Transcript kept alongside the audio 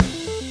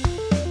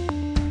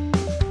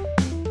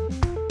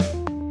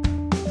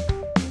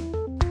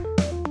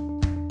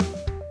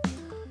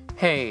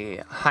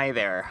Hi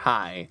there,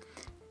 hi.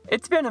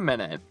 It's been a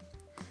minute.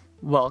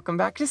 Welcome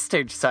back to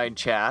Stageside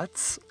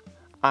Chats.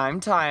 I'm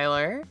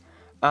Tyler.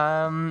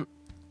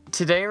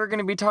 Today we're going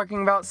to be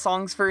talking about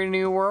Songs for a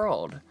New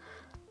World.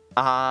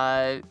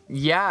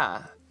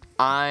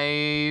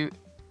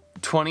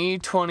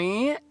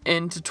 2020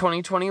 into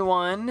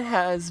 2021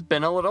 has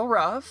been a little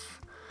rough.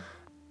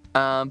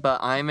 But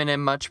I'm in a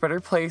much better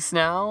place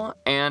now,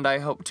 and I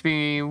hope to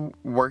be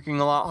working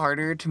a lot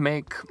harder to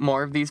make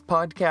more of these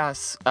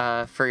podcasts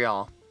for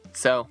y'all.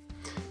 So,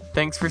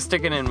 thanks for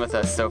sticking in with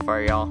us so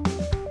far, y'all.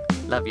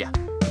 Love ya.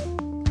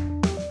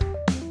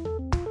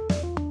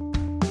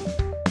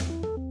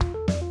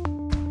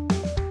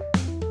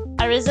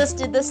 I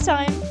resisted this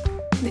time.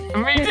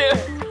 Me too!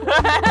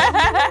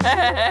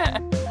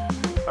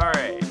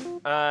 Alright,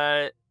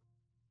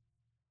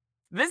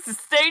 this is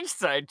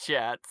Stageside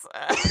Chats.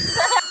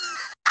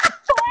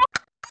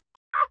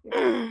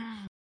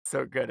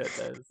 So good at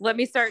this. Let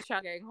me start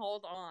chugging.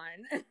 Hold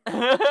on.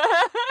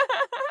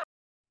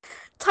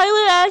 Tyler,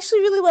 I actually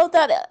really loved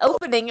that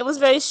opening. It was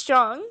very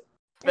strong.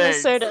 And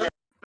assertive.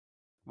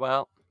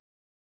 Well,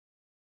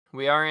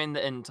 we are in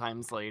the end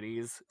times,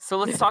 ladies. So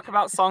let's talk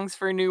about Songs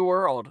for a New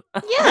World.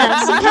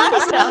 Yeah, some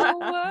happy stuff.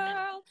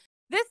 World.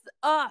 This,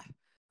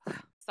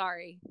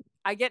 sorry.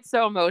 I get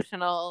so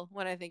emotional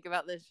when I think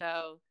about this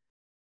show.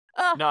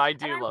 No, I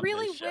do and love I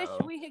really this show. wish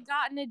we had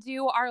gotten to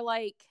do our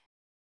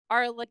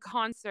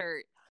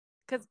concert.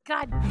 Because,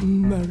 God,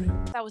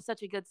 that was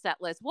such a good set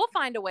list. We'll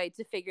find a way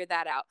to figure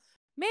that out.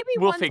 Maybe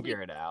we'll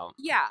figure it out.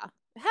 Yeah.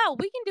 Hell,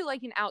 we can do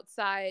like an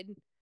outside.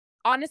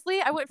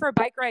 Honestly, I went for a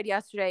bike ride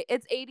yesterday.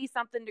 It's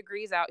 80-something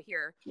degrees out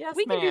here. Yes,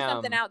 we can do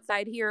something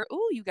outside here.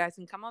 Ooh, you guys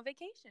can come on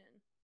vacation.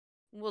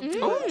 We'll do a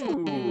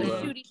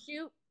shooty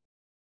shoot.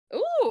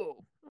 Ooh,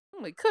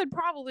 we could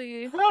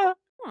probably.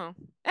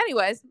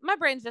 Anyways, my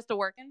brain's just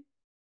working.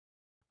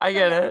 I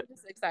get it. I'm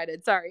just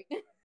excited. Sorry.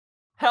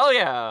 Hell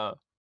yeah.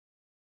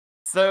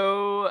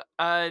 So,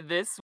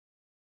 this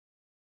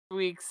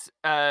week's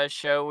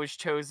show was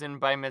chosen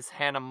by Miss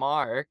Hannah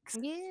Marks.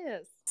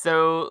 Yes.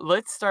 So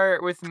let's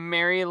start with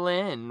Mary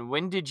Lynn.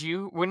 When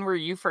were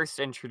you first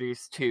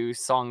introduced to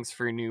Songs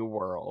for a New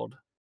World?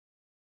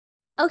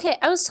 Okay,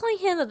 I was telling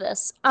Hannah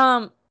this.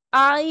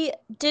 I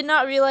did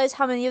not realize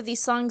how many of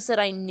these songs that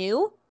I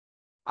knew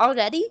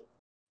already.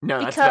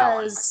 No,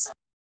 because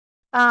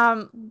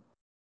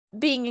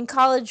being in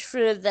college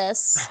for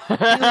this, you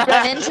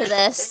run into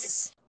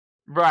this.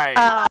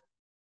 Right.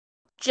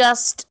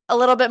 Just a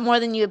little bit more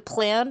than you had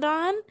planned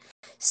on.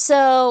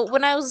 So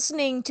when I was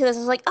listening to this, I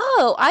was like,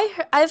 "Oh,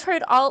 I've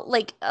heard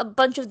a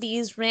bunch of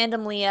these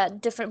randomly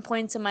at different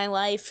points in my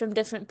life from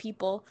different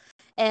people,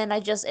 and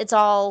it's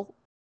all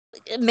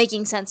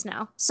making sense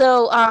now."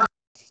 So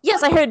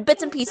yes, I heard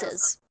bits and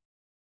pieces.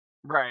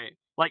 Right,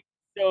 like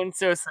so and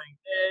so sang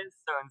this,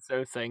 so and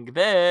so sang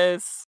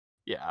this.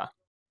 Yeah.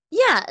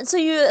 Yeah, and so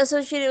you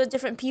associate it with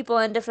different people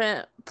and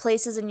different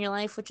places in your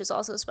life, which is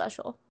also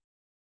special.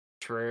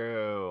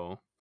 True.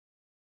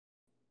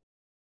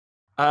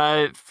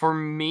 For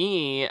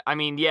me, I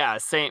mean, yeah,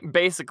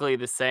 basically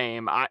the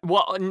same.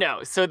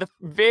 So the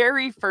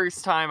very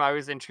first time I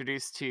was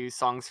introduced to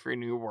Songs for a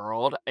New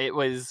World, I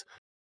was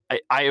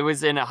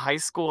in a high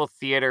school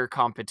theater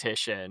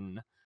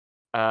competition.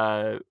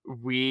 I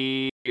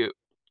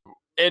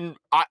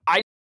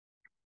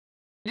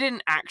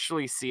didn't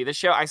actually see the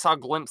show. I saw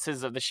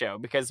glimpses of the show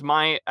because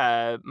my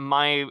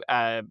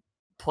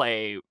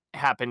play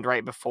happened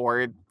right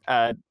before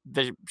the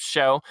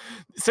show.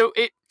 So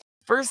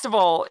first of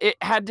all, it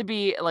had to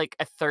be like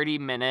a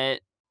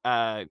 30-minute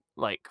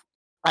like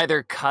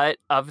either cut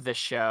of the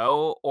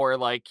show or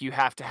like you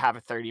have to have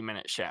a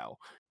 30-minute show.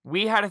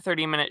 We had a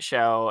 30-minute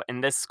show,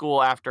 and this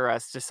school after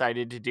us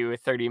decided to do a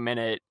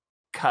 30-minute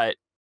cut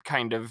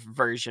kind of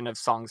version of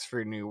Songs for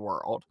a New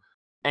World.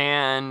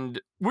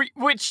 And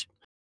which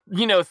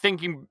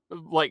thinking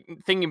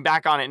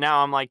back on it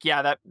now, I'm like,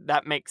 yeah,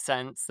 that makes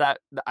sense. That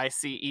I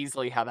see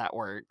easily how that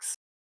works.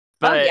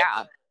 But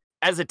yeah.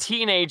 As a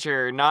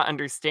teenager, not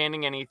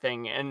understanding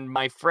anything, and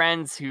my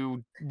friends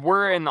who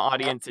were in the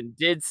audience and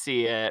did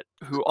see it,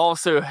 who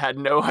also had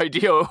no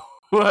idea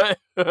what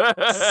they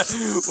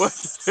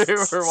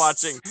were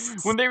watching,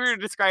 when they were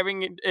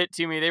describing it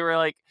to me, they were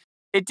like,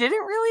 it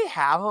didn't really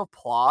have a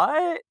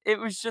plot. It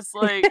was just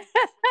like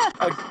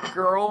a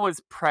girl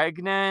was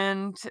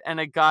pregnant and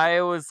a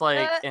guy was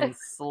like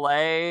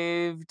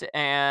enslaved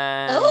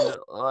and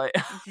like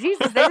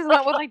Jesus, they just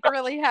went with like the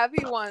really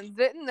heavy ones,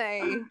 didn't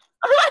they?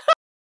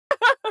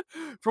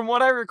 From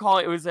what I recall,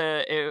 it was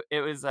an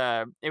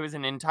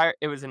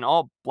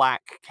all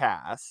black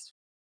cast.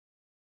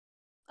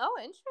 Oh,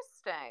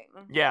 interesting.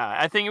 Yeah,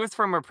 I think it was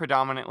from a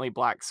predominantly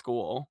black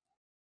school.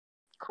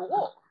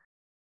 Cool.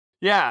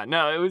 Yeah,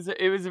 no, it was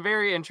a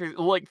very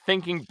interesting. Like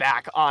thinking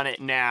back on it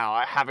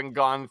now, having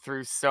gone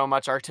through so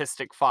much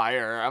artistic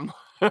fire,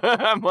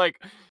 I'm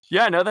like,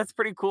 yeah, no, that's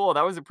pretty cool.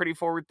 That was a pretty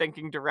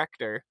forward-thinking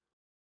director.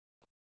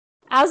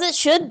 As it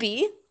should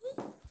be.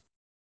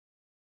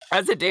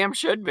 As it damn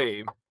should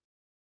be.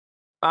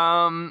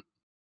 So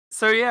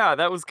yeah,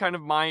 that was kind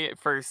of my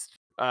first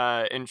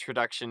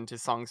introduction to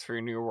Songs for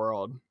a New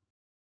World.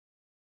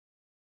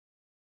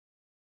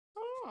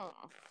 Oh,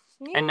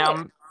 And yeah.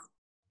 now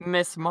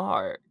Miss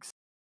Marks.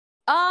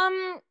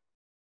 So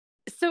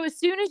as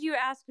soon as you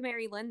asked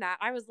Mary Lynn that,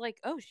 I was like,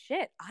 oh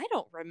shit, I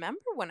don't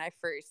remember when I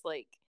first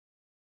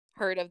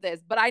heard of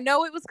this, but I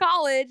know it was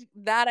college.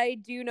 That I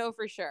do know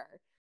for sure.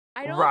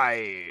 I don't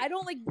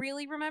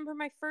really remember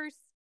my first.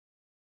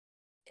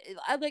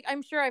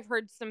 I'm sure I've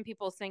heard some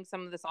people sing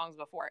some of the songs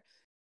before,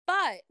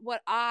 but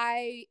what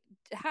I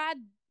had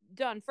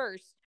done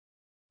first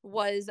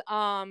was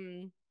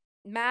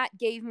Matt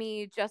gave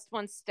me Just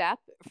One Step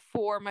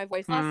for my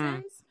voice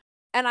lessons,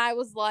 and I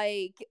was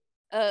like,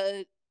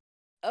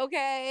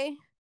 okay,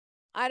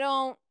 I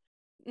don't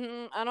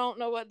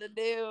know what to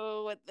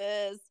do with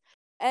this.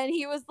 And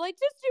he was like,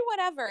 just do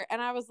whatever.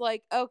 And I was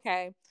like,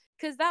 okay,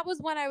 because that was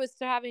when I was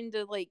having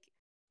to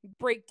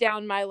break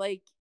down my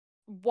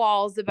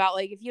walls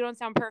about if you don't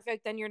sound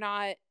perfect, then you're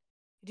not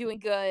doing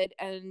good.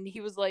 And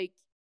he was like,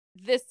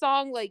 this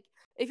song,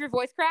 if your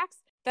voice cracks,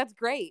 that's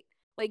great.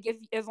 If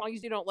as long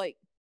as you don't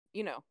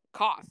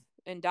cough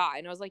and die.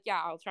 And I was like,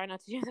 yeah, I'll try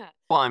not to do that.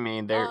 Well, I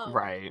mean, they're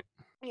right.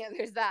 Yeah,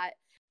 there's that.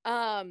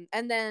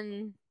 And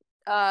then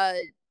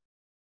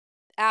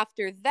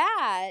after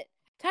that,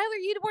 Tyler,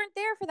 you weren't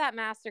there for that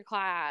master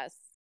class,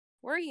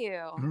 were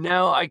you?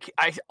 No, I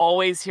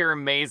always hear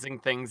amazing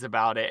things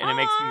about it, and it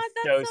makes me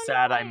so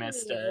sad I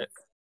missed it.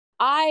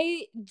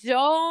 I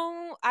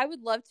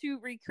would love to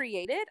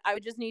recreate it. I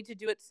would just need to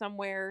do it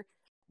somewhere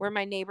where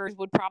my neighbors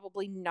would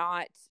probably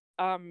not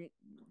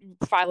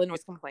file a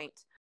noise complaint.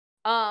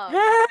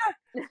 I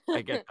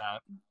get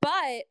that.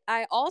 But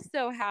I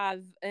also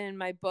have in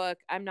my book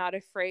I'm Not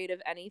Afraid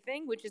of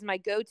Anything, which is my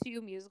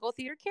go-to musical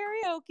theater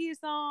karaoke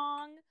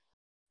song.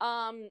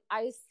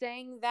 I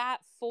sang that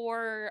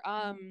for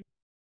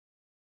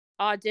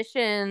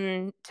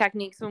audition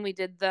techniques when we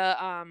did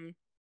the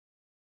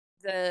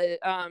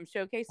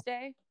showcase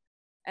day,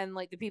 and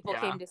the people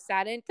came to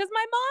sat in because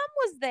my mom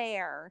was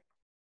there,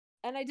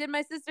 and I did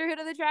my Sisterhood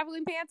of the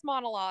Traveling Pants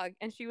monologue,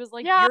 and she was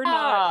like, "You're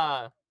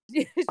not."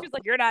 She was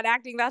like, "You're not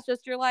acting. That's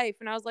just your life."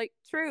 And I was like,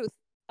 "Truth."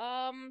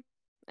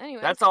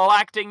 Anyway, that's all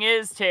acting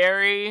is,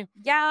 Terry.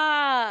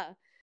 Yeah.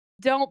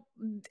 Don't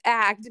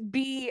act,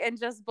 be, and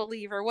just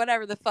believe, or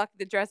whatever the fuck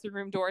the dressing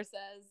room door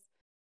says.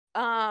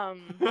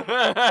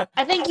 I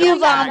think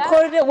you've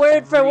quoted it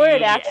word for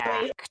word,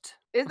 actually.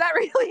 Is that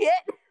really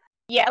it?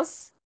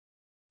 Yes.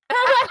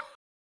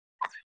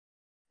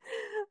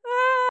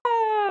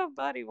 Oh,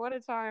 buddy, what a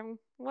time!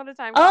 What a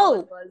time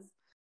college was.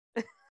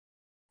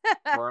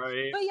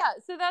 Right. But yeah,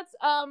 so that's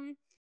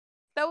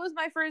that was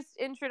my first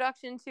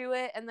introduction to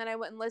it, and then I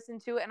went and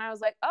listened to it, and I was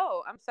like,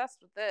 oh, I'm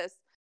obsessed with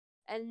this.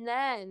 And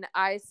then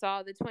I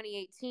saw the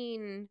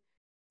 2018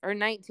 or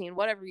 19,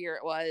 whatever year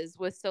it was,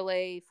 with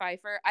Soleil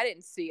Pfeiffer. I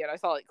didn't see it. I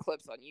saw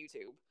clips on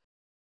YouTube.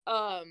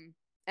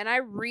 And I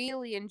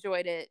really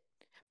enjoyed it,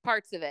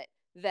 parts of it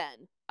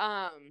then.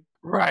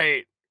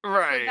 Right. So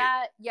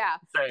that, yeah.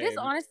 Same. This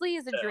honestly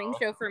is a dream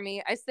show for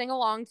me. I sing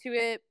along to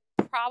it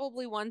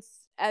probably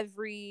once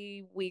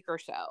every week or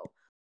so.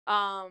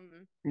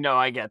 No,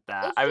 I get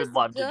that. I would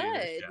love to do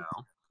this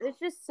show. It's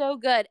just so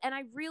good. And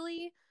I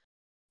really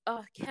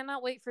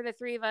cannot wait for the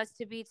three of us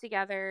to be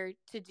together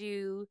to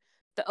do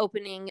the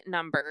opening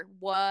number.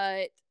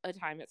 What a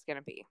time it's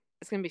gonna be.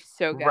 It's gonna be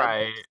so good.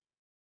 Right.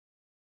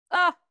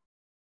 I've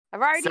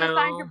already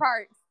assigned your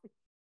parts.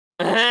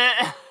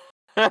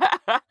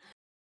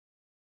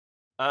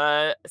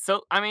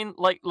 So I mean,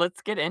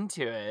 let's get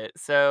into it.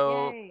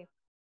 So Yay.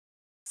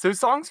 So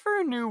Songs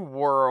for a New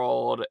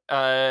World,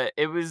 it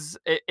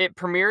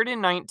premiered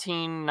in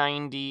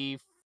 1995.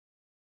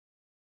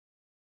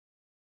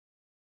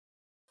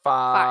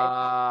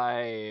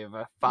 Yeah,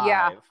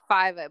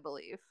 5, I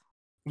believe.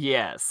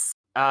 Yes.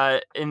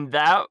 And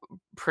that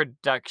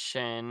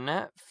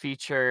production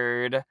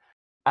featured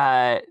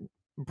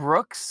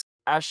Brooks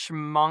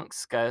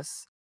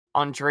Ashmanskas,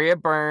 Andrea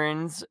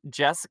Burns,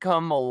 Jessica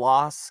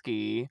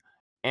Molosky,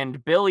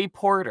 and Billy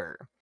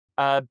Porter.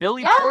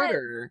 Billy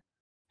Porter,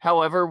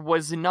 however,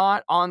 was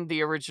not on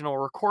the original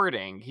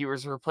recording. He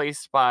was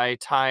replaced by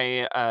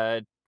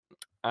Ty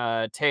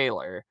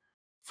Taylor.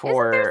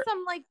 Isn't there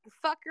some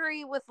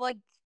fuckery with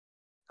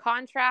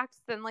contracts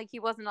and he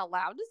wasn't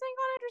allowed to sing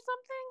on it or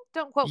something?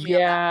 Don't quote me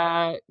on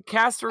that.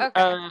 Cast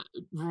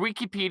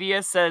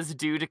Wikipedia says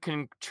due to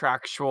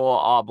contractual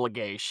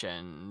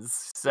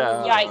obligations.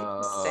 So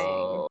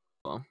Yikes.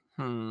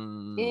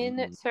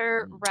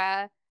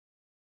 Interesting.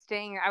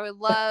 I would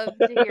love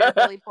to hear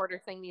Billy Porter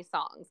sing these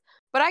songs,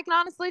 but I can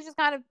honestly just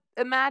kind of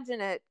imagine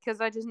it because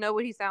I just know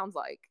what he sounds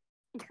like.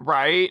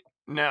 Right?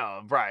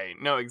 No,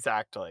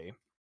 exactly.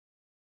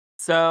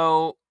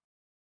 So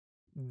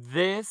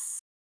this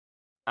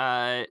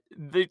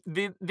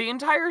the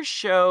entire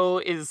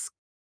show is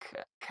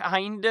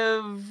kind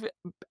of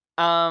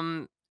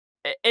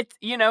it's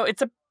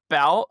it's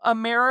about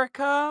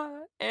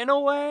America in a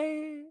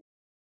way.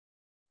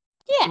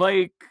 Yeah. Yeah.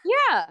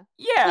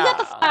 You got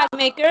the flag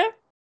maker.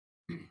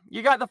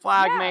 You got the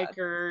flag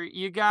maker.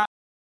 You got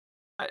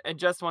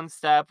Just One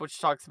Step, which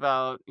talks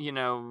about,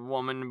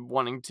 woman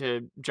wanting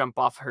to jump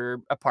off her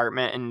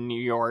apartment in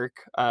New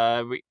York.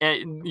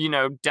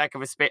 Deck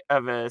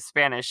of a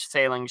Spanish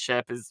sailing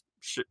ship is,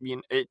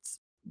 it's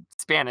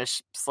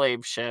Spanish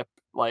slave ship,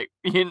 like,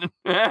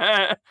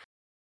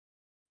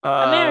 America.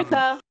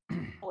 Well,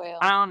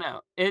 I don't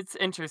know. It's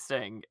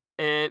interesting.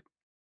 It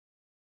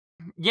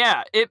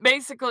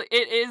basically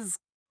it is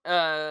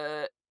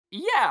and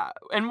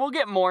we'll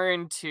get more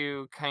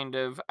into kind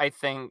of, I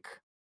think,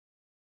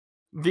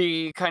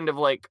 the kind of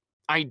like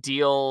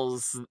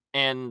ideals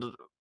and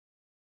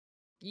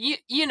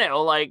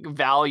like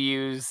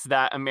values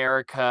that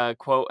America,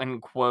 quote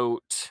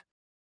unquote,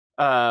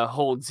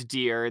 holds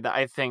dear, that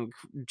I think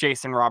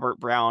Jason Robert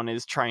Brown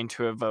is trying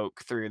to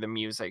evoke through the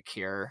music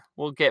here.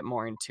 We'll get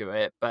more into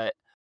it, but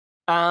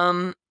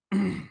um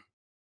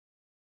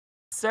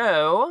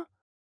so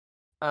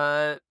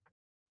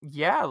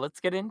let's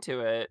get into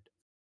it.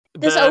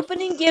 This The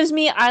opening gives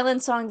me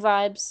Island Song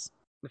vibes.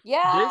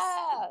 yeah.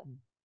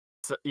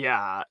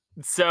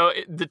 So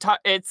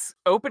it's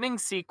opening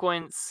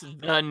sequence,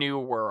 The New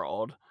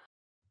World.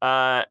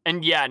 And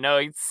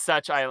it's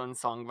such Island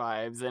Song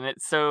vibes, and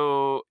it's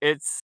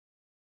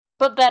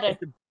But better.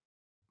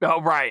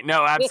 oh right,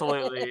 no,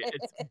 absolutely.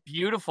 It's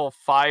beautiful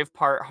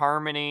 5-part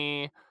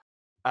harmony.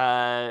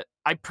 I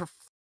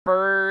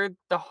prefer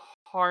the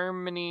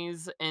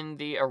harmonies in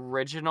the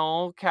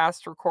original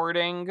cast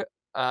recording.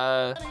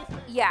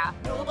 Yeah.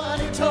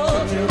 Nobody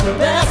told you the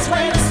best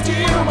way to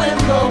steer when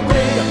the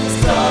wind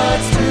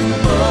starts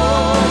to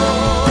blow.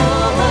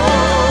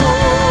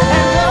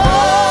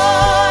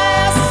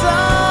 And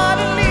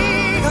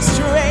suddenly a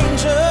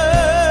stranger.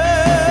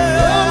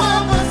 All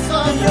of a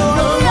sudden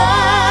your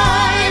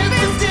life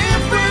is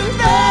different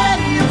than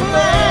you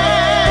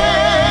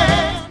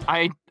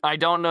planned. I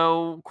don't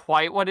know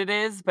quite what it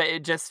is, but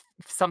it just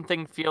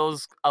something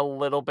feels a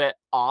little bit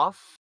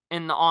off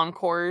in the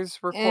Encore's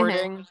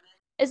recording.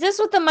 Is this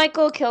with the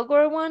Michael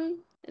Kilgore one?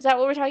 Is that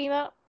what we're talking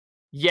about?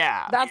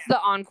 Yeah. That's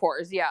the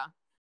encores, yeah.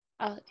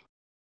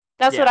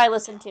 That's what I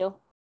listened to.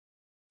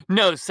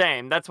 No,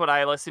 same. That's what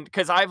I listened,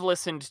 because I've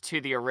listened to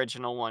the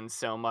original one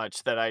so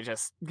much that I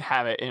just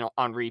have it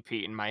on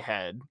repeat in my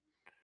head.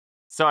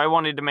 So I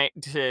wanted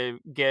to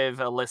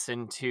give a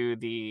listen to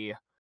the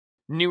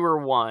newer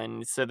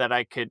one so that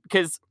I could,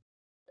 because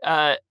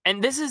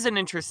and this is an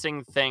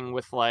interesting thing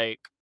with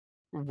like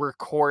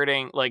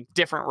recording, like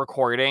different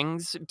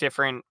recordings,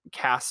 different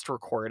cast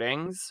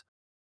recordings.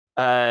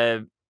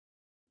 A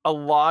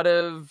lot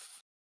of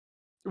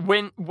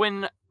when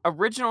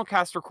original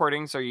cast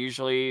recordings are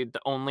usually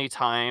the only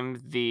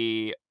time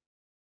the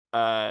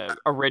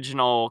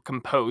original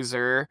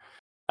composer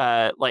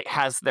like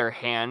has their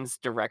hands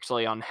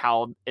directly on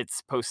how it's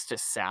supposed to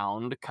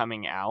sound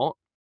coming out.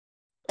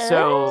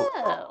 So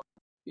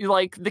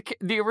like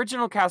the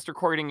original cast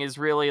recording is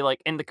really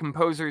like in the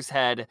composer's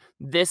head,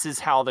 this is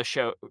how the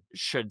show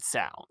should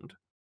sound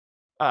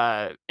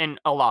in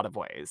a lot of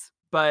ways.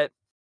 But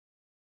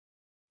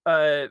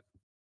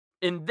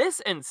in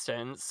this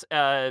instance,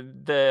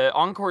 the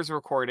Encore's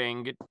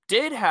recording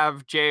did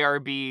have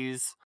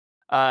JRB's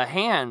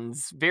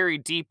hands very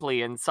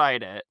deeply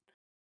inside it.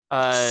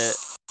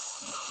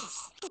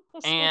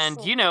 And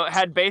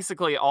had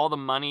basically all the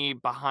money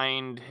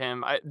behind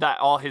him that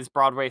all his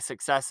Broadway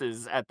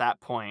successes at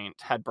that point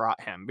had brought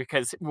him,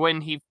 because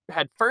when he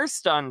had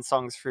first done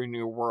Songs for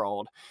New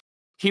World,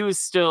 he was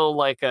still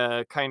like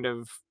a kind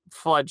of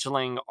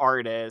fledgling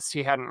artist.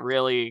 He hadn't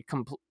really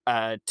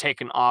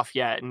taken off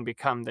yet and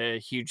become the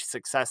huge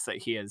success that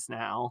he is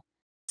now.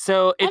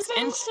 So it's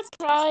I'm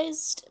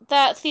surprised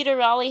that Theater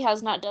Raleigh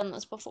has not done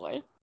this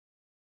before.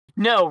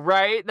 No,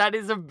 right? That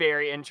is a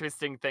very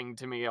interesting thing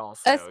to me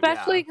also.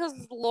 Especially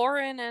because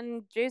Lauren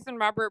and Jason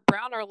Robert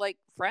Brown are like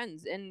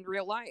friends in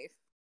real life.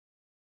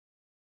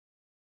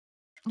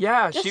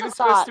 Yeah, Just she a was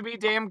supposed thought. to be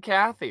Damn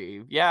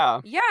Kathy.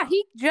 Yeah. Yeah,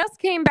 he just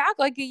came back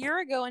like a year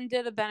ago and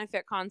did a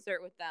benefit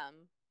concert with them.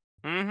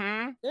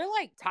 Mm-hmm. They're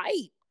like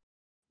tight.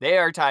 They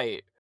are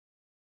tight.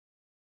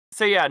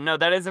 So yeah, no,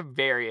 that is a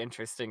very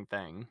interesting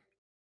thing.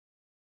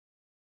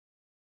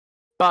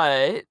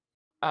 But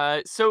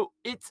so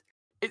it's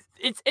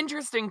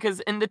interesting because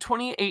in the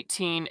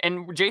 2018,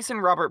 and Jason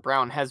Robert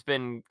Brown has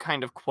been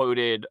kind of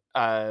quoted,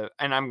 and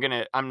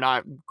I'm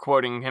not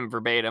quoting him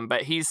verbatim,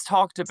 but he's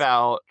talked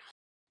about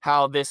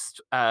how this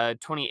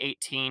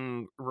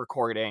 2018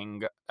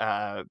 recording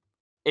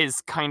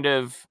is kind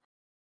of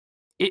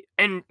it,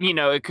 and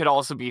it could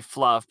also be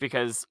fluff,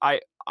 because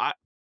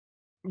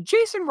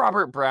Jason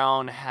Robert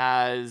Brown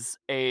has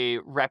a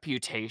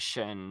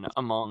reputation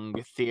among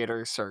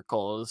theater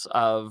circles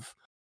of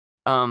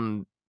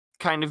kind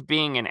of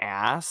being an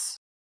ass.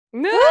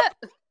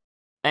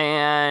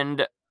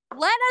 And let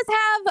us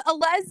have a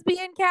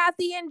lesbian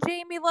Kathy and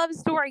Jamie love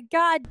story.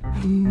 God.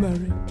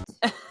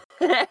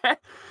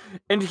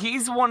 and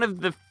he's one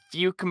of the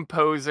few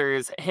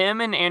composers,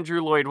 him and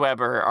Andrew Lloyd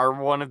Webber are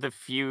one of the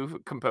few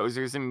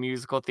composers in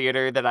musical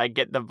theater that I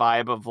get the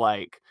vibe of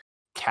like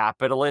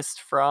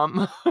capitalist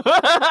from. Yikes.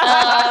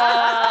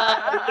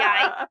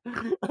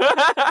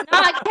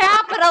 Not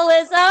capitalist.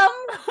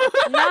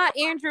 capitalism. Not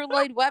Andrew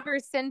Lloyd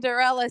Webber's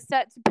Cinderella,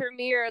 set to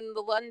premiere in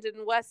the London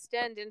West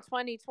End in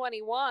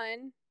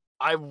 2021.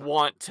 I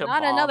want to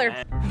Not bomb another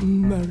it.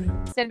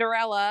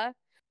 Cinderella.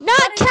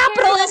 Not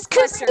capitalist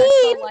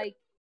cuisine. Like,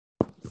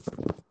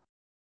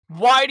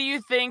 Why do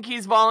you think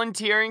he's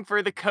volunteering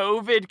for the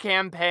COVID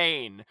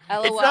campaign?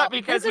 LOL. It's not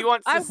because he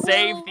wants to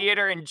save will-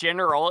 theater in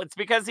general. It's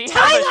because he has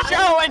Tyler! a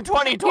show in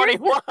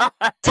 2021.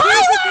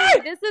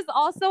 Tyler! This is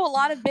also a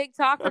lot of big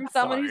talk from I'm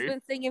someone sorry. who's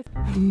been singing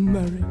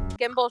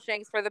Skimble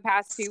Shanks for the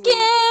past 2 weeks.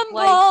 Skimble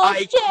I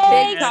Big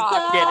can't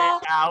talk. get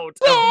it out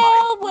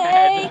of my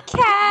Railway head.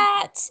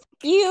 cat.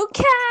 You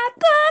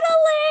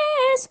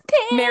capitalist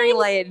pig. Mary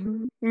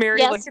Lane,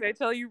 Yes. can I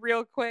tell you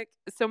real quick?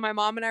 So my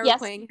mom and I were Yes.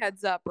 playing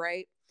Heads Up,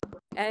 right?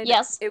 And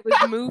Yes. it was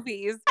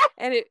movies.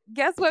 And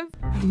guess what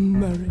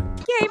came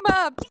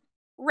up?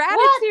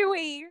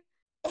 Ratatouille.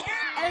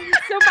 And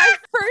so my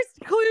first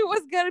clue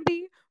was gonna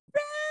be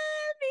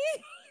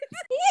Remy.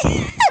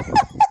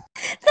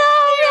 The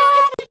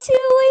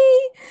ratatouille.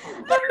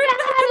 The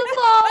rat of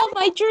all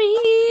my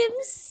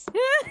dreams.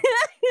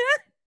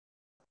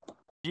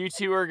 You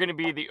two are going to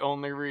be the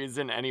only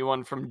reason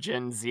anyone from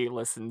Gen Z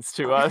listens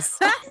to us.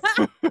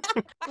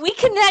 We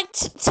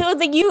connect to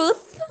the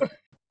youth.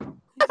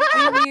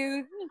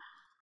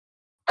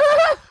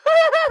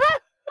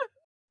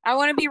 I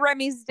want to be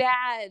Remy's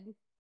dad.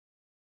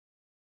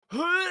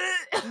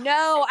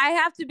 No, I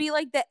have to be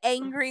like the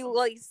angry,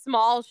 like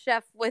small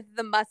chef with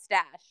the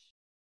mustache,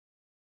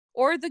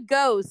 or the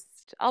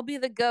ghost. I'll be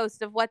the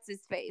ghost of what's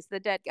his face, the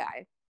dead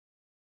guy,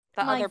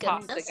 the My other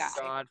pasta goodness. guy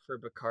God for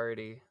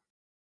Bacardi.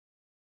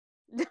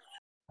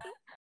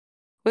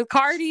 with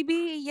Cardi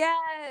B.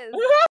 Yes,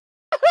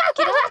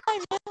 Get out my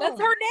room. that's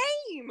her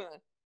name.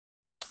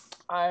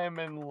 I'm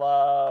in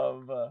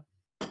love.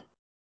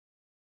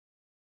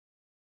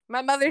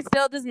 My mother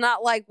still does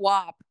not like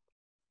WAP.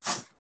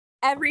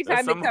 Every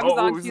time it comes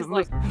on, she's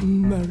like,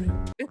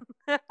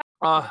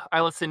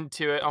 I listened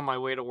to it on my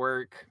way to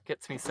work.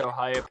 Gets me so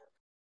hype.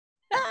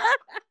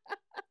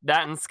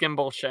 That and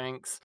Skimble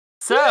Shanks.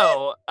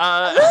 So, Do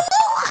a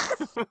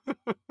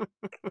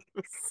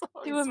Songs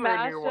for New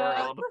mashup.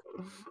 World.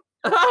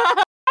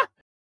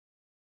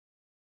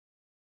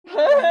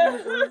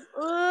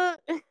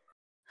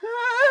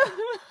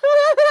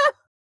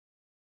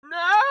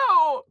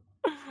 No!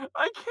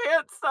 I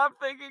can't stop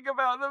thinking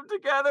about them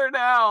together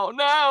now.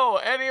 No!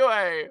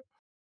 Anyway.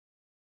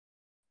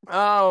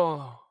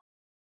 Oh.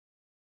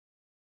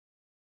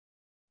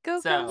 go,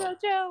 So. go,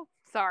 Joe.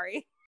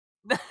 Sorry.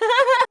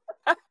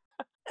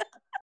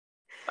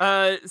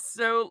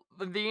 So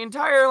the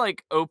entire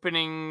like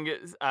opening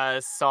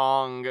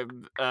song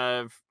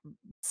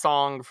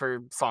for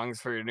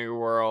Songs for New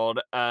World,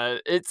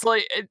 it's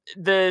like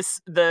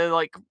the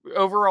like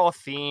overall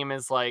theme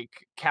is like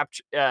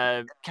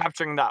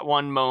capturing that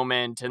one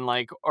moment, and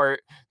like, or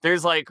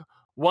there's like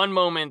one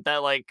moment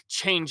that like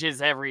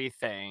changes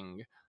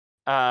everything.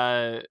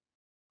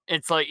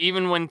 It's like,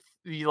 even when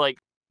you like,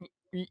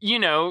 you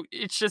know,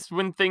 it's just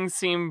when things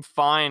seem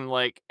fine,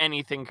 like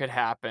anything could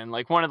happen.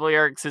 Like, one of the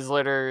lyrics is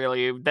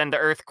literally, then the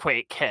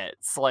earthquake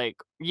hits. Like,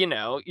 you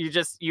know,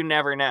 you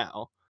never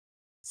know.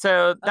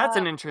 So that's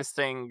an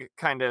interesting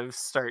kind of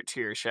start to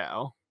your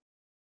show.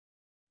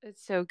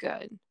 It's so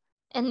good.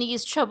 In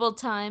these troubled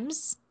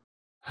times.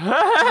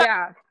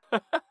 Yeah.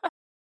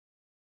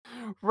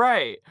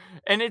 Right.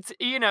 And it's,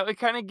 you know, it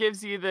kind of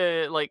gives you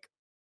the like,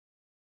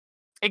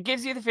 it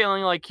gives you the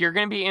feeling like you're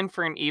going to be in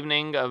for an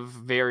evening of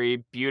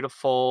very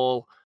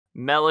beautiful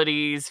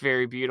melodies,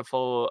 very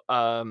beautiful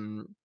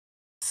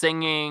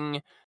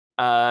singing,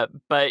 but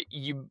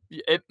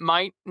it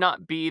might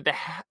not be the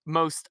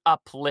most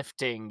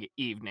uplifting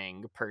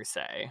evening per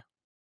se.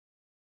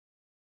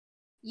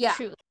 Yeah.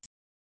 Truly.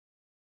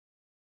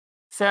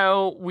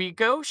 So we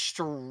go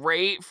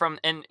straight from,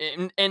 and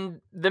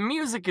the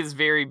music is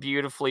very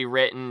beautifully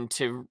written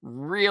to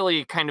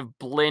really kind of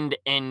blend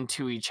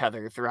into each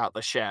other throughout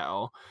the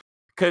show.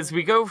 Because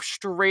we go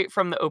straight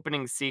from the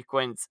opening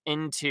sequence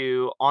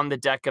into on the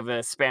deck of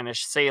a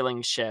Spanish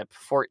sailing ship,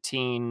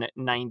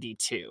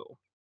 1492.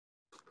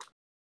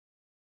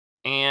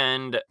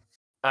 And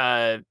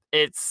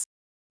it's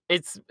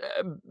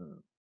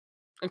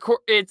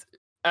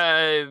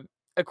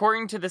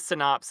according to the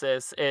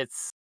synopsis,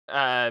 it's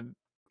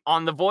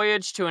on the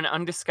voyage to an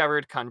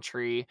undiscovered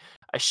country,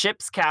 a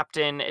ship's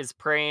captain is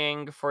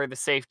praying for the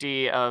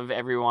safety of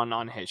everyone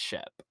on his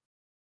ship.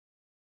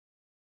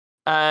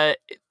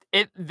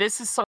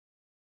 This is sung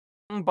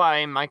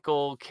by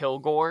Michael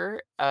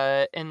Kilgore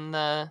in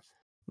the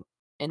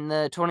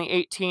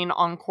 2018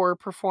 encore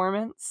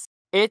performance.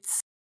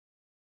 It's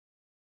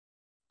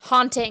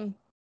Haunting.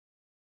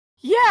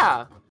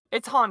 yeah,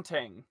 it's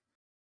haunting.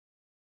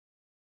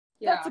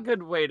 Yeah. That's a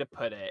good way to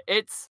put it.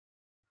 It's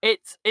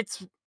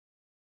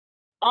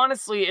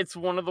honestly, it's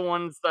one of the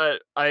ones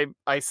that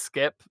I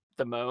skip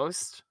the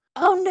most.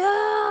 Oh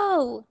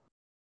no!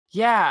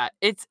 Yeah,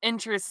 it's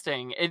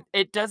interesting.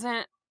 It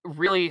doesn't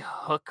really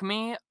hook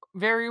me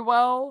very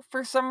well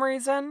for some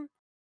reason.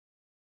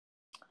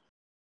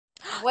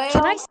 Well,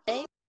 Can I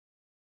say?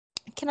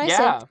 Can I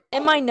Yeah. say,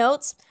 in my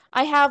notes,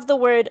 I have the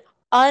word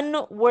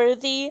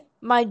unworthy.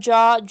 My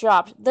jaw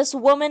dropped. This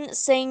woman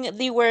sang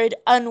the word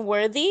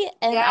unworthy,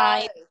 and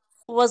I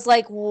was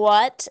like,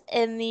 what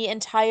in the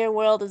entire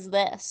world is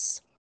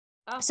this?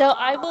 So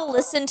I will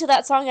listen to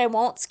that song. I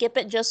won't skip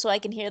it just so I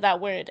can hear that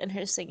word and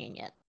her singing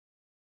it.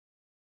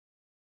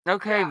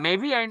 Okay, Yeah.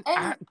 maybe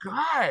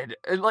God,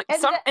 like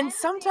and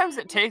sometimes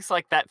it ending- takes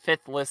like that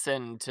fifth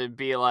listen to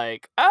be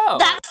like, oh,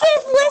 That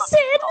fifth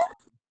listen!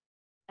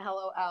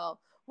 LOL.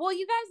 Well,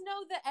 you guys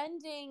know the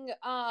ending,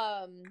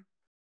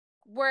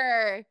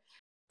 where,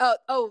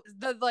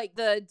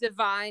 the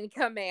divine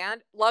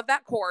command. Love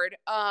that chord.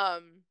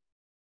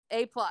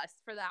 A+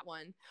 for that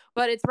one.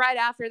 But it's right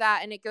after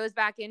that, and it goes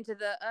back into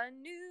the a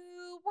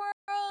new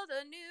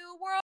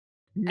world.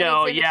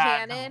 no, and it's in yeah,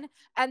 a canon,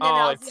 and then oh,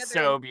 all the it's other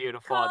so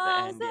beautiful at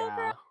the "Cause end, of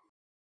yeah.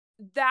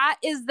 that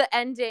is the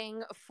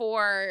ending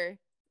for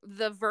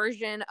the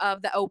version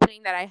of the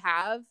opening that I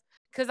have,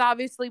 because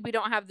obviously we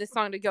don't have this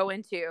song to go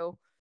into.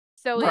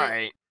 So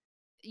Right.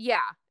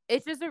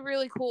 it's just a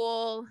really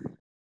cool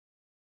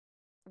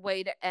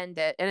way to end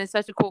it, and it's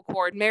such a cool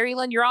chord.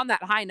 Marilyn, you're on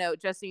that high note,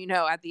 just so you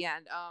know, at the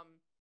end.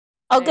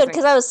 Oh, good, amazing.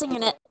 because I was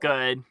singing it.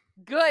 Good.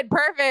 Good,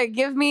 perfect.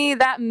 Give me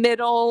that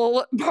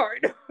middle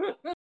part.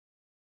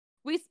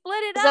 We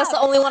split it 'Cause up. that's the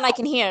only one I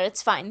can hear.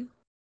 It's fine.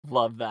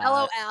 Love that.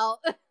 LOL.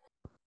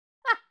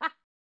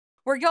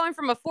 We're going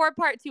from a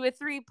 4-part to a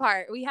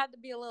 3-part. We had to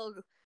be a little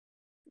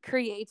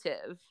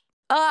creative.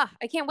 I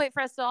can't wait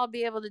for us to all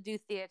be able to do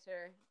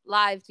theater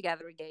live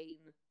together again.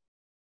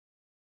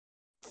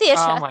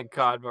 Theater. Oh my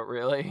God, but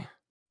really?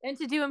 And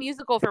to do a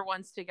musical for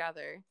once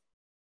together.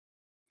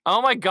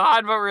 Oh my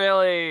God, but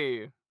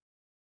really?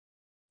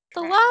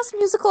 The last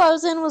musical I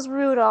was in was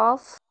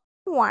Rudolph.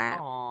 Wow.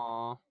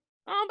 Aw.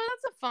 Oh, but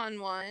that's a fun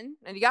one.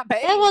 And you got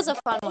paid. It was a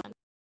fun one.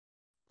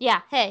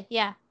 Yeah, hey,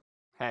 yeah.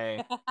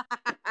 Hey.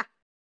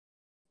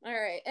 All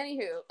right.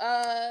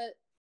 Anywho,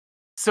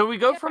 So we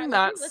go yeah, from Tyler,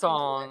 that re-listen to it.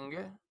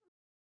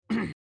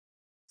 song.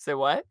 Say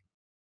what?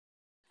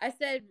 I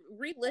said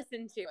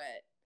re-listen to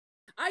it.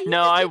 I used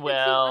No, to I skip it too.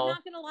 I'm will.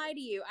 not gonna lie to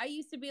you. I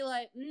used to be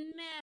like, meh.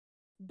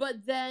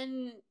 But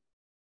then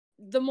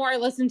the more I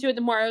listened to it,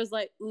 the more I was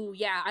like, ooh,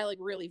 yeah, I like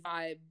really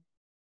vibe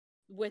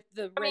with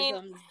the I mean,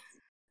 rhythms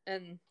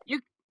and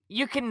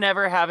You can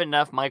never have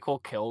enough Michael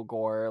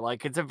Kilgore.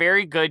 Like, it's a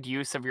very good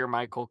use of your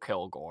Michael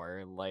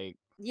Kilgore. Like,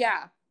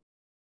 yeah.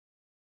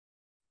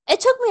 It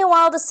took me a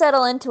while to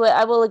settle into it,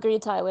 I will agree,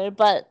 Tyler,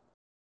 but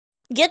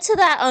get to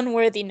that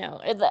unworthy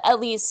note. Or at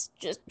least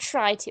just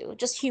try to.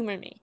 Just humor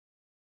me.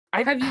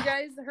 Have you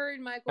guys heard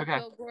Michael Okay.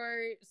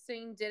 Kilgore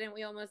sing "Didn't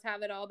We Almost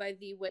Have It All" by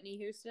the Whitney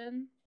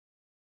Houston?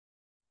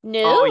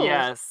 No. Oh,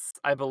 yes,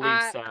 I believe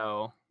I-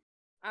 so.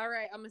 All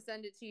right, I'm gonna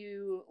send it to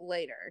you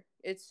later.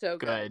 It's so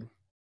good.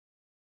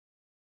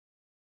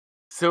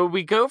 So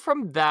we go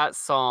from that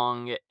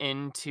song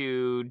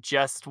into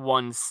Just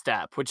One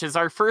Step, which is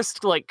our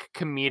first, like,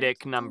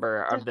 comedic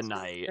number of the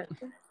night.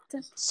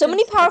 So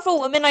many powerful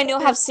women I know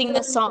have sung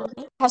this song.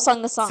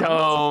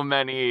 So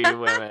many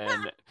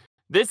women.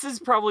 This is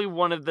probably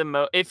one of the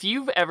most. If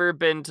you've ever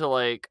been to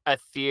like a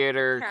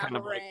theater kind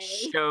of like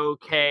Cabaret.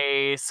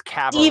 showcase,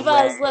 cabaret,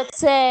 Divas, let's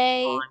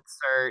say.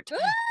 concert,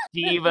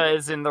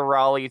 Divas in the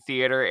Raleigh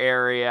theater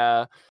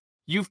area,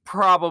 you've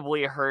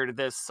probably heard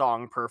this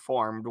song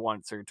performed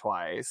once or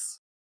twice.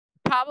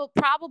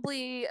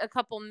 Probably a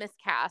couple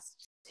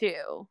miscasts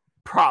too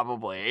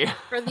Probably.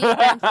 for the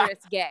adventurous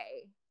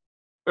gay.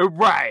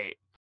 Right.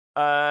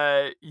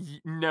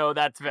 No,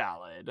 that's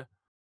valid.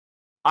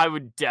 I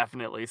would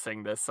definitely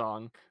sing this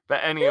song.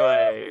 But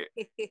anyway,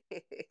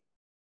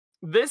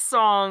 this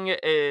song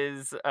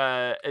is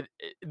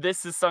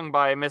this is sung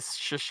by Miss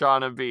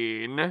Shoshana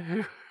Bean.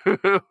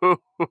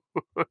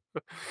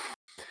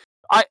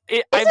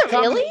 Is it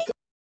really?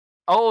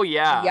 Oh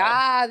yeah.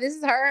 Yeah, this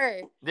is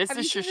her. This Have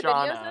is you seen the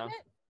videos Shoshana. of it?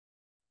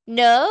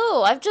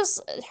 No, I've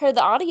just heard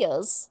the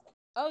audios.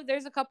 Oh,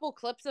 there's a couple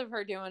clips of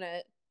her doing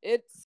it.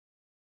 It's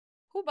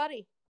cool,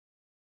 buddy.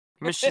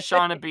 Miss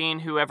Shoshana Bean,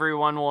 who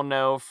everyone will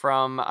know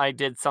from I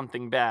Did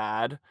Something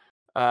Bad,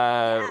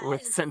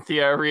 with Yes.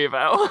 Cynthia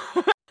Erivo.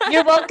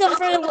 You're welcome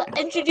for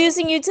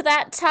introducing you to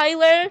that,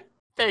 Tyler.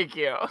 Thank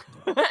you.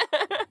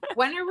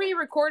 When are we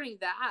recording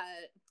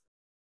that?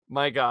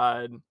 My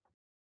God.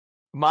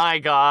 My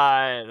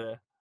God.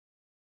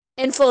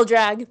 In full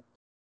drag.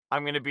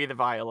 I'm gonna be the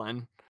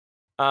violin.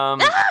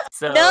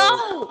 So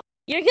No!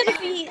 You're gonna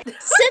be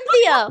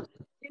Cynthia!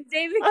 Is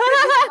David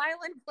a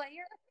violin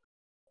player?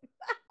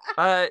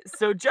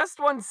 So Just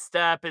One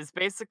Step is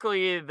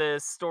basically the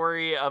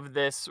story of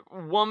this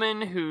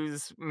woman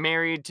who's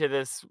married to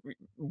this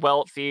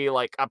wealthy,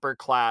 like upper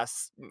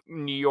class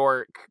New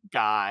York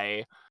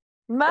guy,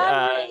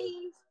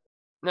 Murray.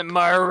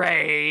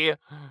 Murray,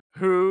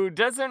 who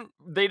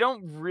they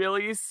don't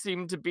really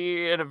seem to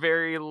be in a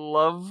very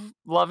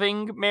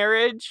loving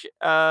marriage.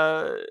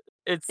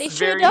 It's They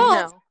sure very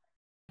don't. No.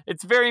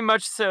 It's very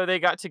much so they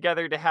got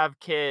together to have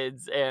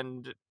kids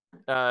and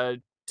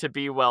to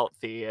be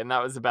wealthy, and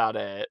that was about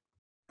it.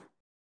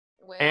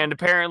 Well, And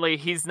apparently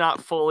he's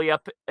not fully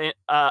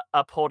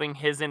upholding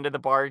his end of the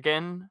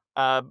bargain,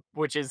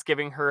 which is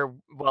giving her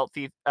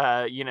wealthy,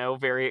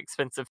 very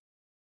expensive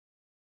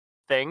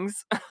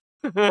things.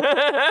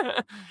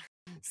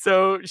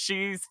 So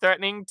she's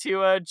threatening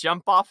to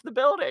jump off the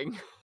building. yeah.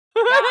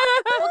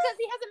 Well, because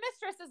he has a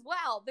mistress as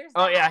well. There's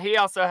Oh that. yeah, he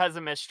also has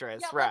a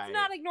mistress, Yeah, right? let's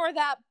not ignore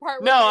that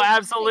part. No, where they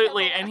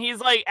absolutely. have a- And he's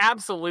like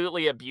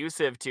absolutely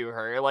abusive to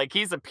her. Like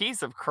he's a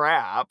piece of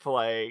crap.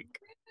 Like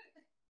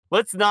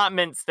let's not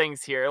mince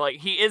things here. Like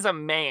he is a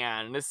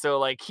man, so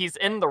like he's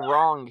in the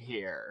wrong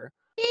here.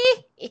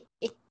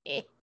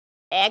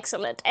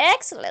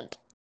 Excellent.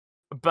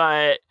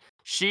 But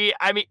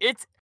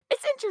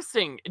it's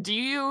interesting.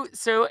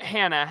 So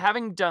Hannah,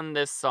 having done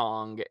this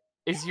song,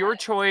 is your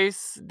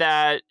choice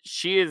that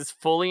she is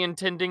fully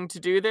intending to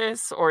do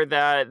this or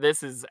that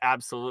this is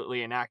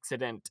absolutely an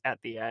accident at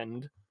the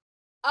end?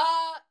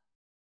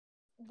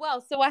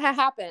 Well, so what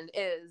happened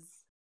is,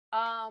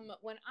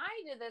 when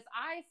I did this,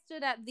 I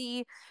stood at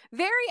the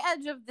very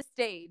edge of the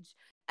stage,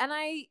 and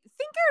I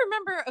think I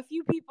remember a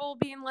few people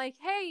being like,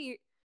 "Hey,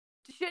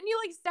 shouldn't you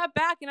like step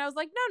back?" And I was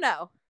like,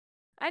 "No,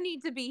 I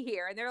need to be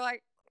here." And they're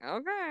like,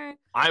 "Okay."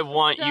 I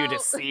want you to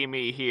So- see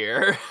me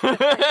here.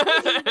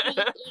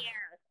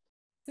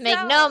 Make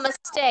no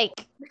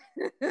mistake.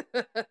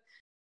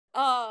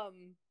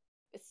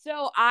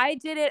 So I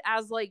did it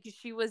as like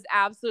she was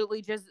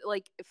absolutely just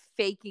like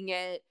faking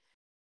it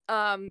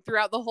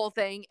throughout the whole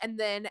thing, and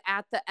then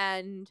at the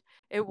end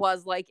it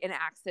was like an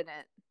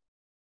accident.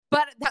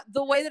 But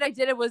the way that I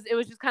did it was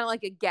just kind of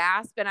like a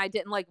gasp, and I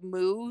didn't like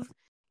move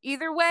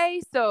either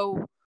way,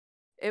 so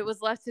it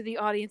was left to the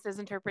audience's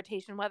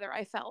interpretation whether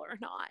I fell or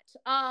not.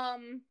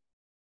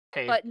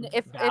 Okay, But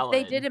if they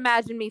valid. did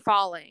imagine me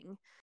falling,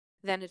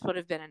 then it would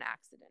have been an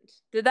accident.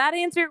 Did that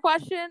answer your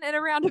question in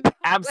a roundabout way?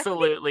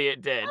 Absolutely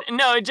it did.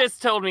 No, it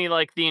just told me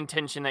like the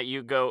intention that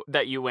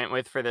you went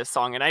with for this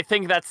song, and I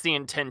think that's the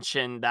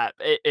intention that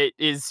it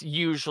is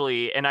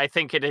usually, and I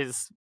think it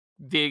is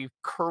the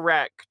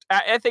correct.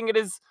 I think it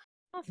is.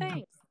 Oh,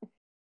 thanks.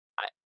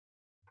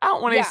 I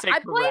don't want to Yeah, say I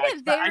played correct,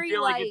 it but I very,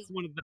 feel like like- it's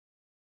one of the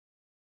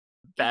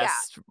Yeah.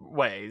 best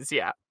ways.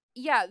 Yeah.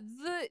 Yeah,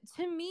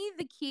 to me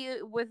the key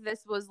with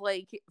this was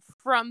like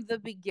from the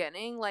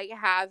beginning, like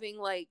having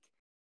like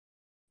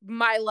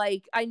my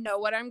like I know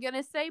what I'm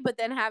gonna say, but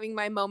then having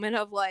my moment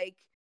of like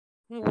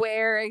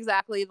where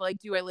exactly like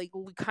do I like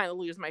kind of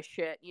lose my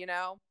shit, you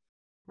know?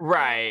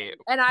 Right.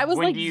 And I was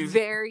When like do you-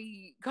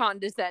 very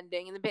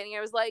condescending in the beginning.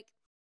 I was like,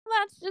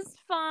 "That's just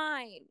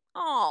fine.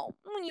 Oh,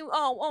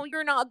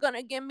 you're not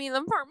gonna give me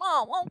the perm.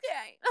 Oh,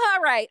 okay,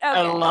 all right, okay."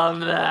 I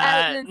love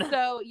that. And then,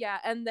 so yeah,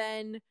 and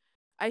then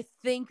I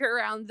think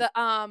around the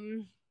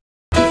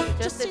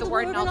just say the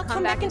word and I'll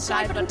come back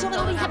inside, but until then,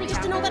 I'll be happy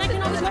just to know that I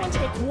can always go and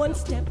take One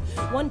step,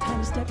 one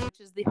tiny step.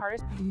 which is the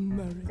hardest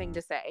thing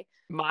to say.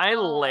 My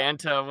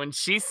Lanta, when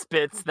she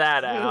spits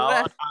that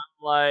out, I'm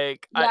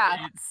like,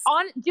 Yeah. it's,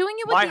 On doing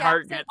it with my the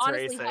heart accent gets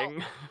honestly racing.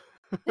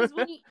 helps.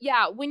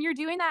 'Cause when you're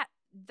doing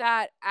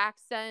that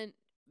accent,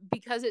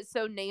 because it's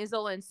so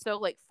nasal and so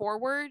like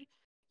forward,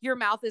 your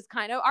mouth is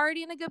kind of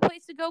already in a good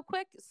place to go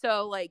quick.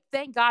 So like,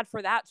 thank God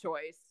for that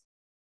choice,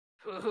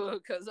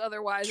 because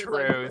otherwise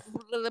Truth. it's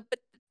like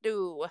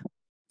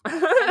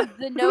and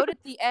the note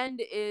at the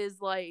end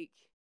is like,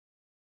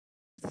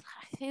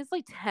 I think it's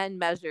like 10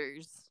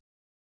 measures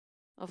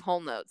of whole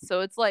notes.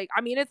 So it's like,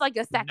 I mean, it's like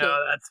a second.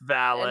 No, that's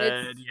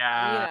valid.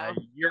 Yeah,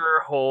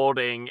 you're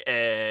holding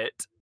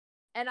it.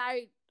 And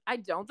I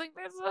don't think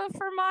there's a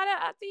fermata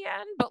at the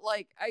end, but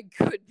like I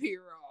could be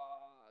wrong.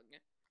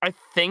 I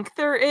think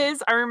there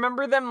is. I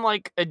remember them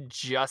like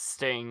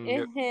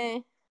adjusting.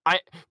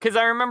 Because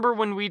I remember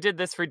when we did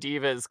this for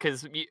Divas,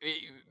 because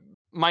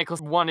Michael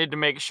wanted to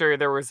make sure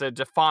there was a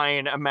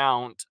defined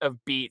amount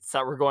of beats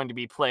that were going to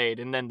be played,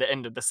 and then the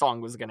end of the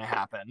song was going to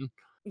happen.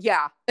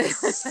 Yeah.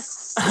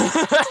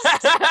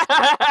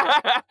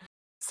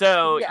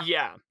 So, Yeah.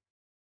 yeah.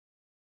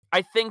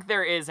 I think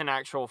there is an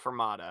actual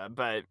fermata,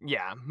 but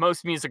yeah,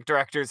 most music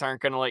directors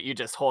aren't going to let you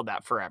just hold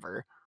that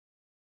forever.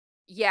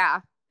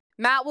 Yeah.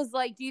 Matt was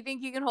like, "Do you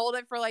think you can hold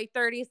it for like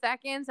 30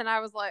 seconds?" And I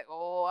was like,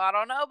 "Oh, I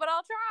don't know, but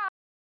I'll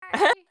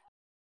try."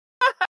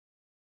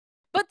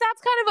 But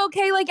that's kind of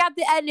okay, like at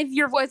the end, if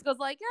your voice goes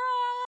like,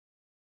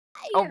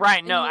 Oh, right.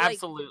 and No, you, like,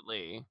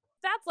 absolutely.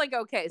 that's like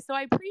okay. So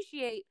I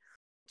appreciate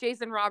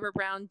Jason Robert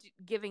Brown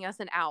giving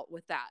us an out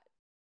with that.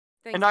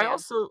 Thanks, And I man.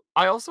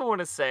 also want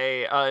to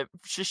say,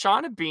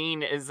 Shoshana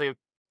Bean is an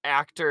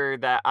actor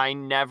that I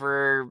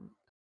never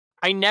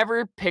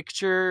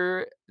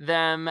picture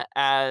them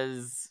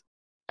as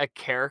a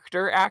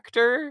character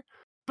actor,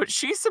 but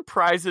she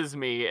surprises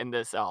me in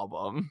this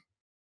album.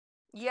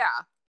 Yeah.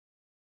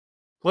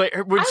 Like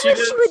when I she wish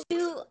does, she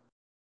would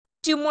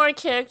do more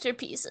character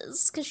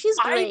pieces because she's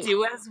great. I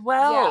do as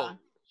well. Yeah.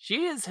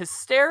 She is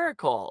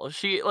hysterical.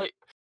 She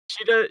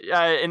does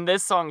in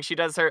this song. She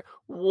does her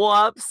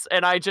whoops,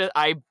 and I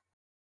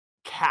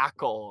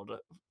cackled.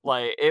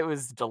 Like it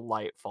was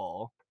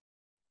delightful.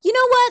 You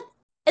know what?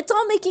 It's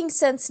all making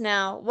sense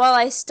now while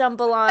I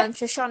stumble on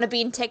Shoshana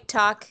Bean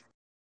TikTok.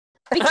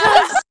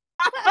 Because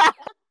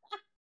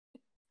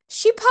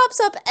She pops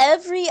up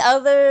every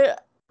other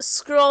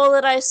scroll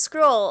that I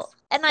scroll,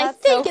 and I That's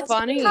think so it's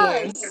funny.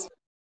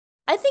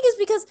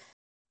 because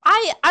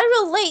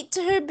I relate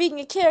to her being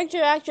a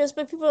character actress,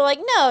 but people are like,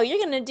 no,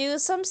 you're gonna do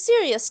some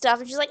serious stuff,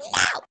 and she's like,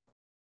 no,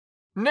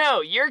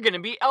 No, you're gonna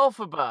be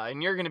Elphaba,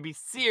 and you're gonna be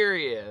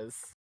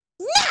serious.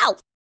 no.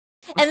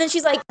 And then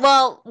she's like,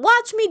 well,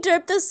 watch me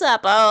derp this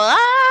up. Oh,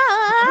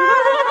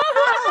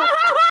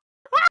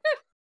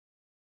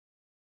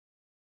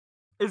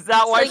 Is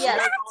that why she yes.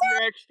 does all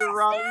the extra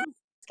runs?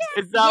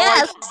 Is that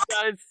Yes. why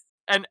she does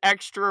an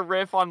extra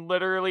riff on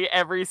literally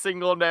every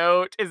single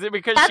note? Is it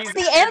because That's she's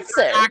the an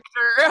answer.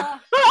 actor?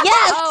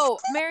 Yes. Oh,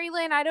 Mary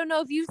Lynn, I don't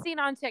know if you've seen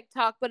on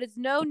TikTok, but it's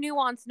No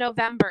Nuance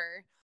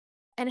November.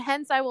 And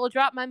hence I will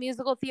drop my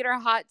musical theater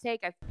hot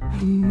take. I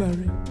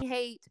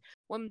hate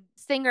when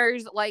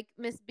singers like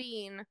Miss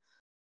Bean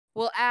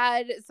will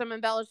add some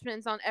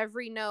embellishments on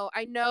every note.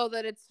 I know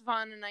that it's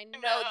fun and I know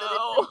that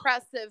No. it's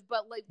impressive,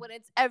 but like when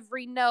it's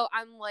every note,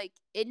 I'm like,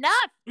 enough.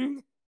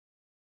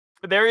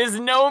 There is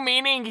no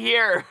meaning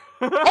here.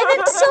 And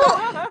it's so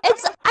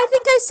I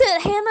think I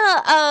sent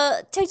Hannah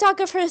a TikTok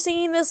of her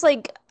singing this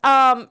like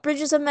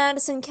Bridges of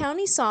Madison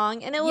County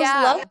song, and it was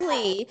Yeah.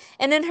 lovely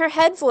and in her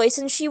head voice,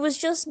 and she was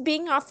just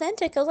being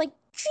authentic. I was like,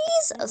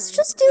 Jesus, Mhm.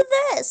 just do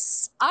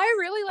this. I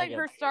really like get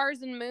her that.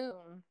 Stars and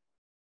Moon.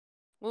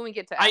 When we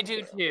get to I Act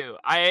do Two. too.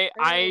 I really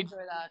I enjoy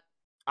that.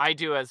 I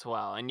do as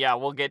well. And yeah,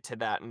 we'll get to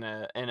that in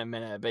a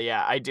minute. But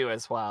yeah, I do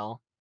as well.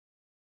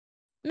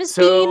 Miss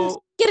So- Beans,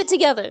 get it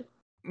together.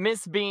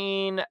 Miss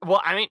Bean,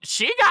 well, I mean,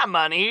 she got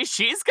money.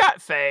 She's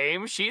got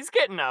fame. She's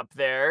getting up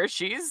there.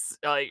 She's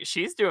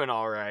doing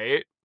all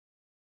right.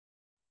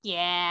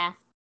 Yeah.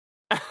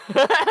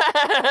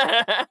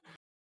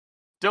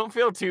 Don't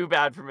feel too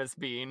bad for Miss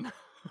Bean.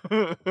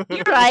 You're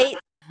right.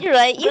 You're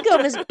right. You go,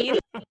 Miss Bean.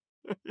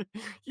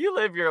 You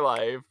live your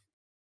life.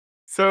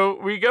 So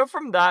we go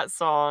from that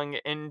song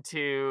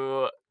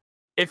into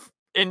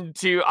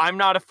I'm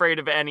Not Afraid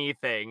of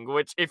Anything,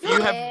 which if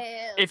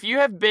you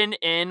have been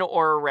in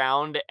or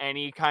around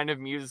any kind of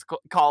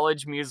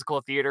college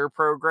musical theater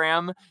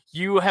program,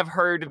 you have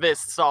heard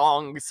this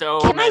song so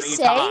Can I many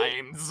say-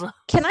 times.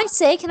 Can I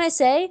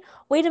say?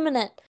 Wait a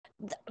minute.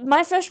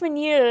 My freshman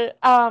year,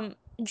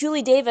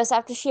 Julie Davis,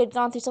 after she had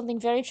gone through something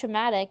very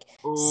traumatic,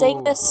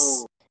 sang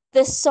this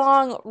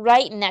song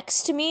right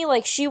next to me.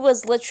 Like she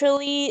was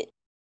literally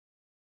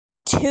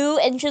 2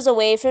 inches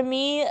away from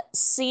me,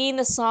 singing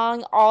the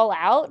song all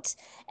out,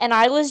 and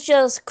I was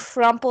just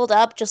crumpled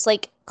up, just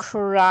like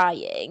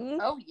crying.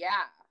 Oh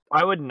yeah.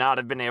 I would not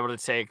have been able to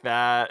take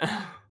that.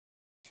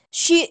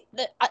 She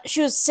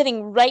was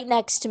sitting right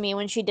next to me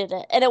when she did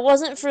it, and it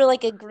wasn't for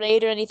like a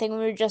grade or anything. We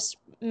were just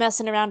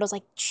messing around. I was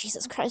like,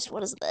 Jesus Christ,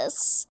 what is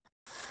this?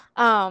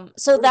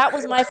 So that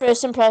was my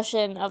first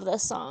impression of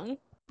this song.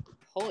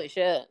 Holy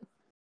shit.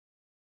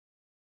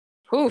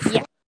 Oof.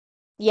 Yeah.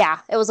 Yeah,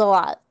 it was a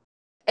lot.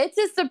 It's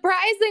a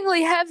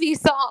surprisingly heavy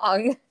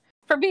song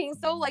for being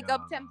so like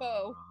up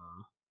tempo.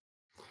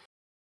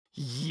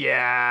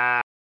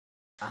 Yeah.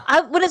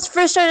 When it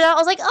first started out, I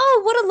was like,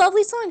 oh, what a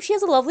lovely song. She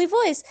has a lovely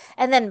voice.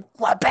 And then,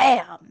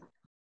 wha-bam!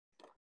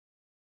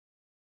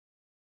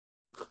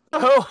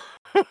 Oh,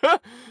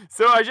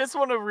 so I just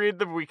want to read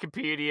the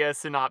Wikipedia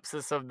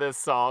synopsis of this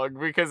song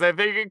because I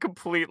think it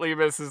completely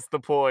misses the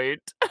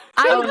point.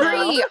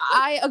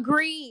 I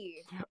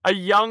agree. A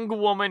young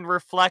woman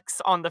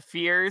reflects on the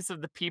fears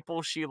of the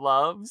people she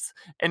loves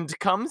and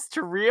comes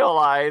to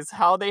realize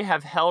how they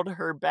have held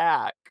her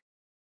back.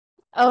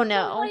 Oh,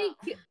 no.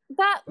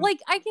 Like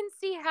I can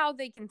see how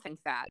they can think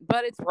that,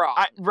 but it's wrong.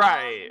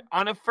 Right.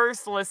 On a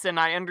first listen,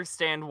 I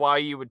understand why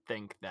you would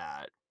think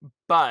that.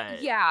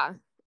 But Yeah.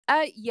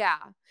 Yeah.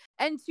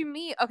 And to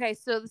me, okay,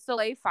 so the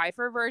Soleil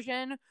Pfeiffer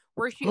version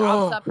where she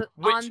opts up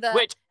on the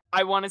which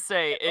I want to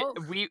say,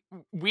 Oof.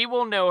 we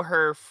will know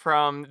her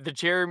from the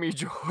Jeremy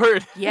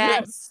Jordan,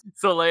 Yes.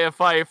 Soleil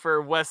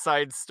Pfeiffer West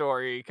Side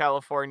Story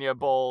California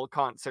Bowl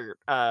concert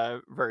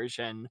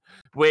version.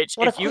 Which,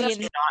 What a if you have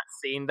queen. not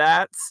seen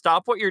that,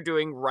 stop what you're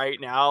doing right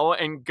now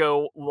and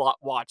go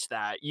watch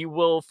that. You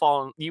will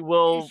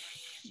will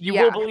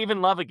believe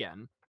in love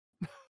again.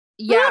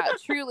 Yeah,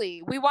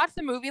 truly. We watched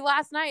the movie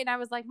last night and I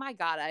was like, my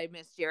God, I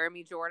miss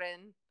Jeremy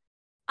Jordan.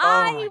 Oh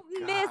I my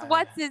miss God.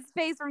 what's his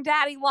face from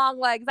Daddy Long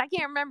Legs. I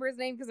can't remember his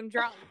name because I'm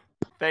drunk.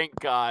 Thank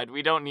God.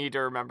 We don't need to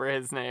remember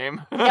his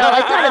name. No,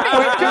 it's not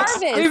important.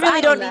 Jarvis, We I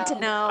really don't don't need to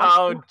know.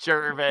 Oh,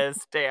 Jervis,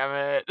 damn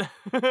it.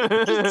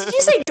 Did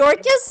you say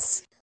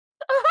Dorcas?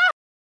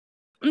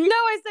 No,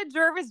 I said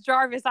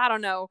Jarvis. I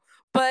don't know.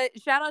 But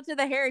shout out to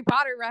the Harry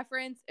Potter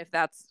reference, if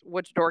that's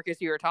which Dorcas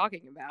you were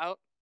talking about.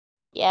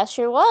 Yeah,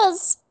 sure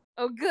was.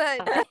 Oh, good.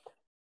 Nat,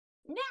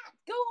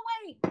 go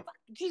away. Fuck,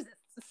 Jesus.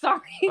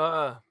 Sorry.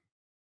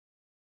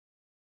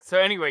 So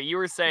anyway, you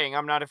were saying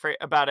I'm not afraid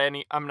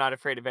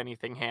of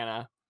anything,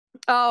 Hannah.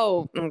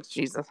 Oh,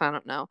 Jesus, I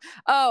don't know.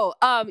 Oh,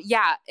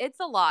 yeah, it's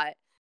a lot.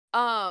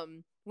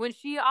 When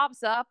she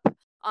opts up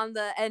on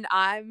the and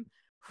I'm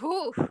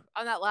on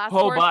that last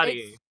Whole chorus, body.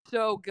 it's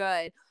so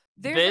good.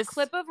 There's a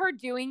clip of her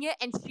doing it,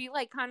 and she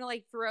like kind of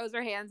like throws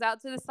her hands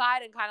out to the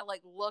side and kind of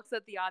like looks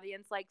at the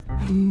audience like,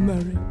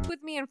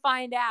 with me and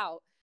find out.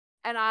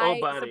 And I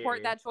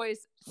support that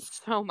choice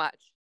so much.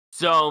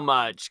 So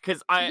much.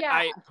 Because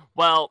I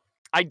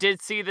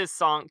did see this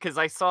song because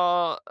I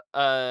saw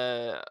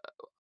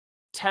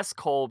Tess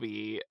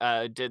Colby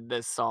did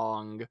this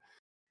song.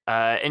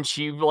 And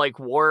she like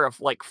wore a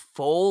like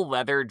full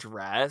leather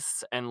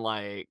dress and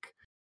like,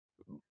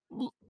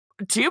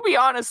 to be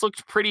honest,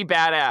 looked pretty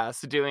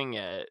badass doing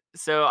it.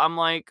 So I'm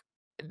like,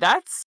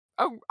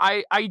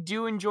 I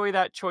do enjoy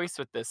that choice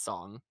with this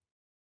song.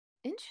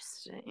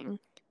 Interesting.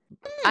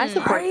 I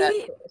support that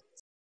choice.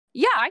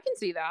 Yeah, I can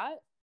see that.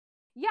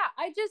 Yeah,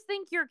 I just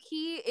think your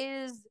key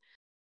is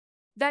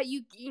that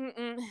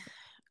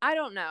I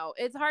don't know.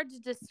 It's hard to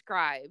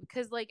describe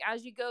because, like,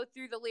 as you go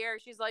through the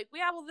lyrics, she's like,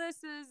 "Yeah, well,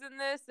 this is and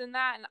this and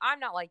that," and I'm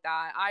not like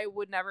that. I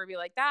would never be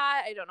like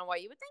that. I don't know why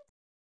you would think.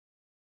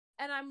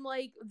 And I'm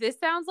like, this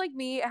sounds like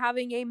me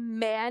having a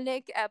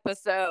manic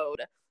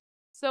episode.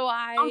 So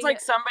sounds like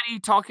somebody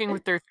talking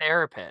with their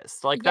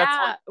therapist. Like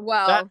that's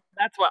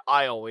what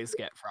I always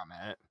get from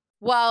it.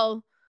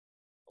 Well,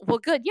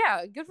 good.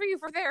 Yeah, good for you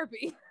for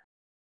therapy.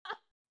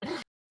 Go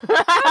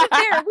to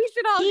therapy. We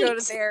should all go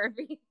to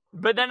therapy.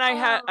 But then I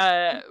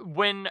had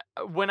when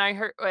I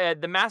heard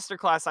the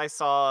masterclass I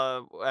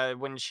saw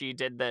when she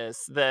did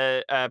this,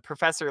 the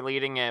professor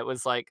leading it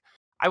was like,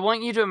 I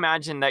want you to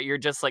imagine that you're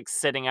just like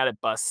sitting at a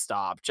bus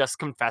stop, just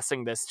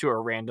confessing this to a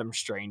random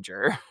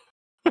stranger.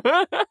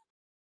 Yeah,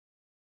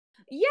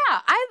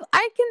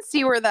 I can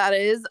see where that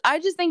is. I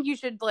just think you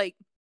should like,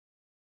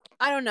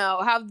 I don't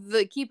know,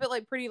 keep it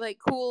like pretty like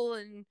cool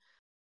and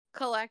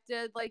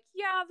collected. Like,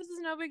 yeah, this is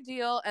no big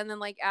deal. And then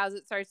like as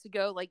it starts to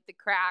go, like the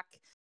crack.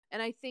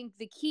 And I think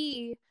the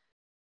key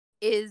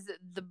is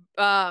the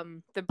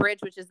bridge,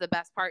 which is the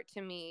best part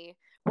to me,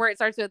 where it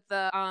starts with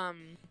the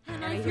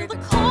And I hear the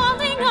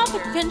calling of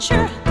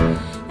adventure,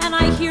 and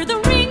I hear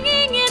the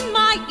ringing in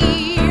my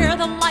ear.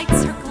 The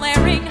lights are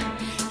glaring,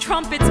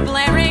 trumpets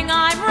blaring.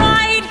 I'm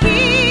right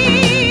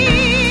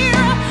here,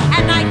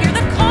 and I hear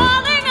the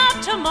calling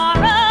of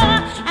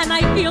tomorrow, and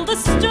I feel the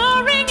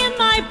stirring in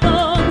my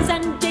bones.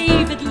 And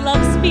David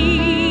loves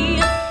me.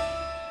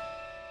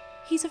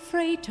 He's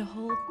afraid to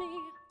hold me.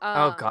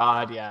 Oh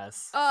God,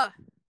 yes.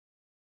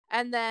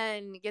 And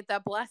then get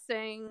the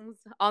blessings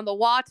on the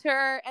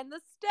water and the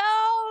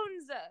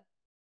stones.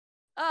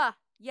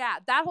 Yeah,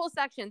 that whole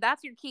section,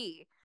 that's your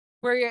key.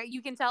 Where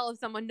you can tell if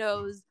someone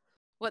knows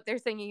what they're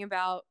singing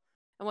about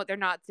and what they're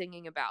not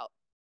singing about.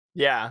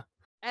 Yeah.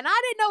 And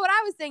I didn't know what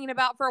I was singing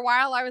about for a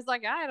while. I was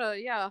like,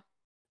 yeah.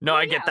 No,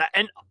 I get that.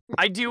 And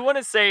I do want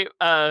to say,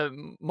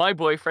 my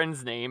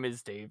boyfriend's name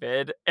is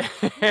David.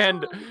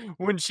 And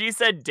when she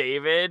said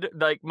David,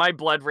 like my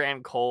blood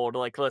ran cold,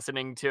 like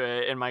listening to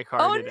it in my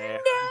car today.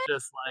 No! I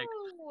was just like,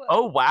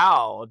 oh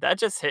wow, that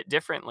just hit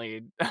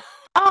differently.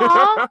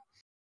 Aww.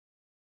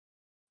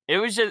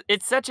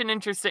 It's such an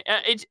interesting,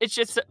 it's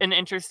just an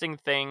interesting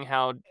thing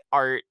how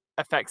art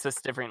affects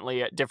us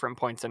differently at different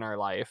points in our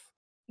life.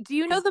 Do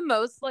you know the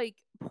most like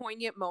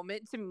poignant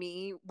moment to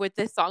me with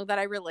this song that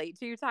I relate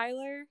to,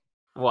 Tyler?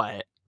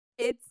 What?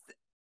 It's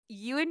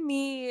you and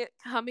me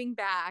coming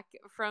back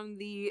from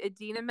the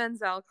Idina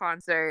Menzel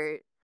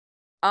concert.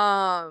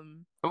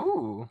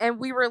 Ooh. And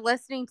we were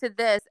listening to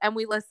this, and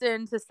we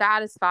listened to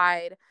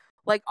Satisfied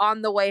like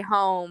on the way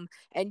home.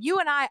 And you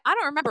and I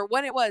don't remember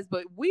when it was,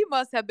 but we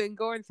must have been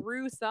going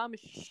through some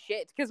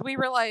shit because we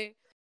were like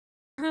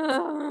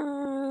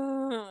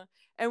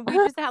and we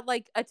just had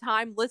like a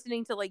time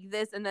listening to like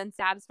this and then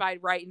Satisfied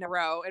right in a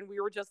row, and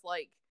we were just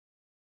like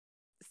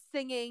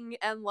singing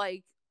and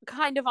like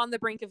kind of on the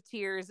brink of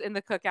tears in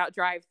the Cookout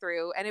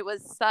drive-thru, and it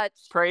was such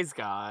praise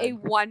God a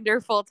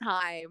wonderful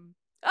time.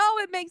 Oh,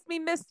 it makes me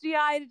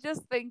misty-eyed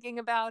just thinking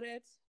about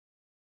it.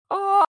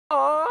 Oh,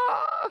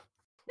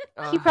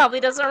 He probably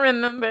doesn't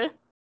remember.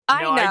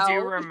 I know. I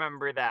do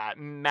remember that,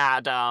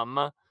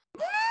 madam.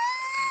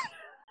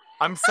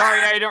 I'm sorry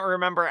I don't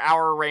remember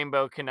our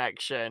Rainbow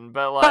Connection,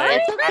 but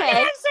like... It's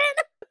okay.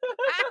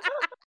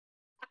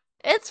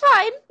 It's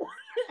fine.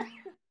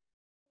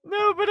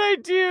 No, but I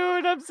do,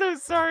 and I'm so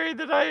sorry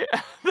that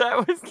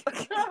that was...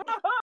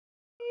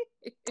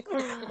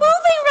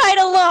 Moving right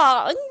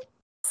along.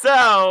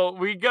 So,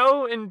 we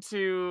go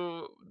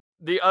into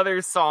the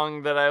other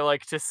song that I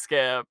like to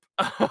skip.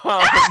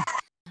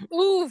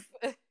 Oof.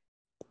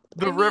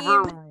 The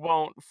river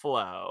won't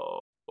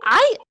flow.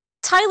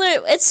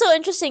 Tyler, it's so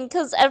interesting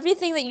because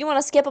everything that you want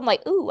to skip, I'm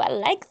like, ooh, I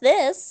like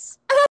this.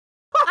 I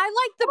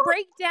like the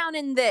breakdown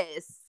in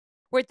this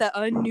with the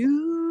A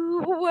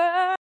New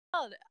World.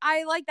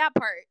 I like that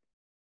part.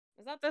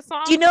 Is that the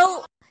song? Do you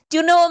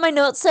know what my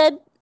note said?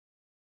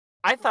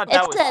 I thought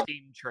that was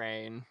Steam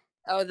Train.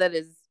 Oh, it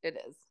is.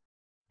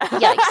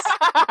 Yikes.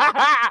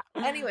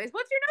 Anyways,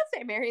 what's your note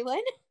say, Mary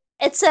Lynn?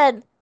 It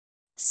said,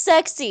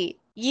 sexy,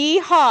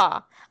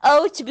 yeehaw.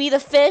 Oh, to be the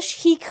fish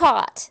he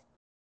caught.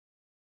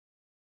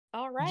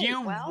 All right.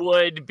 You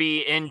would be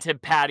into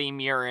Patty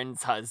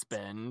Murin's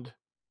husband.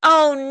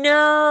 Oh,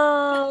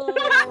 no.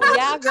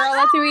 Yeah, girl,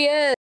 that's who he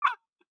is.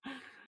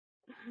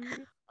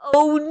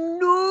 Oh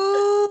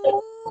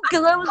no!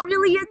 Because I was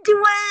really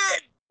into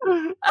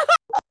it.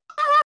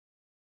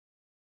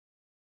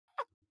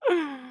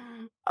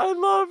 I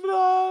love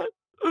that.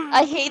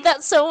 I hate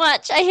that so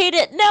much. I hate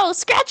it. No,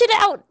 scratch it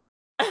out.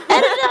 Edit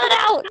it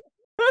out.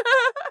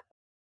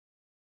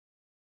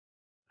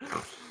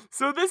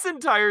 So this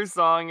entire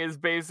song is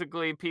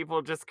basically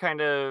people just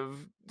kind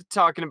of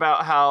talking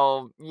about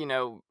how,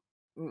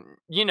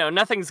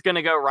 nothing's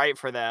gonna go right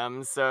for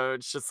them. So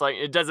it's just like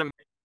it doesn't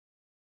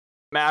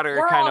matter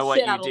We're kind all of what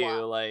shit you out of do,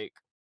 luck. like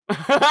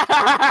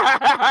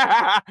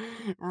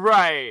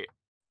right.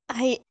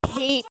 I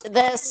hate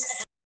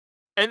this.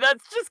 And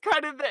that's just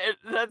kind of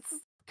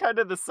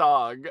the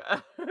song.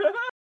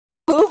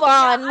 Move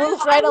on. Yeah,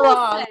 Move I right will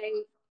along.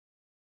 say,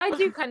 I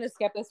do kind of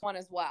skip this one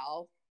as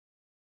well.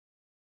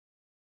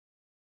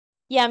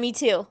 Yeah, me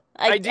too.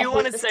 I do hate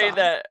want to this say song.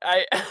 that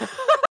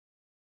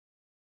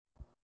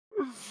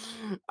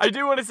I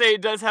do want to say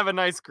it does have a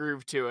nice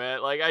groove to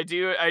it. Like I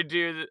do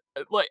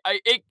like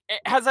it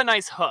has a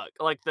nice hook.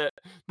 Like the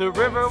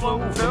river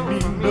won't flow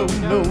for me. No,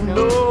 no,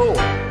 no.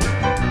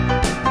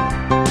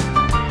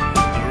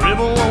 The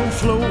river won't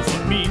flow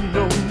for me.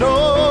 No,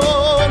 no,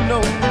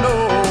 no,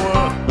 no.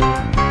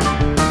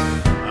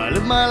 I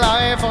live my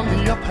life on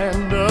the up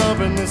and up,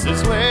 and this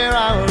is where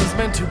I was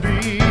meant to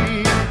be.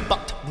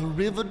 But the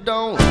river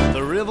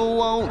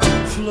won't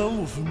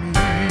flow for me.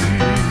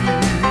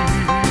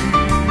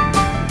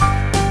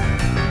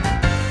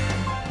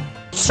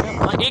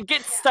 It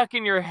gets stuck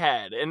in your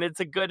head, and it's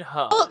a good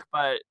hook.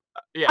 But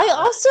yeah, I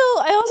also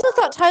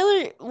thought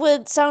Tyler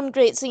would sound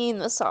great singing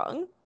this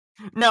song.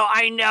 no,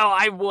 I know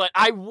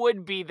I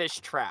would be this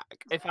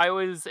track if I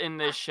was in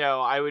this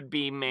show. I would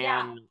be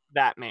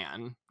that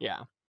man.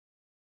 Yeah.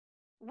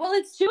 Well,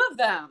 it's two of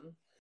them.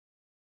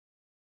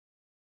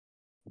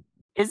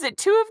 Is it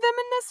two of them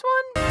in this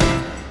one?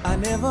 I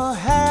never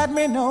had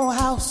me no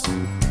house.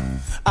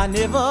 I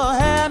never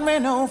had me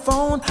no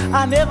phone.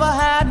 I never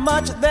had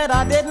much that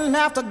I didn't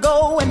have to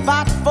go and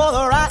fight for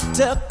the right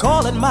to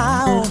call it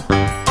my own.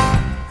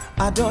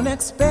 I don't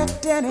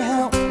expect any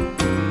help.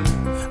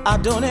 I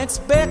don't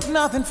expect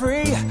nothing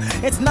free.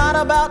 It's not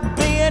about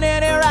being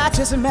any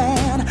righteous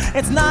man.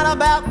 It's not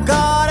about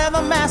God and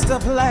the master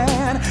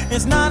plan.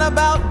 It's not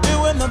about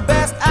doing the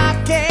best I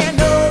can.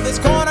 No, this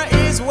corner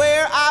is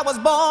where I was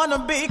born to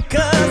be,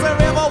 'cause the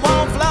river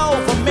won't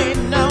flow for me.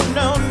 No,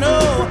 no,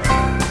 no.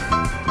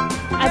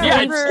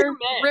 Yeah,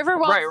 River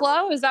won't Right.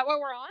 flow. Is that what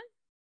we're on?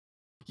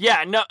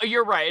 Yeah, no,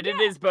 you're right.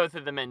 It is both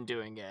of the men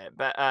doing it,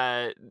 but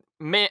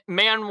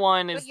man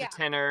one is yeah. the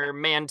tenor,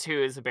 man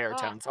two is the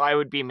baritone. So I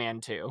would be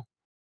man two.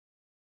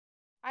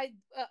 I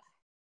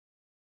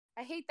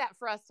hate that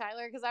for us,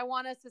 Tyler, because I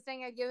want us to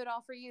sing "I Give It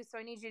All for You," so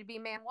I need you to be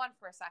man one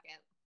for a second.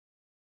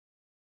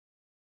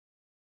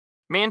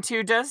 Man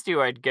two does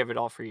do "I'd Give It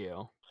All for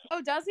You." Oh,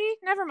 does he?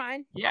 Never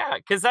mind. Yeah,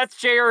 because that's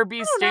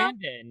JRB's I don't know.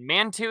 stand-in.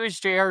 Man two is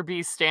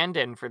JRB's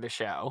stand-in for the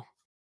show.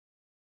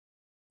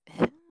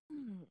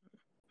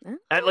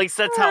 At least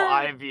that's how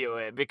I view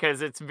it,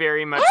 because it's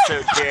very much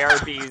so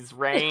JRB's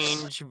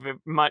range,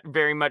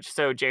 very much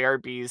so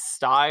JRB's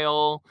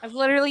style. I've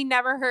literally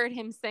never heard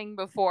him sing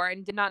before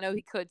and did not know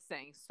he could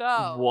sing.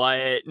 So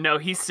What? No,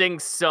 he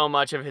sings so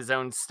much of his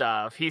own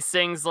stuff. He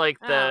sings like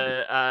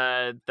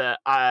God,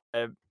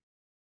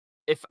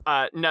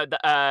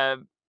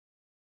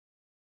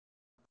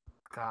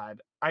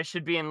 I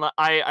should be in love.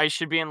 I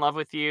should be in love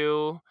with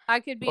you. I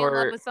could be in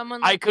love with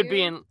someone like I could you.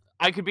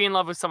 be in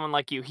love with someone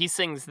like you. He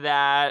sings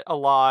that a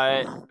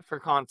lot for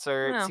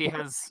concerts. Oh. He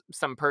has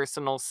some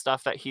personal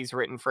stuff that he's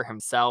written for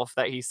himself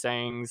that he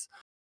sings.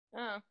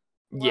 Oh.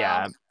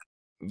 Yeah.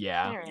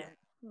 Fair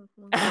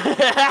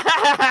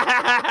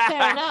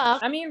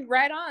enough. I mean,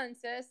 right on,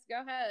 sis.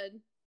 Go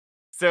ahead.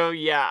 So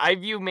yeah, I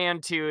view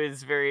Man 2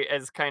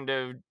 as kind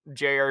of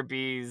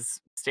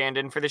JRB's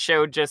stand-in for the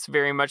show, just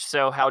very much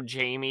so how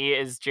Jamie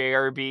is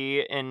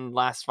JRB in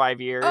last 5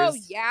 years. Oh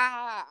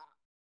yeah.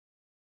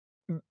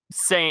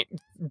 Same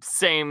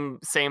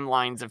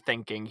lines of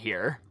thinking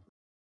here.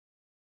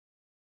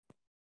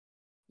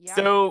 Yeah.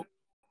 So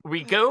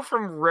we go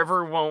from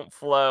River Won't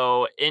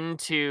Flow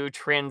into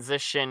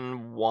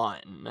Transition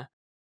 1,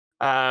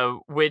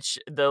 which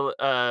the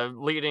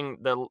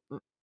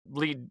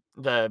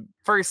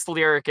first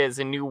lyric is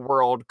 "A new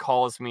world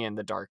calls me in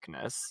the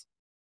darkness."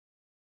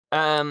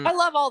 I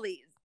love all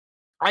these.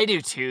 I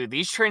do too.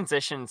 These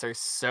transitions are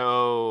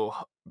so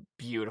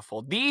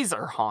beautiful. These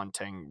are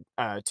haunting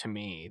to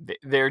me.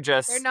 They're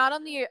not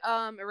on the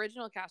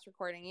original cast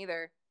recording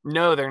either.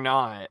 No, they're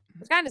not.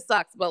 It kind of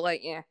sucks, but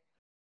like, yeah.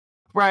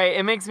 Right.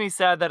 It makes me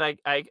sad that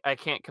I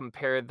can't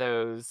compare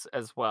those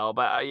as well.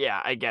 But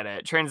yeah, I get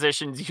it.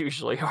 Transitions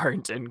usually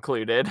aren't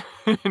included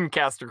in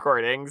cast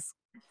recordings.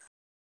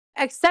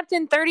 Except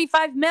in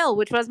 35 Mil,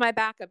 which was my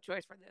backup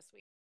choice for this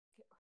week.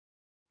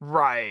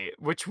 Right.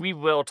 Which we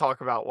will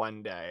talk about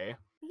one day.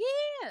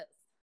 Yes.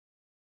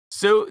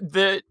 So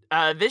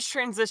this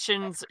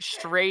transitions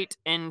straight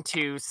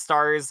into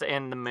Stars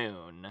and the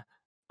Moon.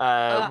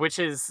 Which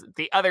is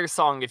the other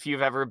song. If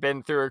you've ever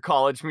been through a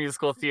college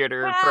musical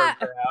theater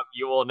program,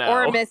 you will know.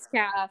 Or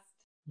miscast.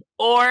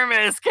 Or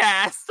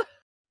miscast.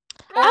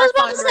 Or I was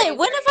about to say, fundraiser.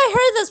 when have I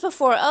heard this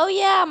before? Oh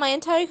yeah, my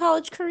entire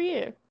college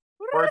career.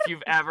 Or if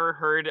you've ever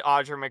heard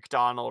Audra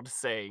McDonald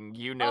sing,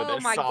 you know Oh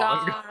this my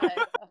song.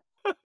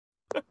 god.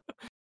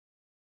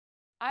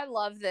 I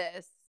love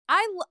this.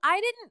 I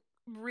didn't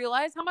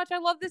realize how much I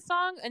love this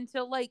song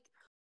until like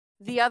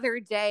the other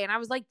day, and I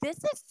was like, this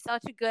is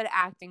such a good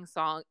acting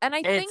song. And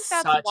I think It's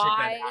that's such a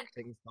why good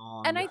acting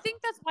song. and I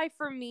think that's why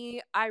for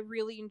me I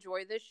really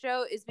enjoy this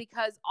show is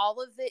because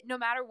all of it, no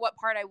matter what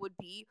part I would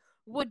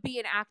be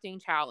an acting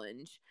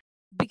challenge.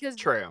 Because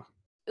True.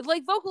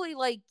 like vocally,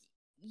 like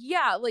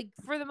yeah, like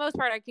for the most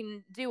part I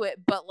can do it,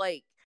 but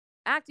like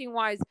acting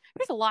wise,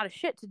 there's a lot of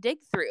shit to dig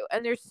through,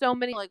 and there's so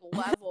many like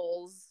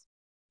levels,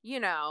 you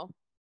know. I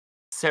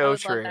So would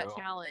true. love that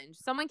challenge.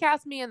 Someone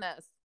cast me in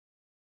this.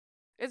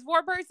 It's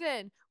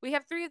 4-person. We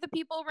have 3 of the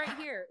people right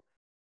here.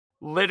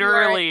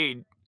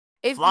 Literally,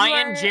 If fly you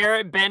in are,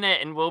 Jarrett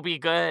Bennett and we'll be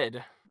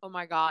good. oh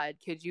my god,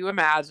 could you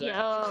imagine?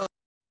 Yo.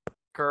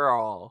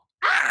 Girl.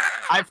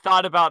 I've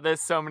thought about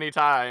this so many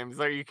times.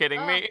 Are you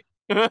kidding me?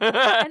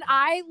 And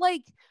I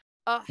like,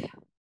 I feel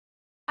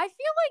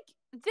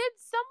like did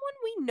someone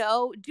we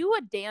know do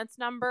a dance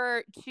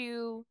number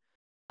to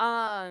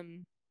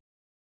some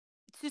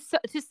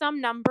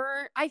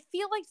number? I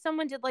feel like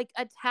someone did like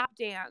a tap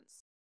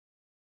dance,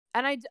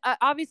 and I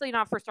obviously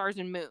not for Stars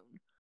and Moon.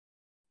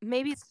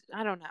 Maybe it's,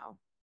 I don't know.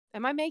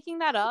 Am I making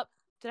that up?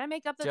 Did I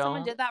make up that someone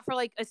Don't did that for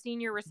like a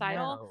senior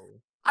recital? know.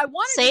 I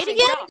wanted Say to it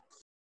again?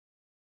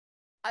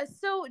 Josh.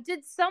 So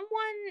did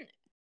someone?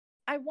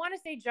 I want to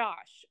say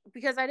Josh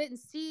because I didn't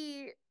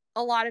see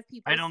a lot of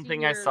people. I don't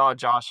think I saw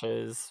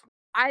Josh's.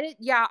 I didn't.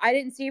 Yeah, I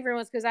didn't see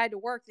everyone's because I had to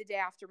work the day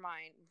after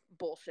mine.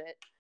 Bullshit.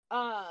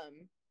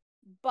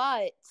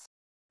 But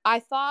I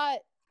thought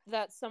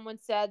that someone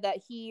said that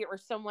he or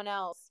someone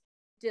else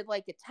did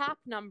like a tap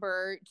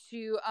number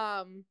to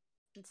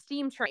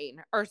Steam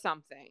Train or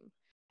something.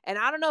 And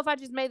I don't know if I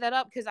just made that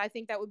up because I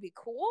think that would be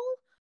cool,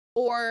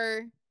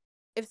 or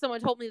if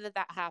someone told me that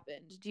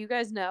happened. Do you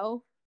guys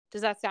know?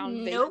 Does that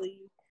sound Nope. vaguely?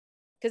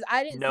 Because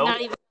I didn't. Nope.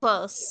 Not even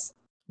close.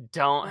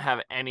 Don't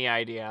have any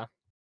idea.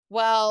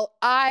 Well,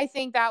 I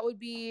think that would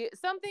be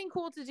something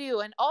cool to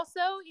do. And also,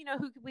 you know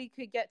who we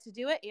could get to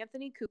do it?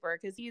 Anthony Cooper,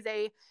 because he's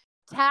a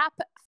tap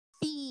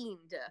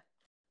fiend.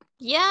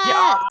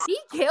 Yeah. He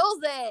kills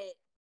it.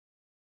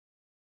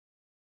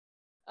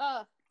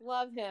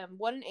 Love him.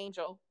 What an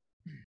angel.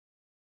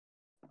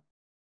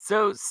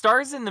 So,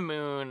 Stars in the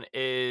Moon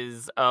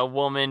is a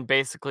woman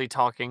basically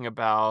talking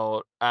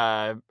about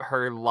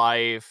her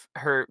life,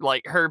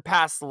 her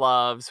past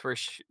loves, where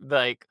she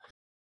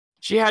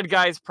had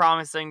guys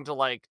promising to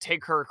like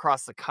take her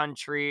across the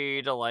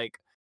country to like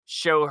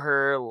show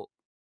her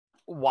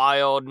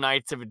wild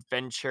nights of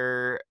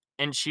adventure,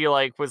 and she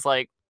like was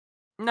like,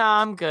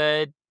 "Nah, I'm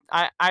good.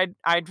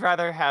 I'd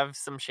rather have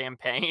some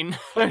champagne.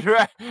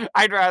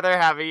 I'd rather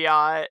have a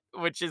yacht,"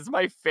 which is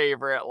my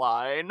favorite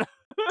line.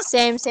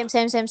 Same.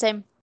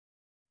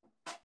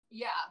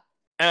 Yeah.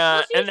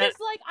 Well, she's And then,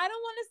 just like, I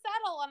don't want to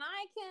settle, and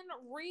I can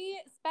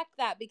respect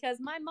that because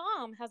my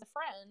mom has a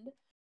friend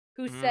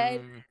who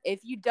said, if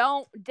you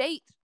don't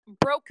date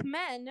broke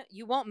men,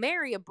 you won't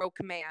marry a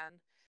broke man.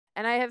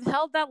 And I have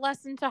held that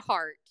lesson to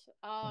heart.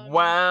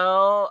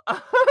 well,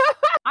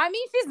 I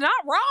mean, she's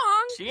not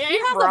wrong. she ain't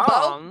has a boat.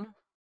 wrong.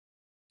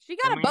 She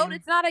got I a boat. mean-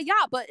 It's not a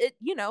yacht, but it,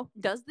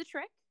 does the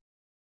trick.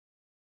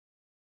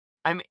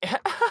 I mean,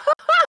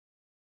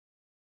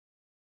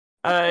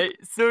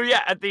 so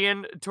yeah,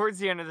 towards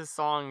the end of the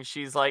song,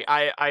 she's like,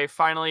 I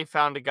finally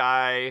found a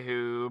guy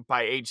who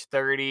by age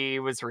 30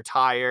 was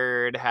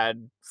retired,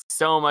 had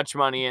so much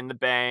money in the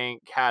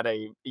bank, had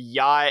a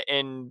yacht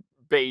in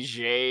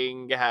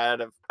Beijing,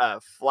 had a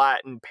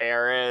flat in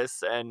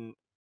Paris, and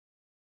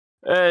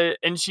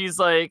she's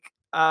like,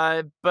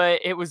 but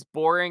it was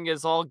boring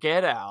as all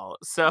get out.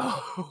 So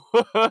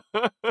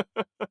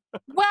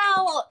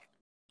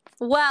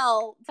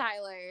Well,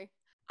 Tyler,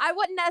 I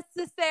wouldn't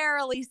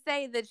necessarily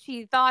say that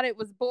she thought it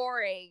was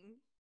boring.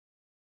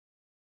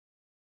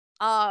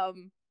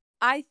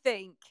 I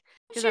think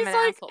she's I'm an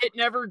like, asshole. it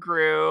never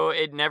grew,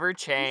 it never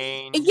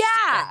changed.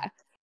 Yeah.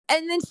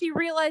 And then she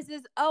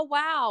realizes, oh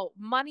wow,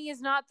 money is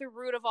not the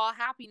root of all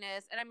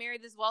happiness. And I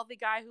married this wealthy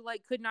guy who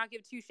like could not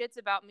give 2 shits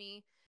about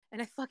me,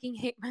 and I fucking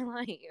hate my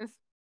life.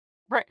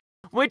 Right.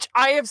 Which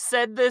I have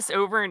said this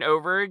over and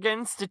over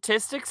again.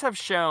 Statistics have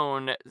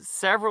shown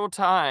several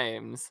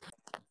times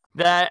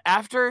that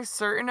after a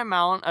certain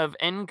amount of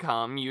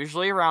income,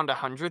 usually around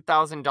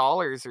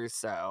 $100,000 or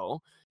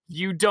so,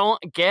 you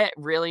don't get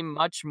really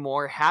much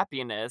more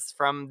happiness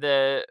from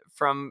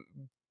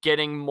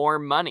getting more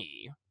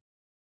money.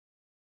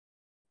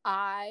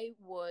 I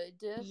would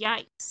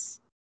Yikes.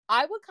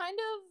 kind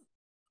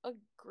of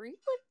agree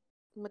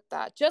with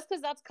that, just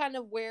because that's kind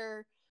of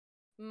where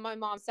my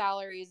mom's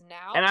salary is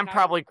now. And I'm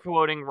probably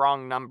quoting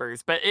wrong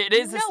numbers, but it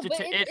is No,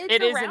 but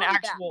it is an around that.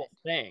 actual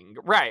thing.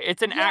 Right.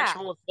 It's an Yeah.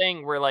 actual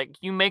thing where like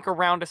you make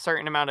around a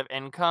certain amount of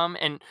income,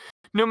 and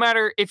no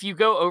matter if you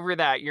go over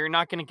that, you're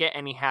not going to get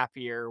any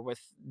happier with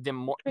the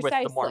more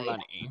Precisely.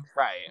 money,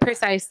 right?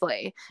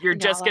 Precisely. You're Now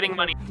just getting I'm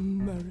money.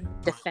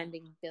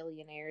 defending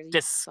billionaires. Are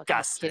you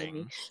fucking kidding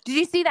me? Disgusting. Did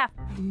you see that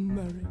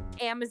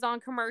Amazon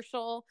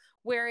commercial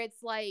where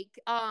it's like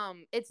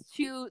it's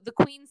to the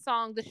Queen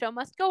song "The Show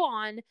Must Go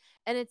On,"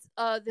 and it's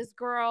this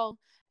girl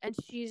and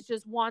she's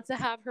just wants to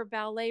have her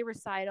ballet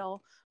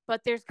recital,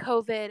 but there's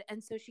COVID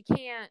and so she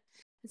can't.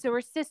 And so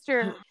her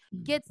sister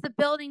gets the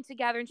building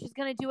together and she's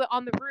going to do it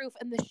on the roof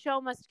and the show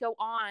must go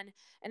on.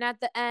 And at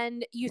the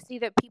end, you see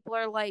that people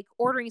are like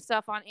ordering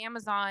stuff on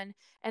Amazon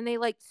and they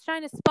like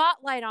shine a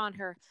spotlight on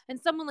her and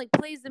someone like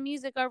plays the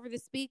music over the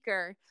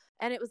speaker.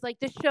 And it was like,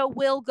 the show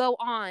will go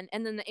on.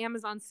 And then the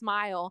Amazon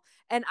smile.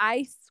 And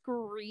I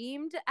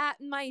screamed at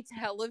my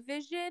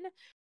television.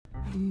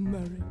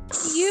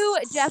 You,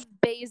 Jeff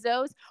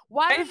Bezos,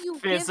 why don't you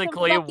give some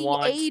physically fucking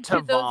want aid to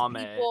to those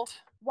vomit. people?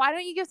 Why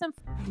don't you give some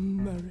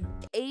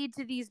aid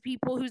to these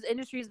people whose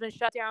industry has been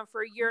shut down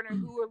for a year and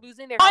who are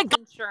losing their My health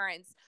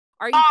insurance?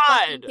 Are you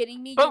fucking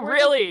kidding me? But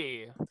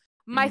really,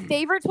 My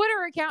favorite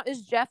Twitter account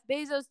is Jeff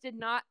Bezos did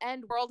not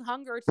end world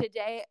hunger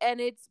today, and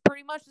it's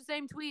pretty much the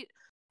same tweet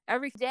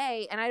every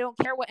day, and I don't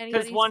care what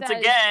anybody because once says.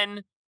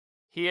 again,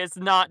 he has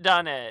not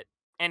done it,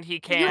 and he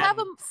can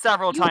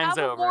several You times have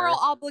a over. moral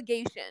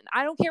obligation.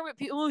 I don't care what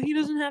people. Oh, he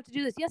doesn't have to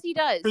do this. Yes, he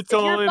does. It's If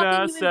you're all a in fucking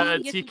human being,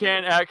 assets. yes, He you do.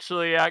 can't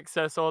actually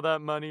access all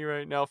that money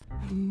right now.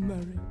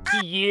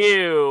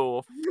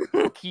 You.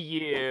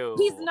 You.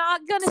 He's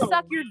not gonna So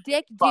suck your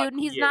dick, fuck dude,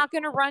 and he's you. not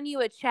gonna run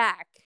you a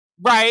check.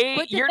 Right?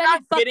 Quit You're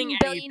defending not getting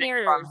fucking anything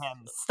billionaires. from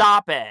him.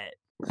 Stop it.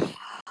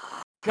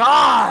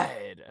 God.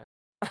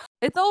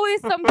 It's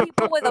always some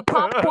people with a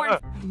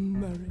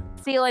popcorn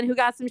ceiling who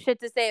got some shit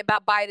to say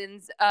about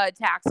Biden's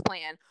tax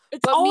plan.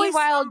 It's But always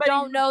meanwhile, somebody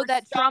don't who know for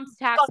that some Trump's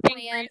tax fucking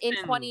plan in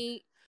reason-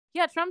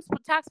 Trump's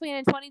tax plan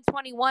in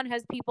 2021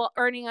 has people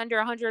earning under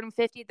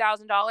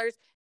 $150,000.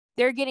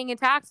 They're getting a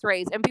tax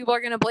raise, and people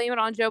are going to blame it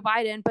on Joe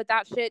Biden. But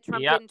that shit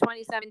Trump Yep. did in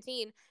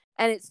 2017,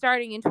 and it's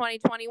starting in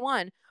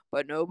 2021.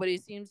 But nobody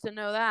seems to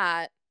know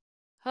that.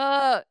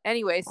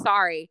 Anyway,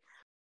 sorry.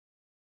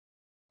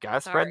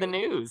 Gotta spread the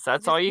Sorry. news.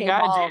 That's Just all you came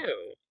gotta all-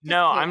 do.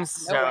 No, came I'm out of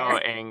so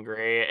nowhere.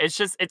 angry. It's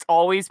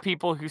always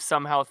people who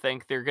somehow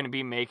think they're gonna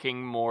be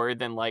making more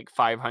than like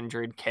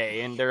 500K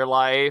in their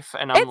life,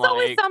 and I'm It's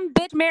always like, some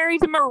bitch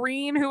married to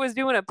Marine who was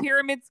doing a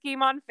pyramid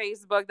scheme on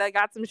Facebook that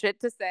got some shit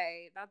to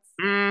say. That's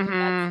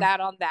that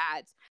on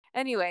that.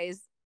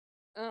 Anyways,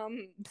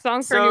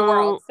 songs for New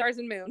World, So- Stars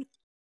and Moon.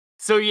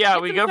 So yeah,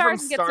 Get we some go from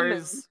stars and get some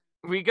moon. stars.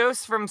 We go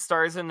from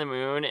Stars in the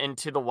Moon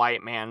into the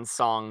white man's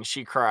song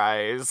 "She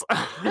Cries."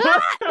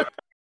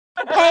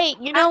 Hey,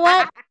 you know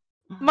what?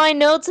 My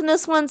notes in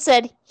this one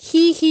said,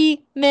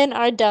 "Hee, men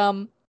are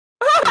dumb."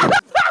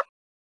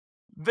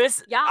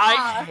 I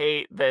Yeah.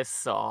 hate this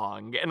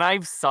song, and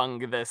I've sung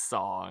this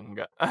song.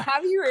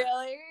 Have you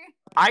really?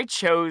 I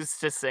chose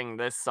to sing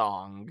this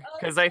song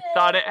because I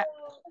thought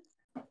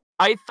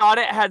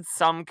it had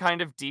some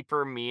kind of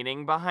deeper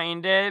meaning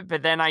behind it,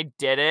 but then I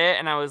did it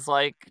and I was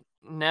like,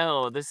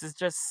 no, this is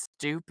just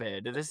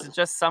stupid. This is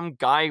just some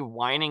guy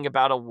whining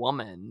about a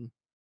woman.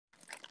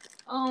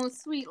 Oh,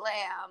 sweet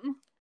lamb.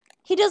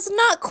 He does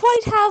not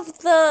quite have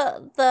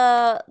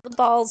the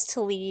balls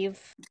to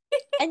leave.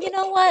 And you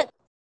know what?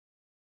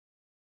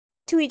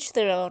 To each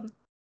their own.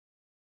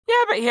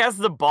 Yeah, but he has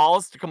the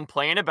balls to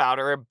complain about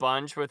her a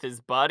bunch with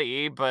his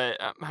buddy, but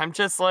I'm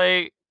just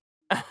like...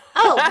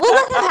 Oh, we'll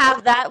let him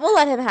have that. We'll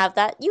let him have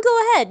that. You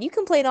go ahead. You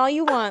complain all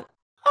you want.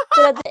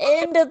 But at the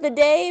end of the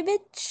day,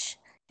 bitch,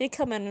 you're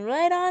coming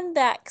right on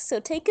back. So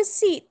take a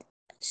seat.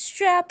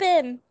 Strap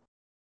in.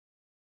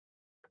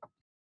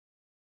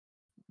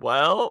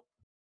 Well...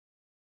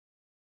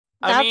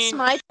 That's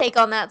my take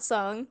on that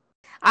song.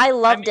 I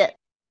loved it.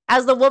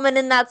 As the woman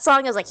in that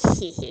song, I was like,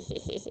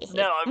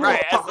 No,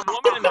 right. As the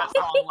woman in that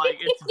song, like,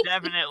 it's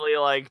definitely,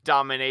 like,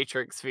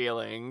 dominatrix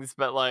feelings,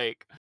 but,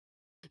 like...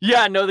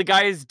 Yeah, no, the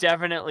guy is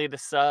definitely the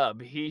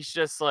sub. He's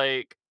just,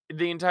 like,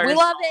 the entire We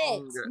love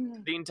song...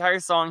 it. The entire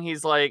song,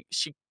 he's like,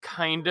 she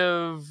kind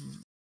of,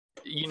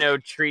 you know,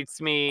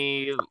 treats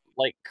me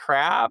like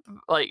crap.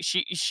 Like,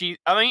 she...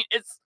 I mean,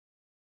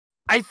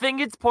 I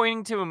think it's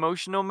pointing to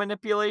emotional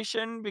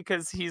manipulation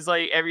because he's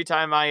like, every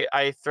time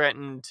I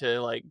threaten to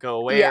like go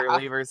away or Yeah.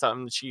 leave or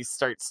something, she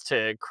starts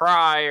to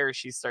cry or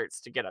she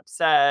starts to get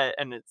upset,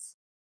 and it's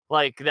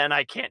like, then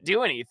I can't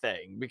do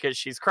anything because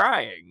she's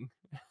crying.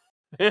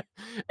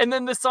 And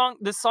then the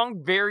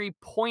song very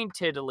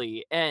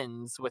pointedly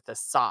ends with a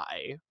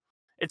sigh.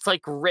 It's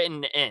like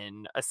written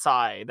in a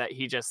sigh that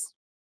he just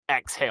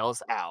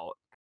exhales out.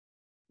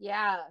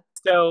 Yeah.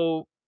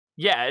 So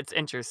yeah, it's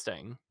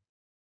interesting.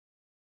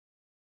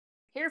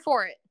 Here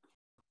for it.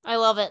 I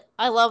love it.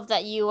 I love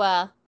that you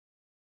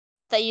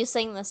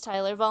sang this,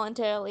 Tyler,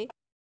 voluntarily.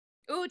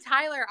 Ooh,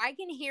 Tyler, I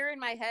can hear in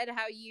my head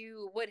how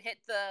you would hit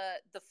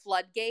the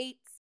floodgates.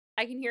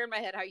 I can hear in my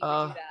head how you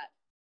would do that.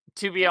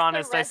 To be Just the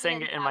honest, I sang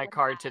it resonance in that my would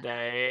car have.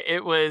 today.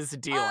 It was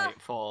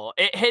delightful.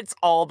 It hits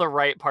all the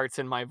right parts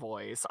in my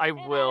voice. I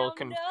And will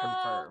don't know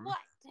confirm. what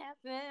to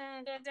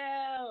nothing to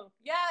do.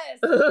 Yes.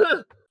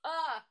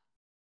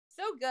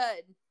 So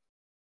good.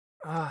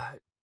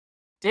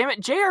 Damn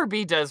it,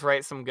 JRB does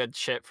write some good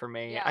shit for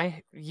me. Yeah.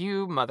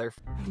 You mother.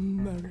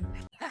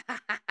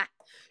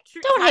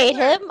 Don't hate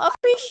him.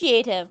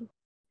 Appreciate him.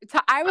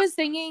 I was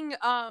singing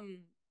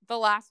The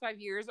Last 5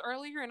 Years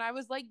earlier, and I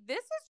was like,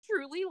 this is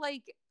truly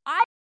like,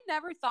 I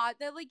never thought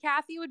that like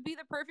Kathy would be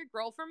the perfect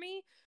girl for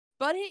me,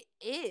 but it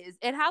is.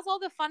 It has all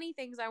the funny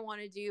things I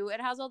want to do. It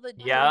has all the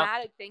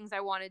dramatic things I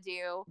want to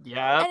do.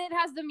 Yeah. And it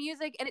has the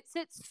music, and it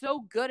sits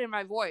so good in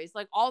my voice,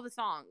 like all the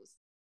songs.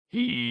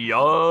 Yeah.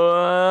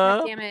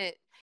 God damn it.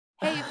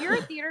 Hey, if you're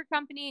a theater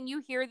company and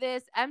you hear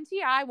this,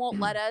 MTI won't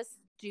let us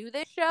do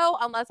this show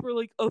unless we're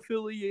like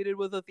affiliated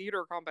with a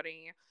theater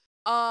company.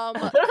 So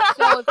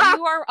if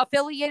you are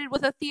affiliated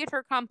with a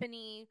theater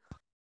company,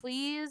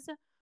 please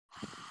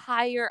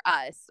hire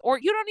us. Or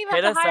you don't even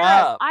Hit have to us hire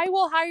us. up. I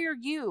will hire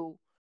you.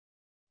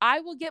 I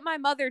will get my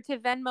mother to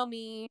Venmo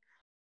me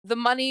the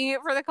money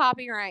for the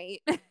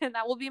copyright, and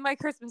that will be my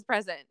Christmas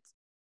present.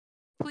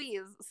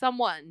 Please,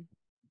 someone.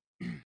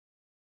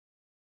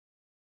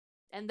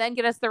 And then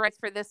get us the rights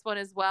for this one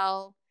as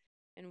well,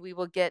 and we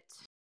will get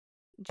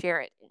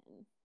Jarrett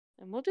in.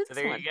 And we'll do So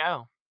this there one. you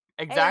go.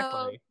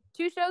 Exactly.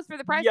 Heyo. 2 shows for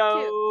the price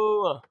of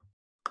 2.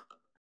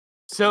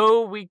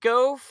 So we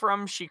go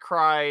from She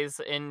Cries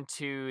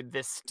into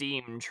the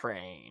Steam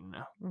Train,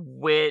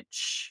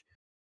 which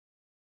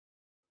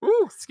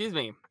excuse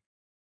me.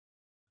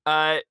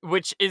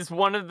 Which is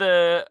one of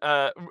the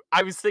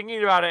I was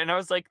thinking about it and I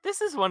was like,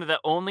 this is one of the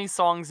only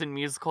songs in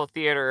musical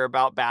theater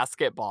about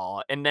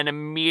basketball. And then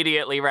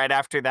immediately right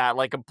after that,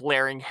 like a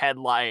blaring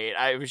headlight,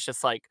 I was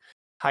just like,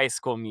 High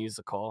School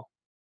Musical.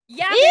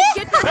 Yeah, bitch,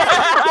 get your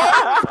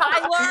head,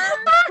 Tyler.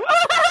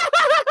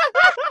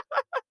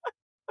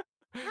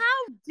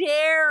 How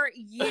dare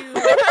you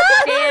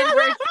stand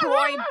where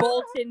Troy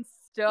Bolton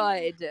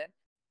stood?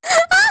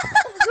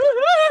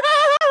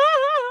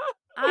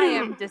 I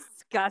am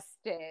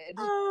disgusted.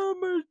 Oh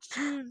my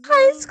Jesus.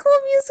 High School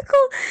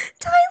Musical.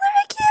 Tyler,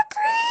 I can't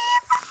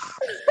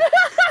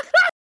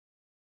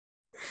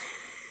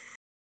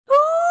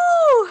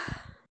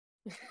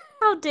breathe. Ooh.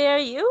 How dare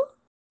you?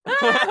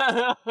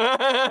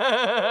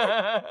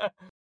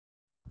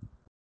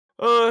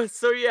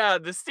 So yeah,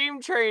 the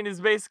Steam Train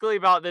is basically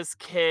about this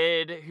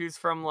kid who's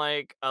from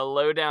like a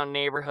low down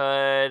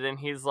neighborhood and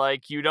he's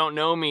like, you don't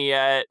know me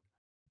yet,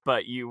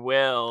 but you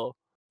will.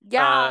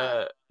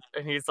 Yeah.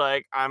 And he's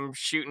like, I'm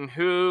shooting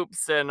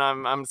hoops and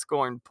I'm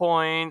scoring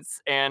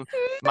points, and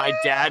my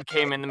dad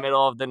came in the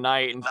middle of the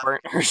night and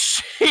burnt her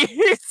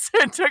sheets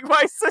and took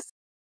my sister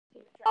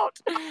out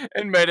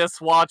and made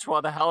us watch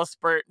while the house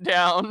burnt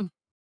down.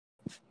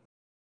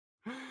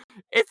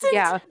 It's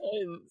intense.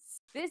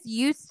 This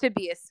used to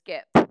be a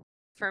skip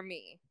for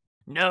me.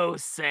 No,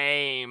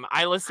 same.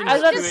 I listened I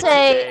was to about it to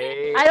say,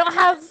 today. I don't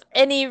have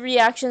any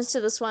reactions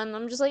to this one.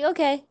 I'm just like,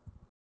 okay.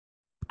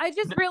 I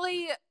just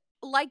really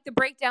like the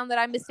breakdown that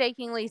I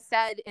mistakenly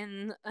said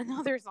in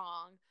another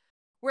song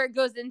where it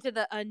goes into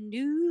the a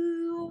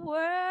new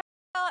world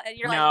and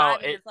you're like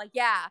vibing. It's like,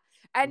 yeah.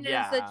 And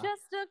it's the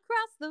just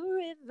across the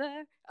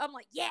river. I'm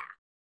like, yeah.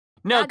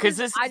 No, because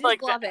this is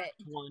like love the it.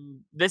 Act 1.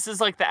 This is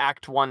like the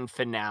Act 1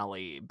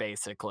 finale,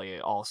 basically,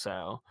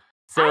 also.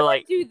 So I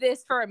like would do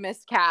this for a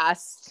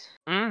miscast.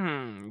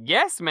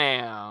 Yes,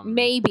 ma'am.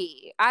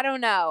 Maybe. I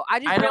don't know. I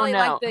just really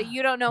like the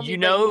you don't know me,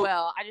 but you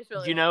will. I just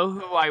really you know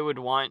who I would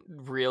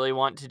really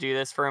want to do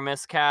this for a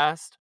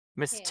miscast?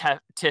 Miss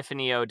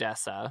Tiffany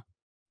Odessa.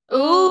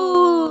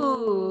 Ooh.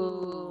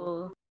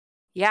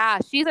 Yeah,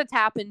 she's a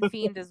tapping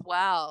fiend as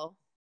well.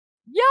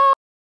 Yeah.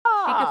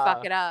 She could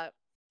fuck it up.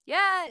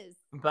 Yes.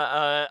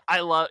 But I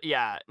love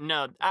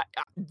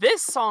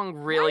this song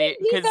really,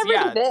 because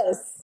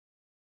this.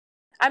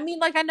 I mean,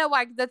 like, I know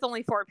that's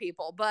only 4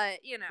 people,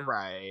 but you know.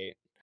 Right.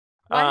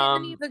 Why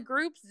didn't any of the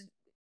groups?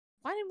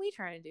 Why didn't we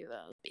try to do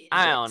those?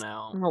 I don't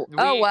know.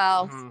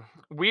 Well.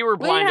 We were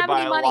blinded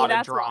by a lot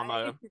of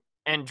drama.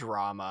 And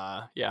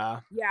drama. Yeah.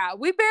 Yeah,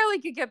 we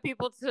barely could get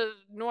people to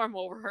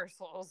normal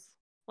rehearsals.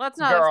 Let's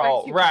not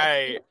Girl, expect too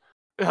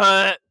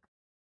right.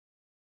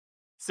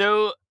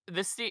 So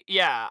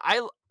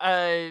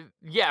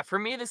for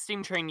me the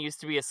Steam Train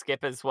used to be a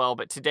skip as well,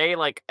 but today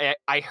like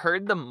I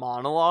heard the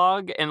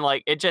monologue and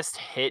like it just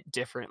hit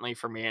differently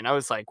for me and I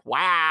was like,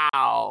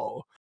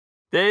 wow,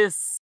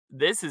 this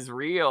is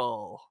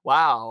real.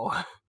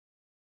 Wow.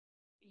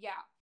 Yeah.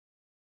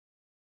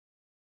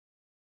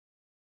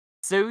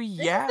 So This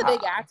is a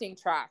big acting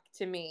track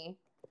to me.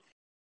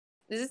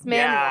 Is this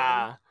Man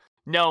 1?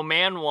 No,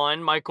 Man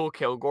 1, Michael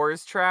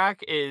Kilgore's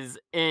track is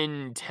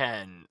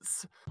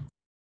intense.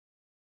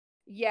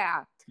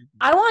 Yeah.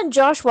 I want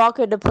Josh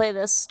Walker to play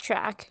this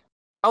track.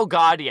 Oh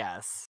God,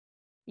 yes.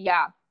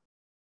 Yeah.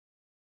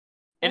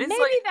 And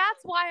maybe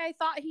that's why I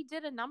thought he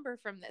did a number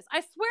from this.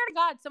 I swear to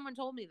God, someone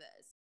told me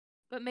this.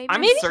 But maybe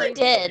he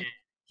did.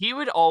 He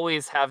would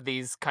always have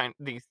these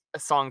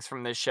songs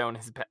from this show in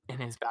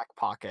his back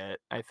pocket,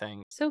 I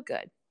think. So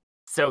good.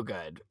 So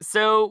good.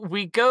 So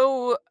we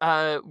go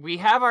we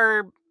have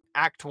our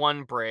Act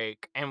 1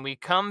 break, and we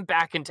come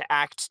back into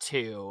Act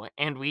 2,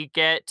 and we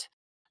get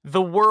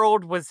The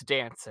World Was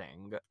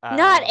Dancing.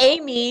 Not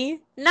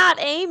Amy. Not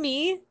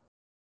Amy.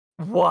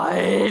 What?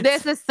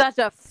 This is such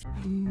a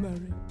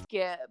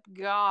skip.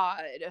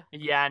 God.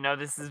 Yeah, no,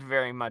 this is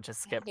very much a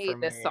skip hate for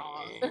me. this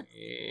song.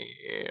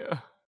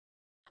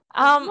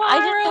 I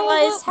didn't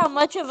realize how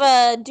much of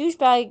a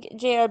douchebag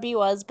JRB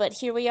was, but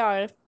here we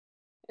are.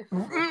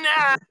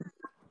 Nah,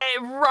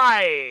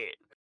 right.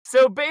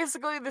 So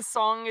basically the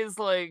song is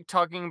like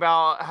talking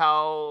about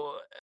how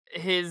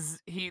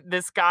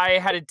this guy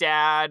had a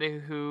dad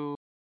who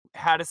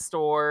had a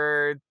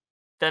store,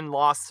 then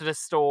lost the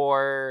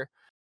store,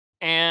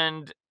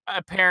 and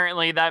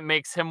apparently that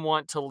makes him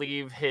want to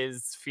leave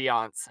his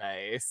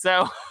fiance.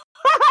 So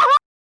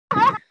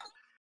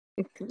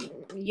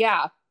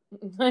Yeah.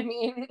 I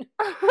mean,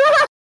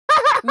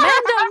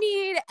 men don't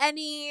need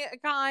any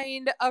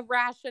kind of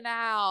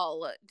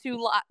rationale to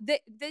lie.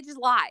 They just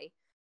lie.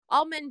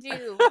 All men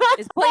do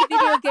is play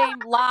video game,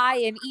 lie,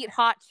 and eat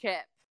hot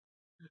chip.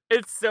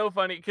 it's so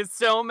funny because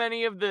so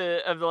many of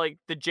the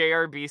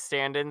JRB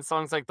stand-in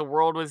songs, like "The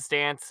World Was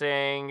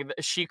Dancing,"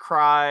 "She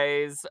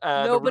Cries,"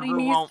 Nobody "The River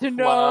needs Won't to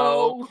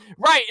Flow." know.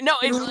 Right? No,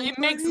 it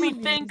makes me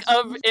think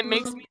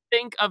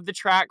of the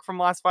track from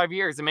Last 5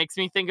 Years. It makes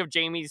me think of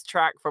Jamie's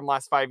track from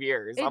Last 5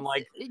 Years. I'm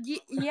like,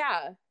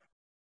 yeah.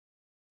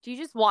 Do you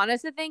just want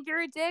us to think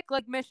you're a dick?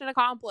 Like, mission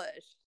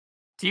accomplished.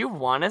 do you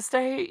want us to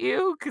hate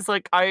you? Because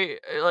You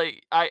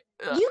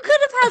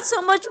could have had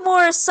so much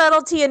more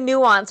subtlety and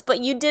nuance,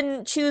 but you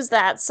didn't choose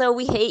that, so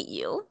we hate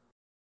you.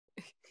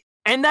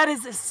 and that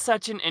is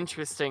such an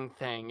interesting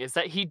thing, is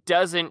that he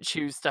doesn't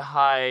choose to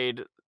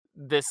hide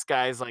this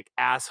guy's like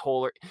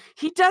asshole, or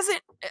he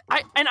doesn't.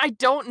 I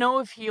don't know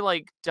if he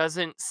like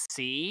doesn't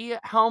see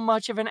how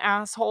much of an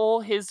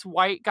asshole his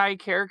white guy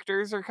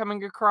characters are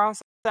coming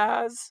across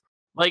as.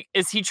 Like,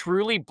 is he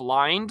truly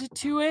blind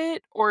to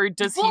it, or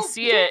does he Well,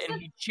 see it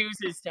and he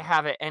chooses to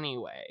have it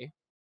anyway?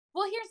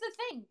 Well, here's the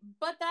thing,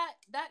 but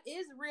that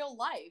is real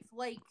life.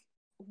 Like,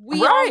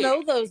 we all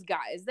know those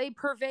guys. They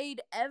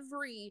pervade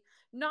every,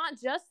 not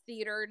just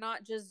theater,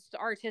 not just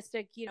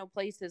artistic,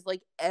 places,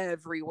 like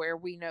everywhere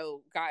we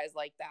know guys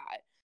like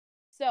that.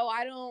 So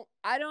I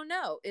don't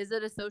know. Is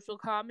it a social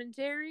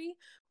commentary,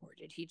 or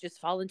did he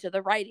just fall into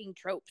the writing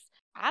tropes?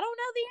 I don't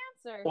know the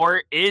answer.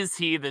 Or is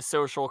he the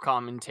social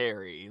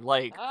commentary?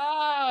 Like,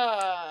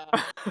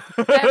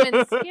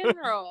 Kevin Skin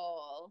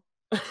Roll.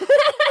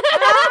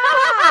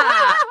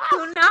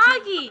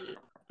 Unagi.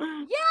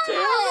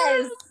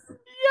 Yes.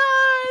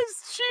 Yes,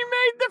 she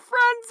made the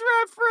Friends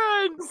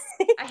reference.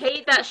 I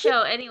hate that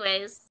show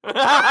anyways.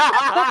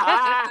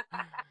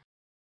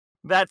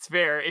 That's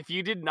fair. If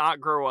you did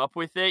not grow up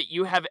with it,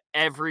 you have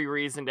every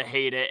reason to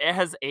hate it. It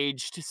has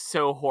aged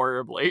so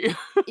horribly.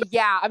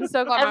 Yeah, I'm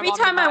so glad. Every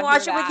time I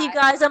watch it with you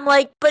guys, I'm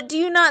like, but do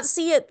you not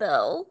see it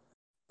though?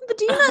 But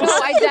do you not No,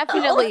 see I it,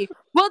 definitely.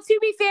 Well, to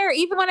be fair,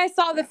 even when I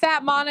saw the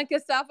Fat Monica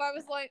stuff, I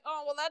was like,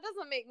 oh, well, that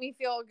doesn't make me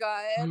feel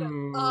good.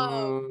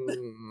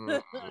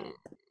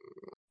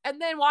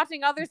 And then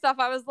watching other stuff,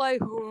 I was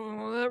like,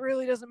 oh, that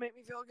really doesn't make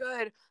me feel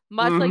good.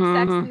 Much like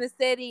Sex in the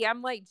City.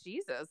 I'm like,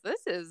 Jesus,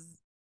 this is,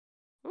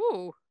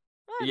 that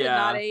did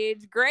not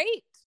age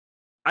great.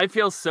 I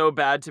feel so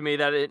bad to me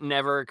that it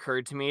never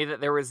occurred to me that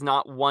there was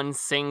not one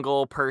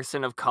single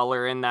person of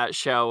color in that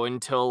show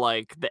until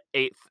like the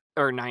 8th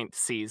or 9th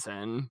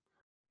season.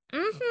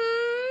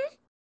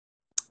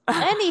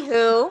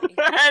 Anywho.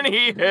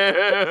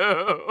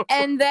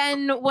 And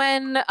then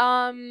when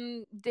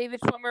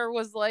David Schwimmer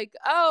was like,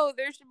 oh,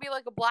 there should be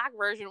like a black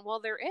version. Well,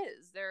 there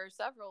is. There are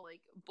several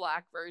like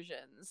black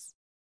versions.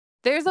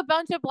 There's a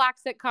bunch of black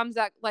sitcoms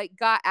that like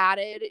got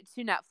added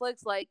to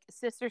Netflix, like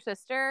Sister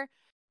Sister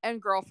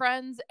and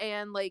Girlfriends,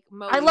 and like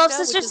Moesha, I love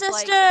Sister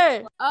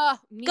Sister. Like,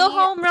 go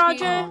home,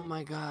 Roger. Oh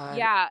my god.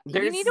 Yeah,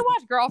 you need to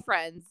watch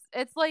Girlfriends.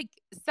 It's like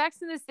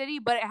Sex in the City,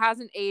 but it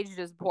hasn't aged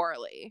as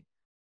poorly.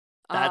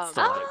 That's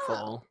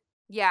delightful.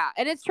 Yeah,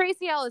 and it's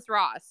Tracy Ellis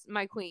Ross,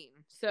 my queen.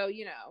 So,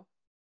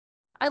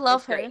 I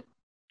love her. Great.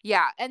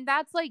 Yeah, and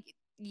that's like,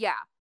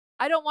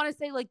 I don't want to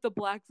say like the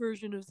black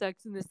version of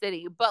Sex in the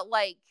City, but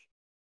like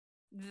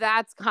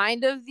that's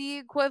kind of the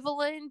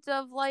equivalent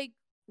of like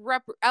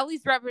at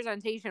least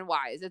representation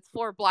wise. It's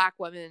for black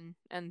women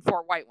and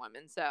for white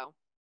women. So,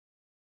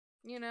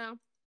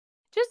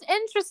 just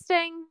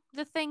interesting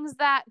the things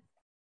that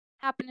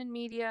happen in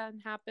media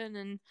and happen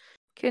and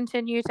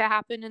continue to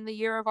happen in the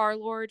year of our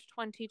Lord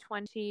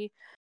 2020,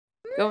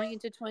 going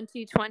into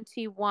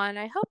 2021.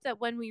 I hope that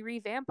when we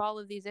revamp all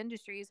of these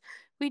industries,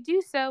 we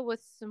do so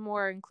with some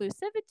more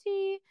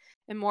inclusivity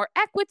and more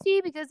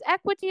equity, because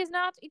equity is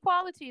not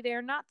equality. They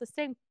are not the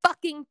same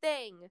fucking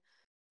thing.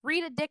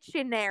 Read a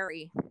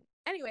dictionary.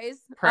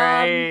 Anyways,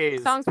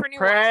 praise, songs for new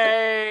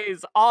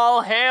praise.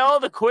 All hail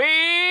the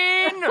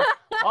queen.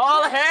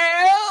 All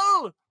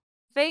hail.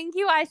 Thank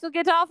you. I shall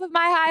get off of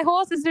my high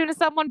horse as soon as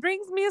someone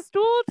brings me a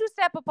stool to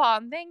step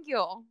upon. Thank you.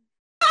 Not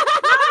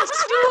a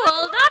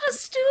stool. Not a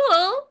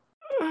stool.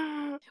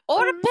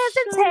 Or a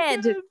peasant's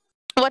head.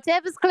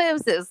 Whatever's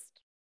closest.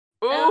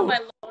 Oh,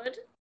 my lord.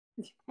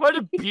 What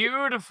a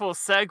beautiful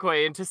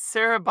segue into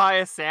Sarah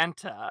by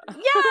Santa.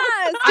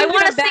 Yes! I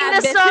want to sing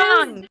this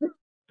song.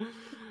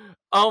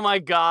 Oh my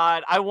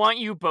god, I want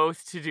you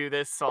both to do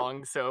this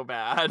song so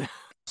bad.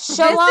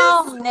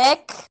 Shalom,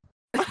 Nick.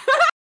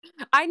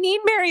 I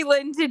need Mary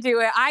Lynn to do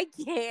it. I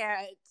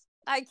can't.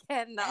 I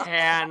cannot.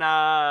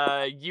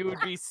 Hannah, you would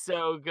be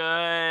so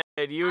good.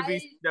 You would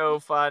be so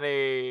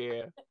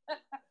funny.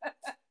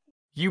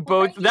 You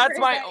both. That's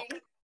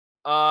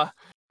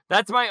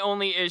my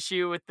only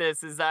issue with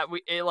this is that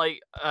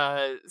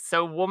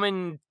so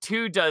Woman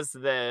 2 does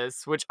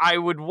this, which I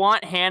would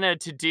want Hannah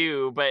to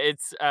do, but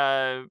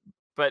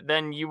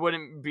then you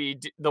wouldn't be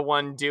the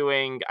one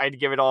doing I'd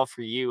Give It All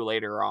For You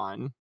later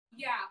on.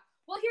 Yeah.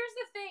 Well, here's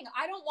the thing.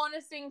 I don't want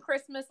to sing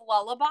Christmas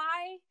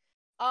Lullaby.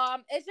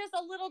 It's just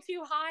a little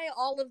too high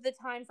all of the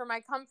time for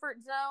my comfort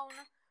zone.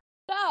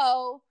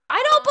 So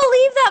I don't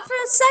believe that for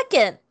a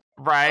second.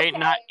 Right? Okay,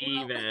 Not well,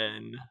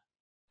 even.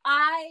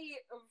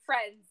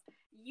 Friends,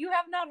 you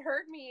have not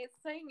heard me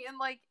sing in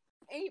like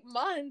 8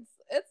 months.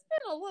 It's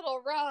been a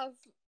little rough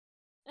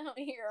out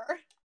here.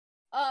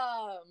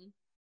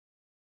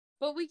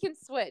 But we can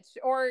switch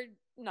or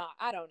not.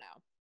 I don't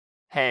know.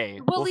 Hey,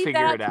 We'll leave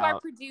figure that it up to our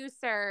out.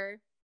 producer.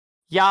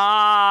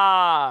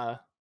 Yeah.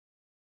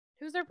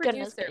 Who's our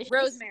Goodness producer? gracious.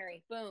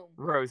 Rosemary. Boom.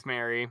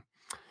 Rosemary.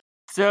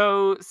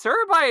 So,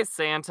 Sarah by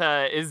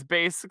Santa is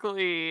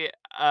basically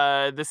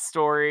the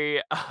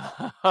story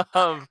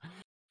of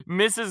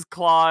Mrs.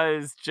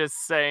 Claus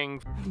just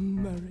saying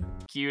Merry.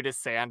 "F you" to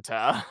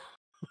Santa.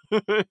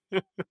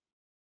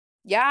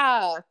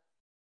 Yeah.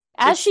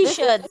 As she This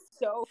should. is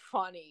so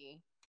funny.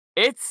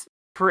 It's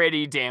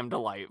pretty damn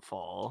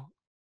delightful.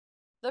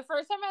 The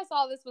first time I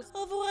saw this was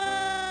Au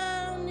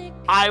revoir, Nick.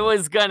 I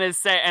was gonna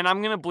say, and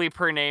I'm gonna bleep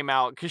her name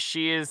out because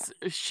she is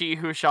she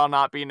who shall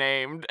not be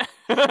named.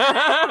 Oh,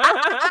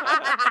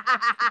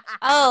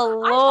 I thought of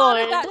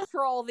Lord. that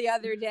troll the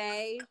other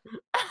day.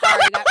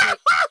 Sorry, that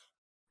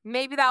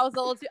maybe that was a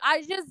little too.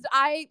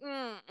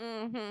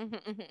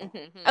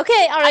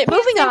 Okay, all right,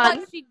 moving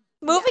on. She,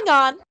 Moving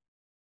on.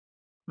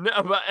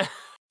 No, but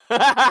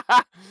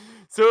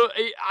so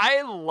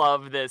I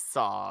love this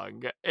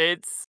song.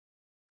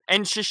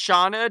 And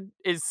Shoshana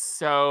is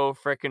so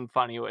freaking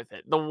funny with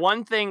it. The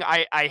one thing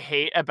I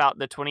hate about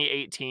the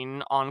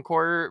 2018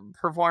 encore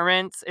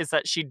performance is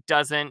that she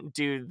doesn't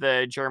do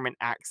the German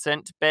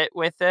accent bit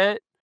with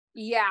it,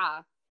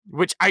 Yeah.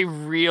 which I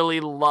really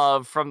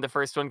love from the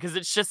first one because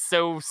it's just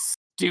so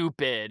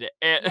stupid.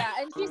 Yeah,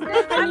 and she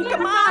said,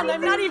 Come on,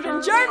 I'm not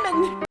even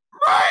German.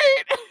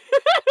 Right?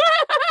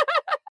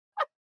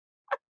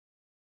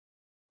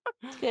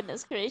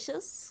 Goodness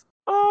gracious.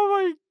 Oh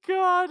my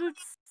god,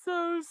 it's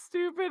so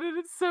stupid and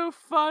it's so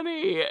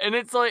funny. And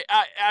it's like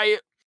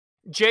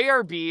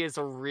JRB is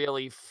a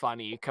really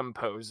funny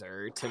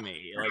composer to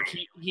me. Like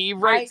he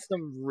writes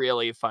some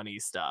really funny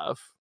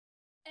stuff.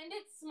 and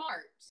it's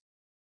smart.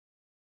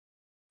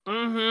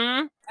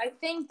 Mm-hmm. I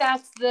think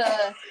that's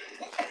the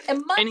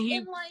much And he-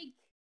 in like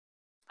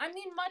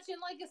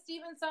a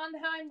Stephen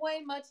Sondheim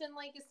way, much in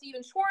like a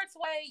Stephen Schwartz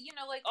way,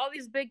 like all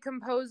these big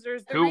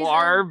composers Who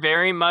are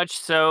very much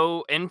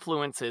so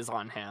influences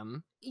on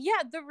him.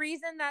 yeah, the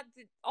reason that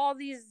all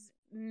these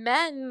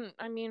men,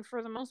 I mean,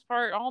 for the most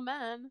part, all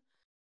men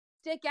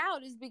stick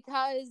out is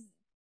because,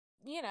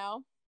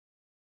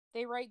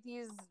 they write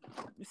these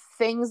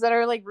things that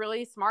are like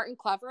really smart and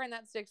clever, and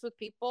that sticks with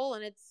people.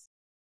 And it's,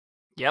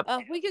 Yep.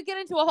 we could get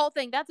into a whole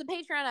thing. That's a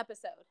Patreon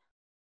episode.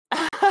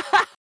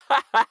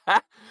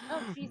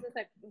 Oh, Jesus.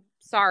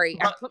 Sorry.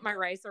 I put my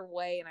rice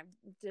away and I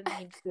didn't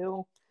need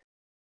to.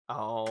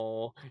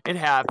 Oh, it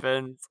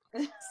happens.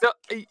 So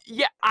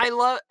yeah, I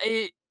love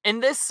it.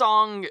 And this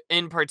song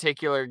in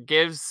particular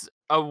gives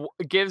a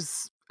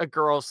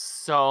girl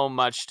so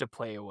much to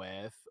play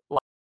with.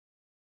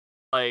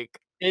 Like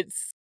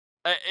it's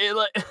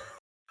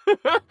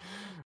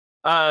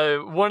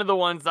one of the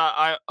ones that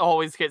I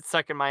always get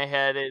stuck in my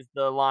head is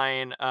the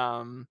line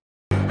And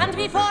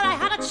before I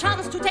had a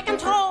chance to take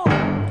control,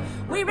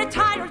 we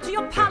retired to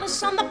your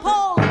palace on the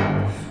pole,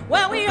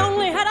 where we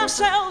only had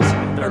ourselves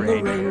and the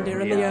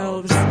reindeer and the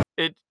elves.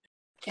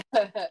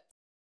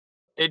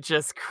 It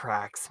just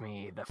cracks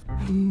me the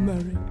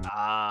Merry.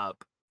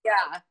 up.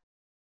 Yeah.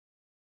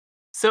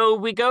 So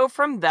we go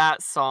from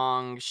that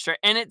song straight,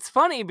 and it's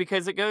funny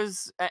because it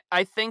goes.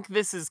 I think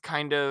this is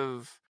kind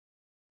of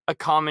a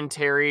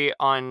commentary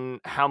on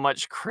how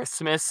much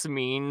Christmas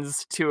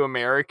means to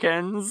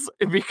Americans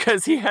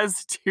because he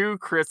has 2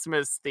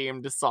 Christmas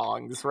themed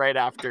songs right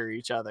after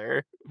each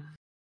other.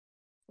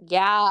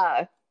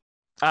 Yeah.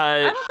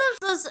 I thought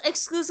this was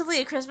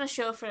exclusively a Christmas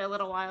show for a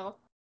little while.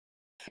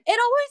 It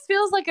always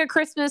feels like a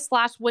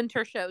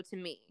Christmas/winter show to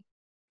me.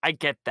 I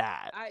get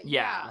that.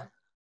 Yeah.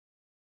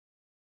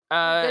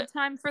 Good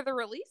time for the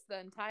release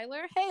then,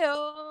 Tyler.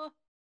 Heyo.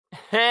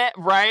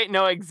 Right?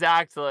 No,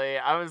 exactly.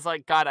 I was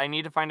like, God, I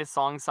need to find a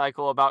song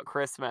cycle about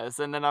Christmas.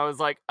 And then I was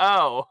like,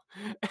 oh,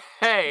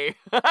 hey.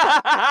 Oh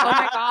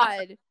my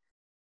God.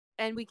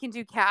 And we can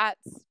do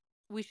Cats.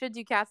 We should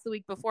do Cats the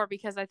week before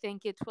because I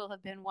think it will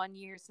have been 1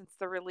 year since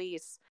the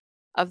release.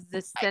 of the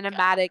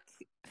cinematic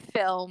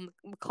film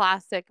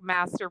classic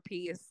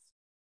masterpiece.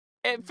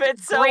 It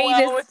fits so well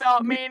Greatest-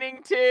 without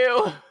meaning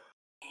to.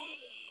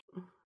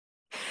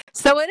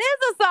 So it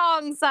is a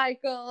song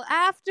cycle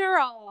after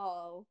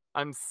all.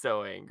 I'm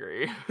so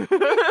angry.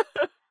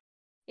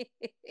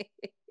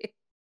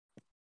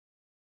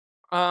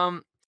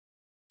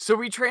 So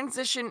we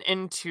transition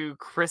into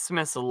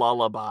Christmas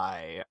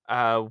Lullaby,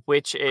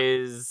 which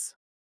is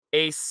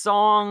a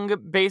song,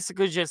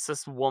 basically just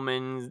this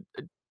woman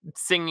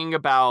singing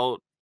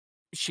about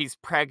she's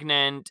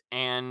pregnant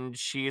and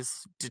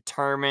she's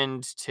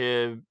determined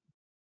to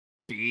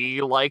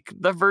be like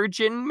the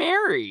Virgin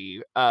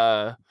Mary.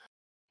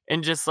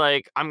 And just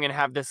like, I'm gonna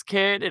have this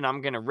kid and I'm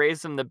gonna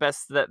raise them the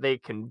best that they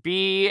can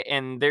be,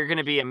 and they're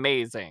gonna be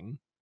amazing.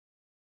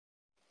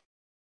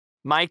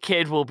 My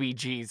kid will be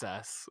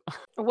Jesus.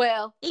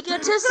 Well,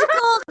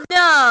 Egotistical?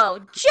 No,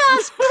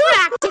 just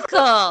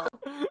practical.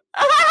 well,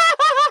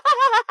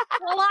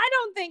 I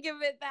don't think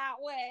of it that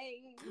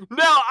way.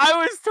 No, I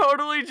was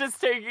totally just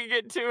taking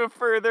it to a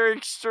further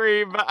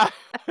extreme.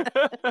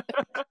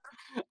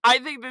 I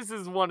think this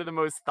is one of the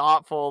most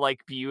thoughtful,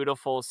 like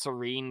beautiful,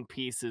 serene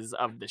pieces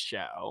of the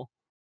show.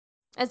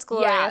 It's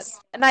glorious.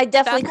 And I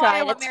definitely That's why I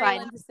cried. want It's Mary fine.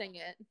 Lynn to sing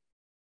it.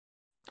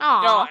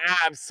 Oh, Aw.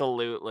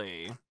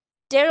 absolutely.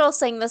 Daryl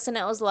sang this and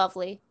it was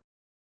lovely.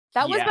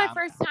 That was my Yeah.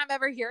 first time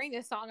ever hearing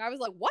this song. I was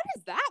like, what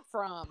is that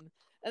from?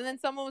 And then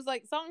someone was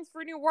like, Songs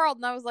for New World.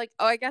 And I was like,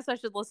 oh, I guess I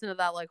should listen to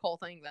that like whole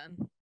thing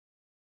then.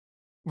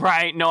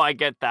 Right, no, I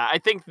get that. I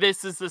think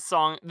this is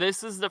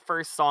the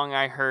first song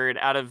I heard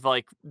out of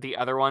like the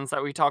other ones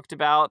that we talked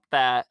about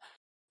that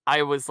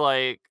I was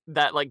like,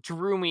 that like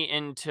drew me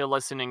into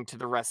listening to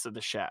the rest of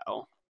the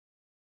show.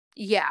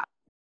 Yeah.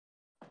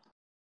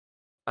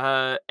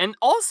 And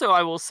also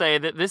I will say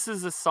that this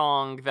is a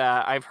song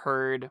that I've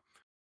heard.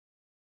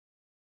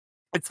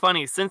 It's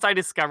funny, since I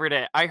discovered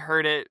it, I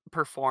heard it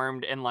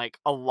performed in like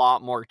a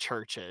lot more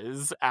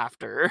churches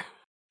after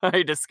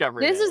I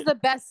discovered This it. is the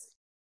best.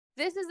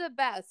 This is the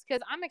best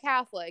because I'm a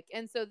Catholic.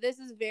 And so this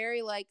is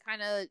very like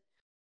kind of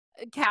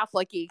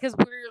Catholic-y because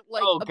we're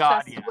like Oh,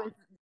 God, obsessed yeah. with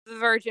the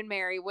Virgin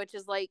Mary, which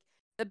is like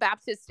the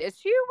Baptist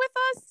issue with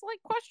us, like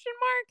question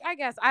mark. I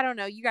guess. I don't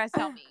know. You guys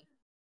tell me.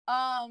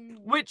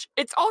 Which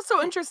it's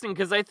also interesting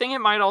because I think it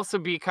might also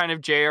be kind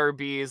of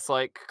JRB's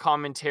like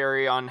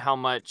commentary on how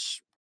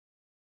much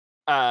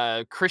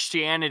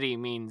Christianity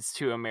means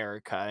to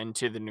America and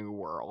to the New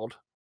World.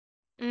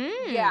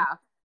 Yeah.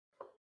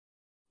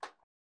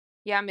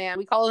 Yeah, man.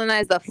 We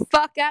colonize the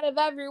fuck out of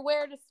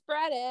everywhere to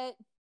spread it,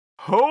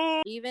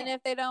 Oh, even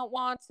if they don't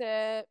want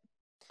it.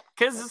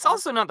 because it's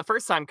also not the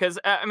first time. Because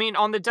I mean,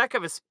 on the deck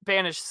of a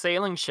Spanish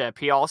sailing ship,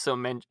 he also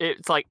mentioned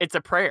it's like it's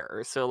a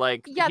prayer. So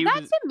like, Yeah, he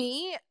that was- to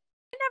me,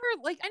 I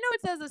never like. I know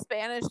it says a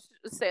Spanish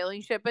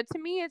sailing ship, but to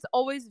me, it's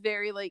always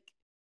very like,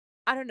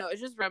 I don't know. It's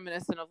just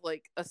reminiscent of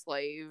like a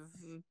slave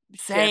ship.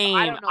 Same.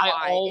 I don't know why.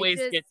 I always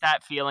It get just,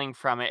 that feeling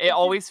from it. It just-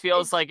 always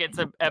feels it's- like it's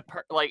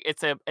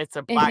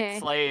a black Uh-huh.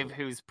 slave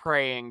who's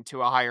praying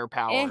to a higher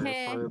power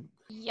Uh-huh. for.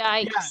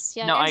 Yikes.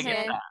 No, I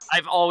get Uh-huh. that.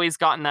 I've always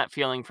gotten that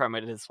feeling from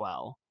it as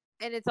well.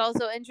 And it's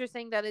also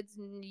interesting that it's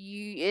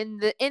in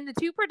the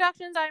two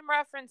productions I'm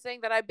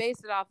referencing that I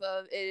based it off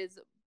of is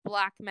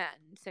black men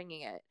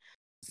singing it.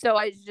 So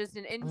it's just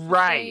an interesting.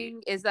 Right.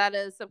 Is that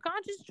a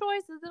subconscious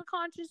choice? Is it a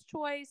conscious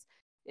choice?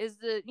 Is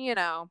the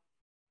I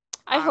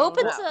I hope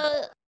don't it's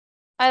a.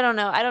 I don't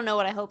know. I don't know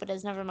what I hope it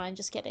is. Never mind.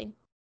 Just kidding.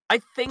 I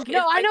think.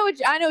 No, I know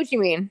what you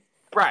mean.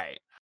 Right.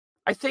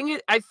 I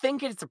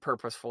think it's a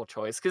purposeful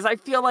choice because I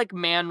feel like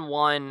Man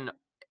One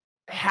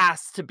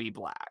has to be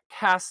black,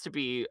 has to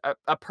be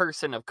a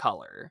person of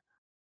color.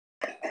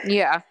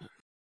 Yeah.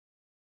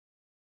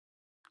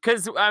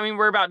 Because I mean,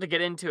 we're about to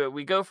get into it.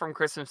 We go from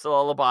Christmas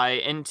Lullaby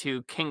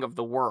into King of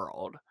the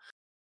World,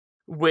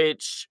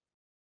 which,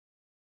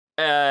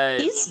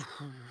 These-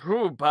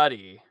 ooh,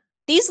 buddy.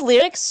 These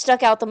lyrics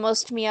stuck out the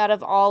most to me out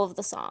of all of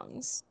the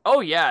songs. Oh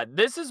yeah,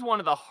 this is one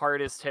of the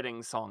hardest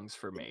hitting songs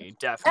for me,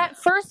 definitely. At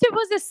first, it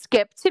was a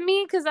skip to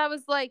me because I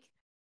was like,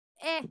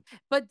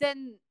 but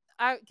then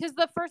because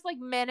the first like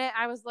minute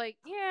I was like,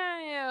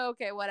 yeah,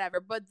 okay, whatever.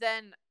 But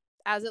then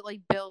as it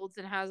like builds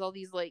and has all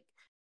these like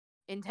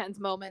intense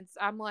moments,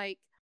 I'm like,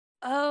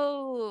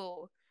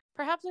 oh,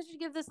 perhaps I should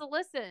give this a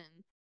listen.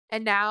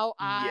 And now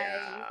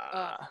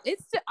Yeah.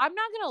 I'm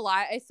not gonna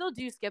lie, I still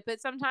do skip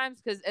it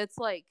sometimes because it's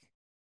like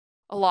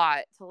a lot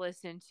to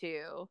listen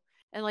to,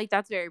 and like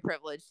that's very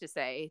privileged to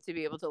say, to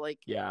be able to like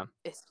Yeah.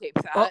 escape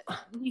that.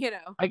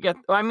 Well,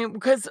 I mean,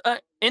 because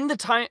in the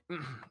time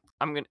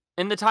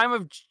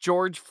of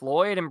George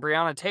Floyd and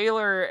Breonna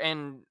Taylor,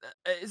 and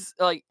it's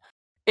like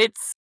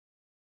it's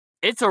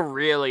a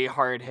really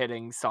hard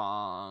hitting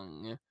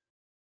song.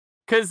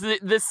 Because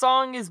the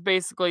song is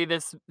basically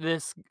this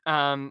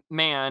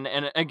man,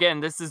 and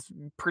again, this is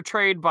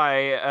portrayed by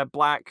a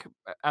black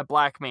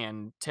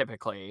man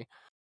typically.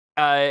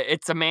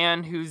 It's a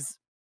man who's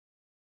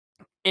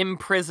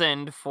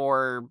imprisoned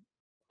for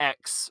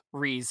X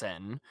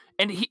reason,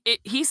 and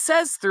he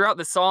says throughout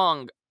the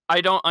song,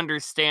 "I don't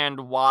understand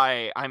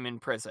why I'm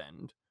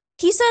imprisoned."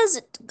 He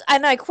says,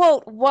 and I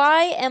quote,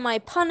 "Why am I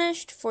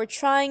punished for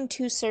trying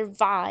to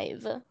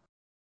survive?"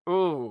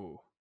 Ooh.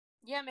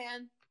 Yeah,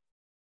 man.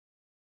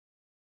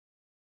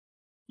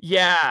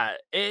 Yeah,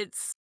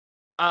 it's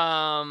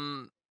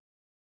and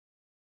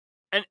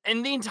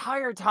the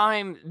entire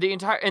time, the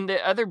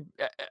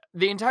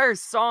entire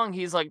song,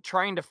 he's like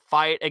trying to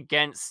fight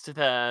against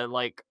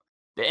the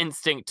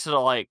instinct to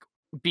like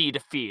be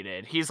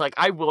defeated. He's like,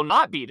 I will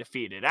not be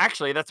defeated.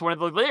 Actually, that's one of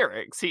the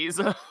lyrics. He's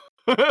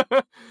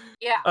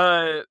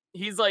Yeah.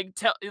 he's like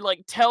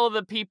tell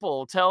the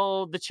people,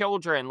 tell the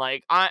children,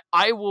 like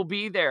I will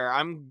be there.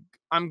 I'm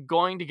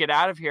going to get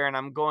out of here and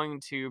I'm going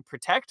to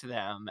protect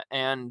them.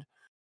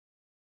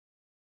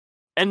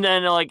 And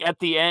then, like, at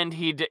the end,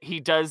 he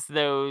does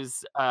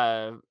those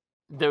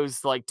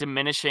like,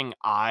 diminishing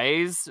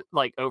eyes,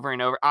 like, over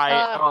and over.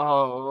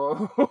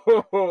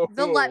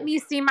 The "Let me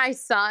see my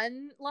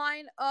son"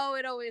 line. Oh,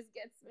 it always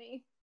gets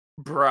me.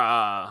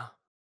 Bruh.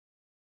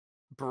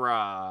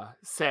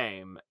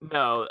 Same.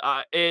 No,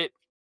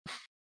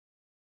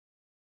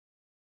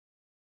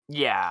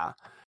 yeah.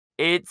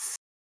 It's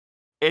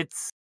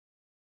it's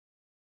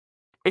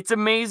it's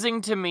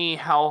amazing to me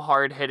how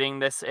hard-hitting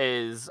this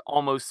is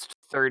almost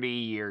 30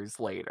 years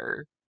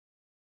later.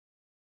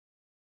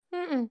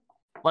 Mm-mm.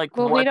 Like,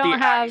 Well, we what the don't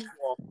have.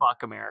 actual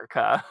fuck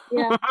America?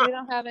 Yeah, we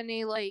don't have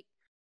any like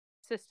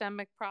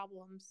systemic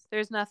problems.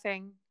 There's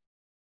nothing.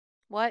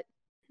 What?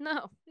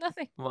 No,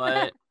 nothing.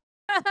 What?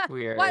 Why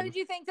Weird. would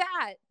you think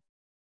that?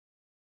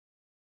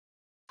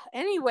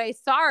 Anyway,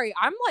 sorry.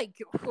 I'm like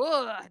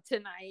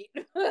tonight.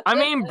 I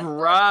mean,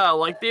 bruh,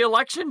 like, the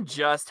election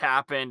just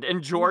happened,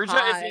 and Georgia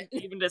hot. isn't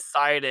even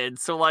decided,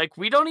 so, like,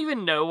 we don't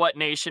even know what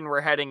nation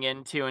we're heading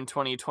into in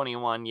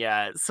 2021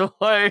 yet, so,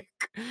 like,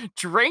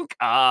 drink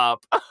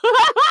up.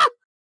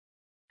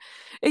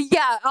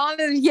 Yeah,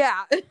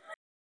 yeah.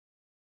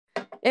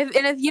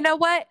 If you know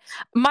what,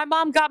 my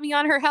mom got me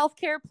on her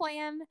healthcare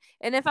plan,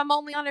 and if I'm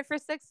only on it for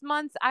 6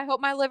 months, I hope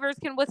my livers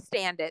can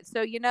withstand it.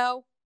 So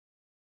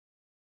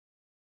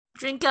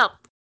Drink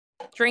up.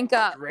 drink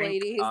up,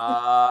 Drink ladies.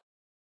 up.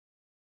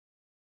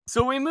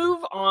 So we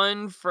move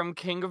on from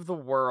King of the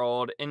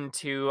World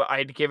into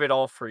I'd Give It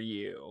All For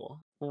You,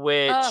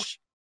 which,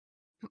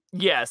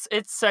 yes,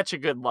 it's such a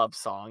good love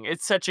song.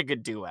 It's such a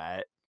good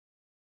duet.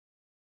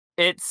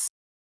 It's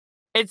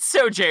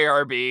so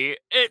JRB.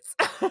 It's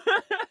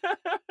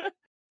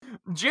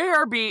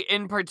JRB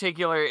in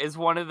particular is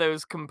one of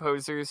those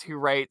composers who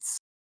writes,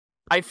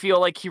 I feel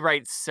like he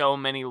writes so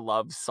many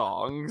love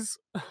songs.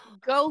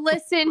 Go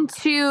listen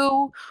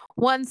to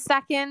 1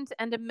 Second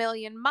and A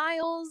Million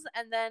Miles,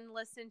 and then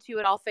listen to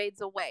It All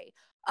Fades Away.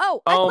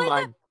 Oh,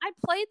 I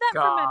played that for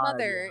my God,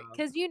 mother yeah.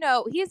 because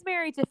he's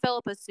married to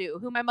Philippa Sue,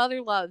 who my mother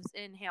loves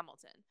in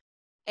Hamilton,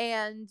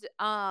 and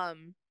I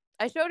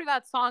showed her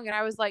that song, and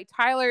I was like,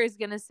 Tyler is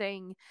gonna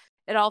sing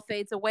It All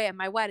Fades Away at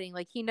my wedding.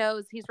 Like, he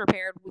knows, he's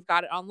prepared. We've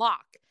got it on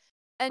lock.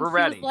 And We're she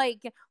ready. was like,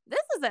 this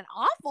is an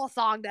awful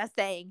song to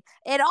sing.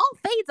 It all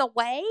fades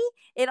away.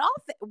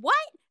 What?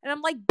 And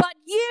I'm like, but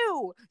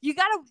you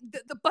gotta,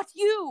 but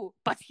you,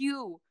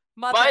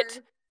 mother.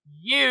 But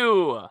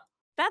you.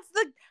 That's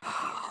the.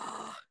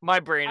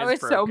 My brain is I was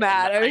broken. so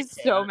mad. I was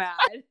so can't. mad.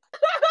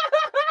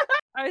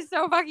 I was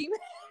so fucking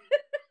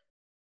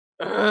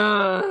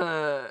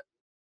mad.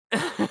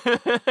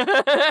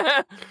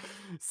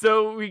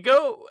 So we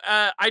go,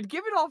 I'd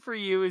Give It All For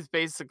You is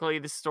basically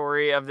the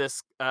story of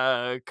this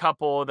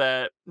couple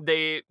that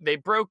they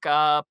broke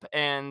up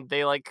and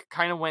they like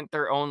kind of went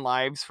their own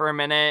lives for a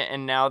minute,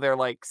 and now they're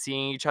like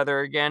seeing each other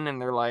again,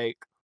 and they're like,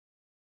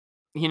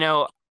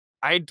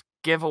 I'd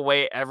give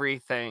away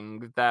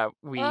everything that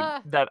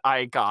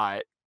I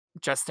got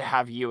just to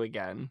have you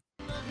again.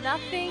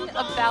 Nothing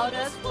about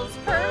us was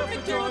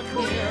perfect or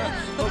clear,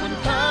 but when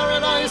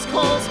paradise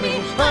calls me,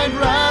 I'd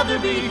rather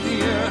be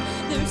here.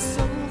 There's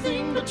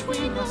something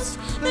between us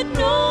that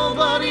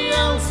nobody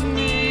else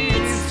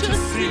needs to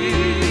see.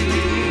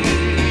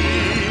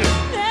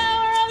 There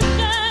were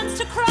oceans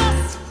to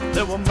cross,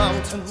 There were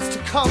mountains to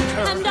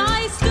conquer, and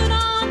I stood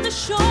on the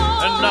shore.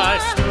 and I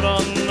stood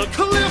on the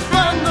cliff,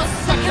 and the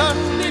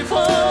second before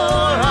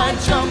I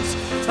jumped,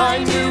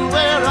 I knew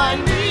where I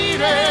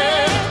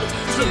needed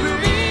to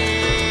be.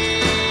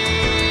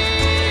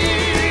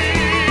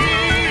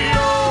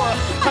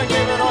 I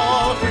gave it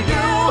all for you.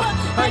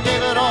 I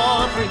gave it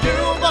all for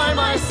you by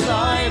my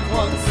side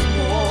once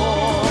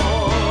more.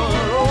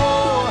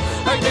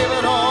 Oh, I gave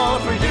it all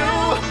for you.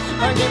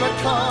 I gave it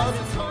 'cause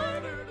it's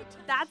harder to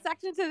take. that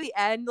section to the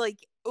end,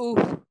 like,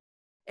 ooh,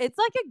 it's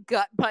like a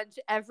gut punch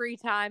every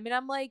time. And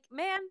I'm like,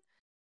 man,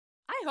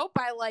 I hope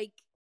I like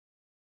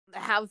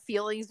have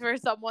feelings for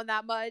someone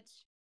that much.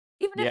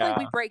 Even if like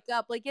we Yeah. break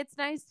up, like it's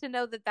nice to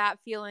know that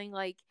feeling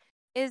like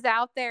is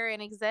out there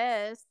and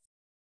exists.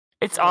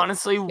 It's Ugh,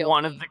 honestly kill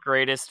one of me. the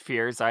greatest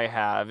fears I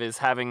have is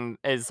having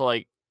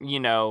that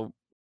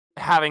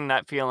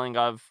feeling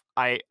of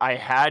I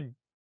had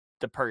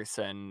the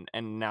person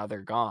and now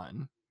they're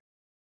gone.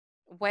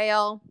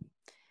 Well,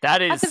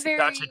 That At is the such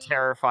very a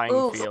terrifying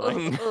Oof,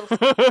 feeling. oof,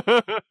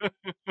 oof.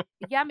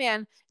 yeah,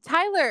 man.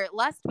 Tyler,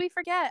 lest we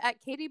forget,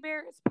 at Katie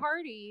Bear's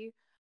party,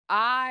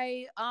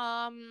 I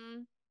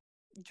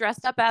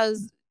dressed up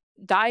as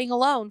dying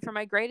alone for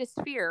my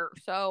greatest fear.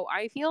 So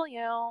I feel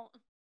you.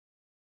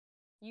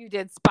 You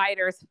did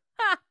spiders.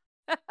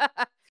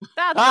 That's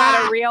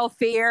not a real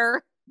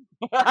fear.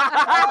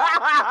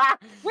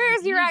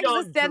 Where's your You don't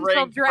existential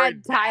drink for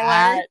dread, Tyler?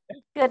 that.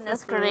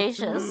 Goodness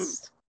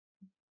gracious.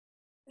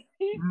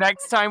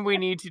 Next time we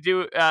need to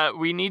do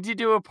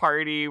a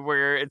party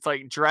where it's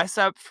like dress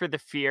up for the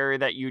fear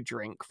that you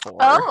drink for.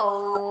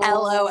 Oh.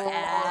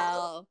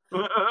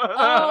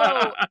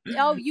 LOL.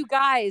 Oh, you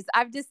guys,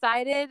 I've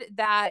decided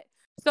that.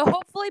 So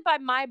hopefully by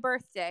my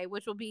birthday,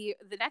 which will be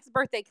the next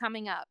birthday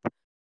coming up,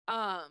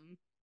 and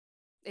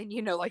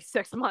like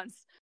 6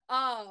 months,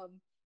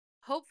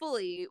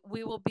 hopefully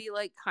we will be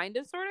like kind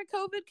of sort of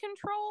COVID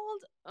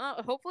controlled.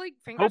 Hopefully,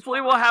 Hopefully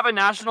we'll have a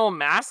national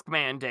mask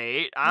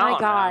mandate. I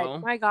don't know.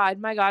 My God.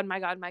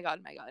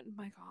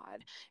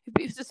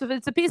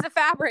 It's a piece of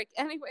fabric.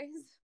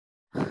 Anyways,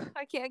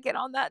 I can't get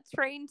on that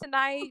train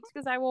tonight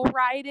because I will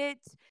ride it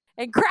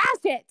and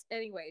crash it.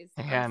 Anyways,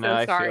 Yeah, I'm no, so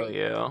I sorry. feel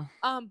you.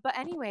 But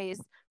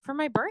anyways, for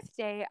my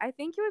birthday, I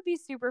think it would be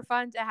super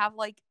fun to have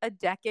like a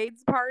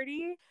decades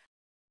party,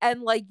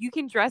 and like you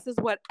can dress as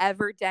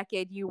whatever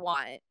decade you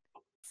want.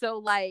 So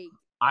like,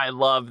 I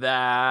love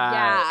that.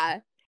 yeah,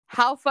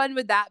 how fun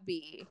would that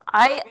be?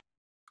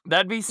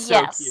 That'd be so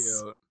Yes.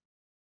 cute.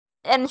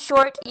 In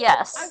short,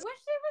 yes. I wish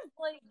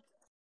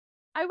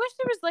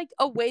there was like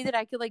a way that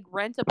I could like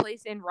rent a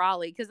place in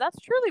Raleigh, because that's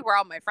truly where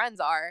all my friends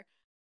are,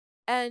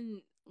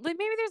 and like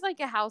maybe there's like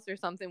a house or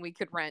something we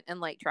could rent and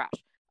like trash.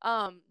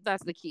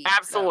 That's the key.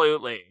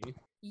 Absolutely. So,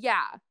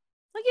 yeah,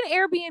 like an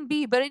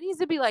Airbnb, but it needs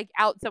to be like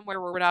out somewhere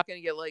where we're not going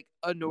to get like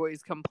a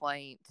noise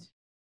complaint.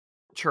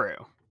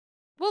 True.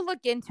 We'll look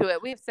into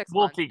it. We have 6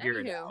 We'll months. figure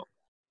it Anywho. out.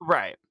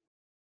 Right.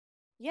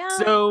 Yeah.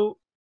 So,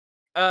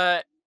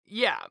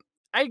 yeah,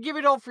 I'd give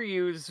It All For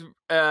You's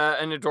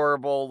an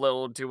adorable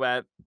little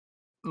duet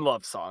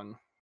love song.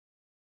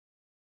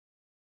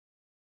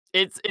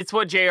 It's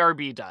what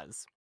JRB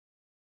does.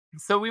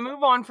 So we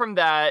move on from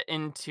that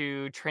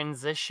into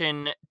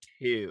transition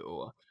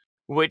 2,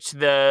 which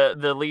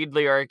the lead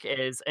lyric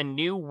is "A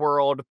new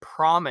world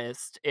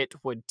promised it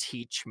would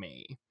teach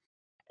me."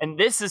 And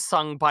this is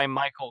sung by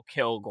Michael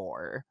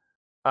Kilgore.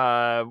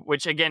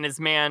 Which again is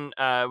man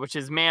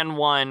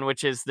 1,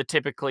 which is the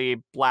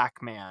typically black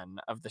man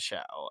of the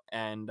show.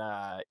 And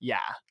yeah.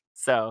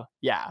 So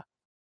yeah.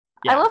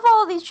 I love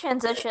all these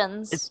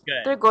transitions. It's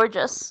good. They're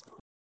gorgeous.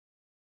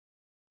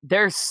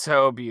 They're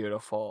so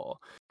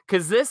beautiful.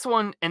 Because this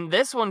one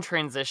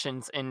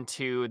transitions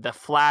into the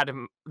flag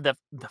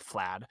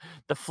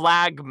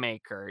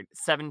maker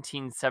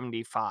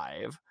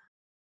 1775.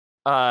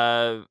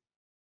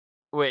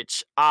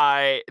 Which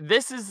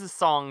this is the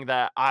song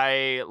that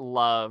I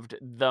loved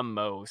the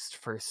most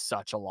for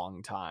such a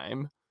long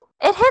time.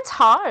 It hits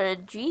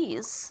hard,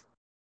 jeez.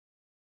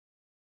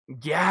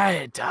 Yeah,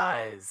 it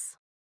does.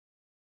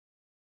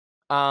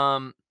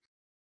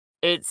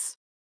 It's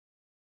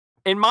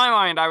in my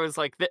mind, I was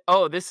like,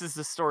 this is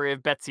the story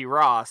of Betsy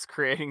Ross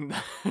creating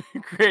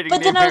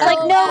But then I was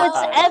like, no, it's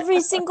every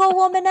single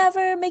woman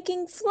ever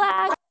making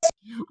flags.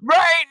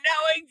 Right, no,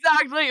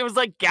 exactly. It was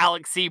like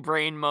galaxy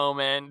brain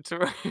moment.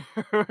 LOL.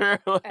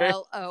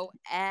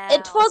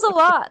 It was a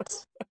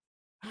lot.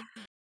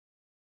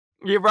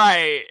 You're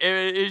right.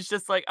 It's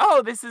just like,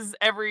 oh, this is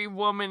every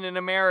woman in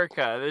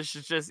America. This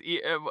is just,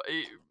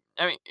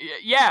 I mean,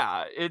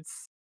 yeah,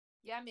 it's.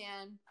 Yeah,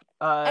 man.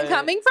 And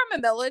coming from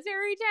a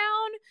military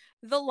town,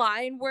 the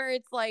line where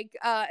it's like,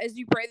 as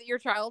you pray that your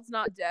child's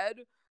not dead.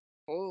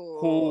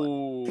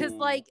 Oh. Because,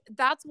 like,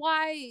 that's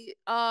why,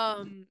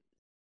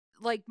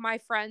 like, my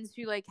friends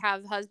who, like,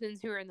 have husbands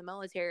who are in the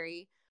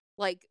military,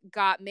 like,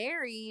 got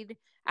married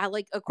at,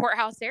 like, a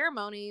courthouse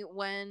ceremony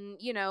when,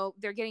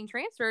 they're getting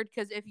transferred.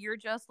 Because if you're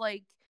just,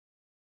 like,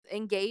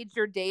 engaged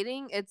or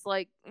dating, it's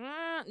like,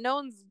 no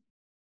one's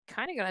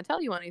kind of going to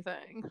tell you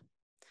anything.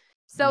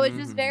 So it's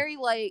just very,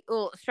 like,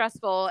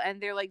 stressful,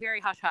 and they're, like, very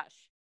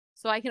hush-hush.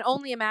 So I can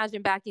only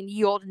imagine back in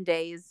ye olden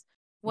days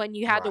when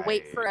you had to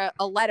wait for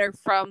a letter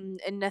from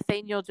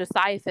Nathaniel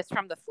Josiaphus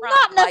from the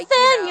front. Not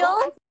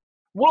Nathaniel!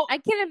 Well, I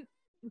can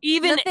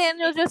even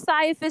Nathaniel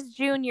Josiaphus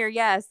Jr.,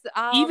 yes.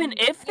 Even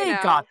if they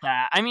got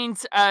that, I mean,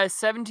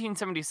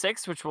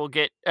 1776, which we'll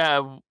get,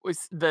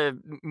 was the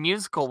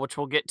musical, which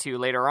we'll get to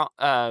later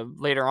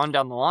on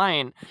down the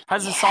line,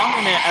 has a song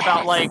in it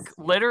about, like,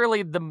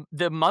 literally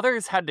the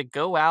mothers had to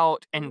go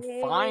out and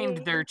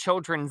find their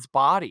children's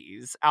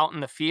bodies out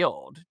in the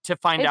field to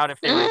find out if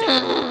they were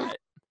dead or not.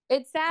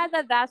 It's sad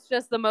that that's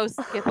just the most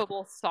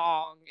skippable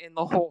song in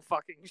the whole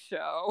fucking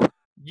show.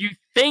 You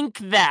think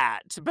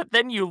that, but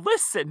then you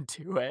listen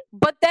to it.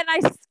 But then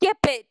I skip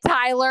it,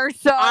 Tyler,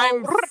 so...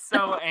 I'm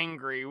so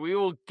angry. We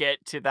will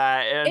get to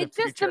that in a future It's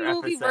just the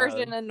movie episode.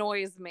 version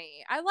annoys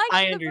me. I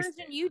liked the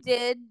version you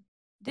did.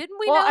 Didn't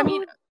we know? I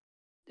mean,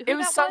 who It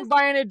was that sung was?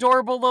 by an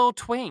adorable little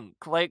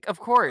twink. Like, of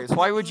course.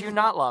 Why would you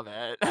not love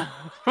it?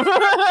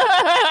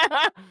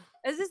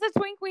 Is this the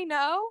twink we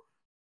know?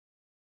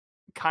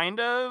 Kind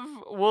of.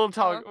 We'll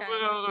talk. okay.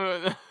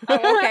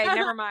 Oh, okay.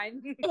 Never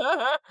mind.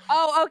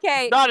 Oh,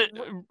 okay. Not it.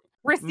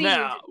 Received.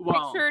 No,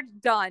 well. Picture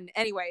done.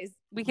 Anyways,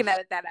 we can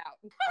edit that out.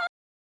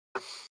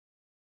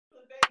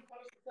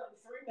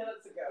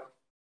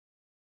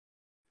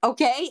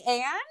 Okay,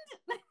 and?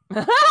 Why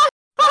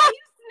are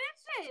you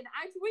snitching?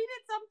 I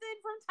tweeted something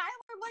from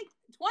Tyler like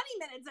 20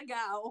 minutes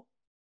ago.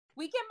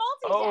 We can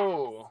multitask.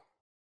 Oh.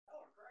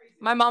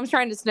 My mom's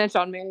trying to snitch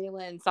on Mary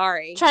Lynn.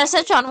 Sorry. Trying to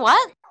snitch on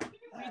what?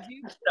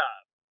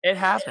 It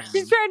happened.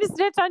 She's trying to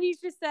snitch on you.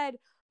 She said,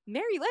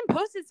 Mary Lynn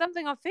posted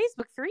something on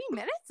Facebook 3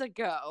 minutes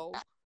ago.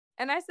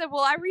 And I said,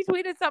 well, I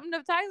retweeted something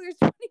of Tyler's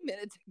 20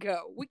 minutes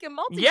ago. We can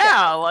multitask.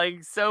 Yeah,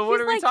 like, so what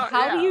She's are we like, talking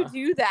how do you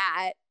do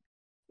that?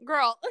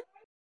 Girl.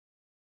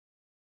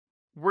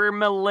 We're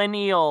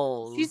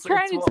millennials. She's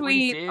trying It's to what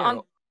we tweet do.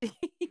 on.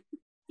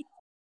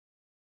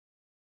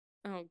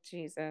 Oh,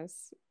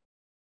 Jesus.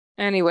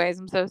 Anyways,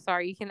 I'm so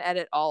sorry. You can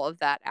edit all of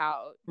that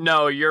out.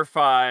 No, you're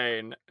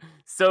fine.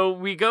 So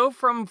we go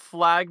from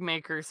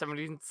Flagmaker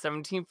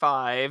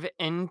 1775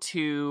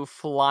 into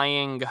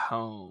Flying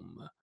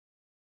Home.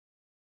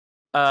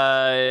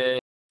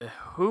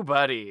 Who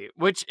buddy?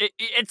 Which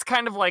it's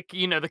kind of like,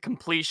 you know, the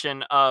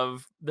completion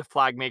of the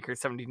Flagmaker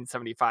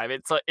 1775.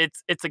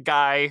 It's a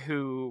guy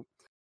who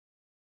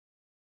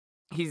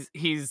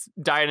he's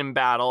died in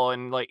battle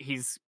and like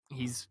he's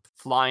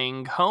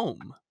flying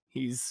home.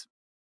 He's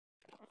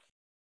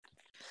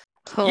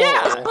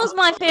yeah. This was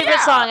my favorite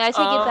Yeah, song. I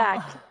take it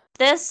back.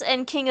 This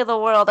and King of the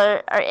World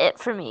are it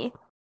for me.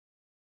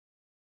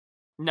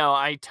 No,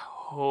 I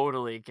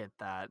totally get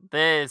that.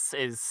 This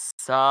is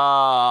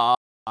such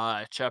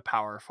a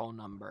powerful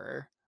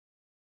number.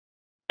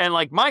 And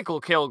like Michael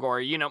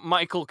Kilgore, you know,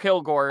 Michael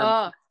Kilgore's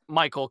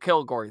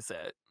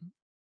it.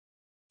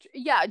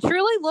 Yeah,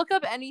 truly look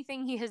up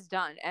anything he has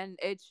done, and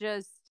it's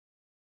just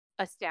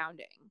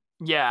astounding.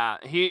 Yeah,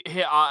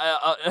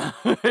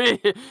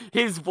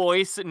 his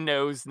voice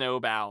knows no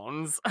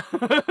bounds.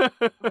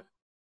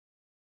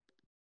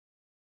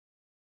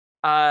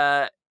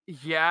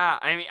 Yeah,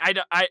 I mean,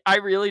 I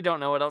really don't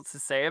know what else to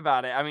say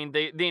about it. I mean,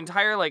 the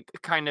entire like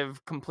kind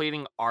of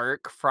completing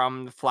arc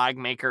from the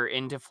Flagmaker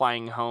into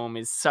Flying Home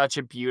is such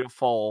a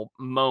beautiful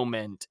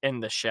moment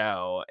in the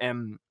show,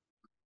 and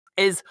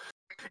is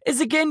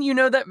again, you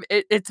know, that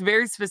it's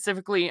very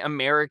specifically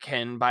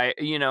American by,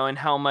 you know, and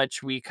how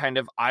much we kind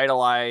of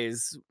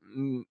idolize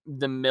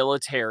the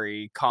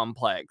military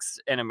complex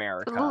in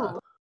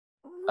America.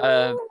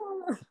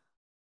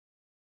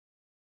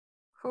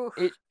 Ooh.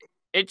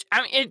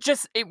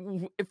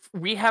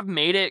 We have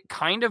made it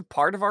kind of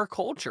part of our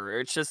culture.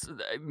 It's just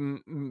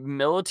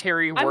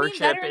military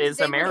worship is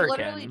Day American. was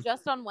literally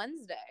just on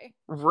Wednesday.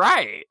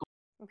 Right.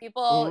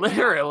 People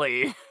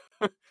literally.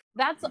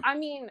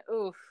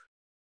 Oof.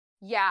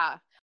 Yeah.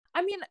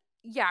 I mean,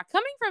 yeah,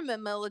 coming from a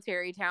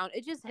military town,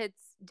 it just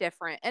hits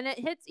different. And it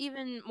hits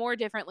even more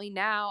differently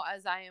now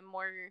as I am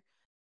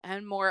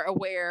more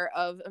aware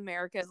of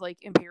America's like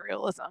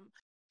imperialism.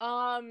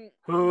 Which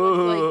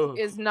like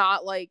is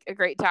not like a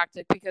great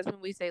tactic, because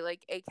when we say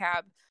like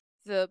ACAB,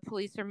 the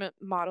police are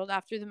modeled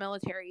after the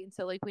military, and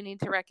so like we need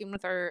to reckon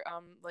with our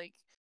like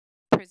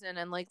prison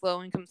and like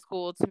low income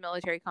school to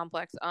military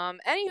complex.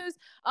 Anywho's,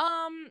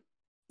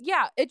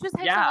 yeah, it just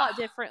hits a lot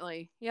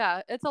differently.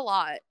 Yeah, it's a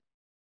lot.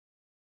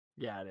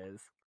 Yeah, it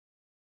is.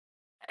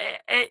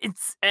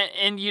 It's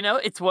and you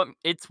know, it's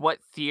what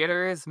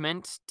theater is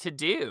meant to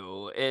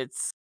do.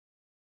 It's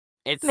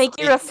make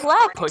you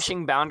reflect,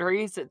 pushing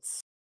boundaries. It's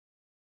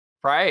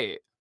right.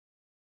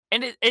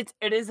 And it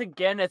is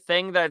again a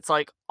thing that's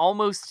like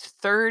almost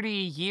 30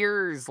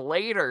 years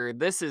later,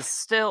 this is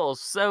still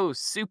so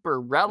super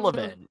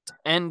relevant.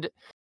 And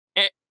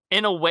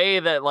in a way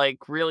that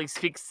like really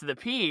speaks to the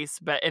piece,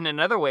 but in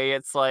another way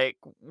it's like,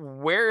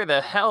 where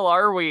the hell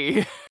are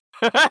we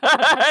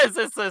as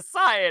a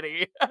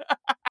society?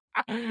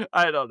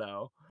 I don't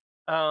know.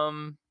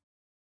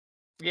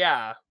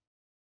 Yeah.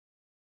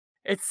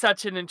 It's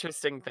such an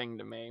interesting thing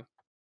to me.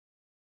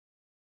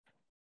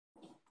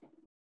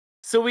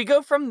 So we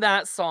go from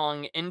that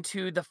song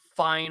into the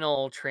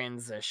final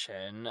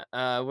transition,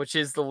 which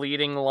is the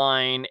leading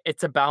line.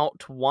 It's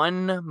about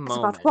one moment. It's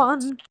about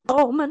one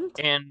moment.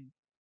 And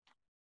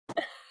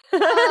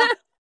That,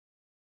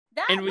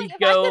 and we if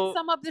go. I could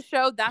sum up the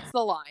show, that's the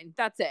line.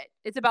 That's it.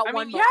 It's about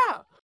one moment. Yeah.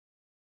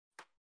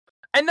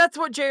 And that's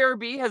what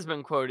JRB has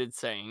been quoted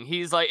saying.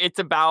 He's like, it's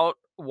about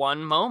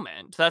one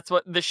moment. That's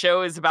what the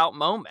show is about,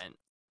 moment.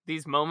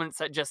 These moments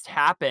that just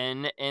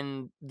happen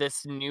in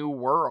this new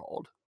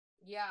world.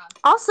 Yeah.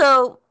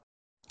 Also,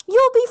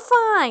 you'll be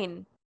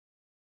fine.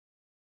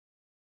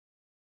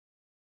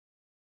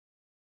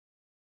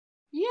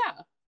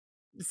 Yeah.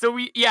 So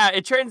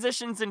it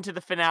transitions into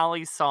the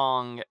finale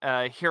song,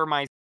 Hear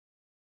My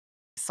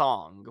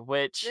Song,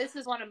 which this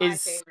is one of my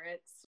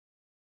favorites.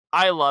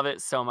 I love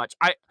it so much.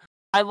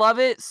 I love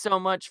it so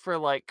much for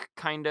like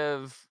kind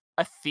of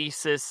a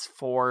thesis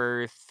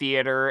for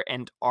theater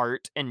and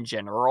art in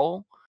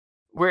general,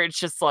 where it's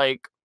just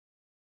like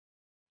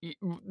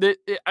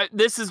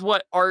this is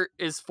what art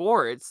is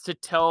for. It's to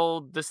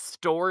tell the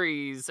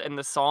stories and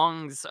the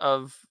songs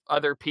of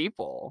other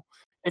people.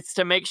 It's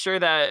to make sure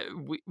that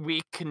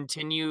we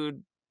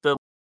continue the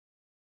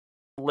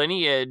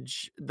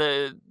lineage,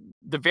 the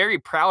very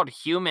proud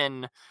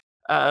human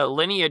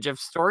lineage of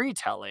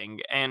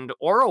storytelling and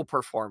oral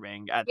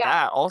performing at Yeah,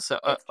 that also.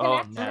 it's Oh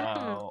connection.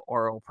 no,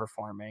 oral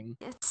performing.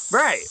 It's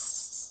Right.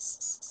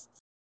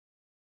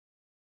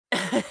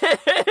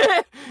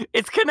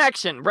 It's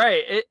connection,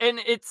 right? And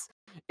it's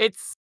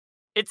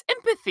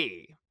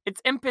empathy.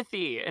 It's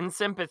empathy and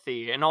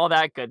sympathy and all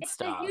that good It's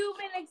the stuff.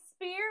 human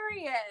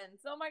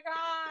experience. Oh my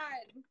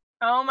god.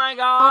 Oh my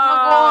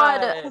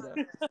god.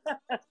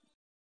 god.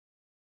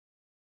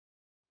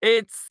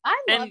 It's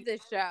I love and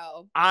this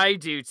show. I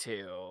do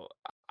too.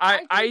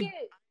 I I think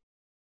it.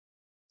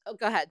 Oh,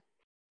 go ahead.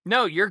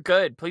 No, you're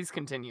good. Please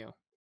continue.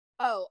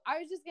 Oh, I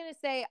was just gonna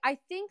say, I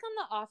think on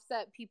the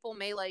offset, people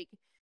may like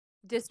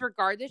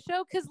disregard this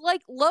show because,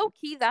 like, low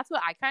key, that's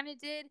what I kind of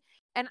did,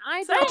 and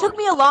I Same. It took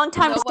me a long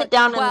time know to what- sit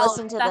down and well,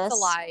 listen to that's this. a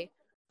lie.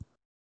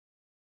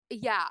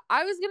 Yeah,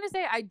 I was gonna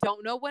say I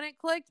don't know when it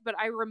clicked, but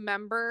I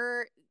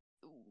remember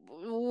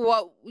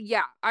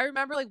I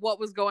remember like what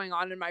was going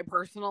on in my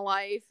personal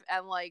life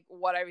and like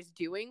what I was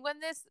doing when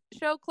this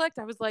show clicked.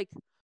 I was like,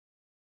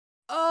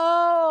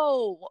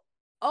 oh,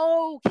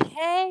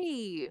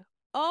 okay.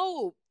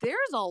 Oh,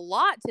 there's a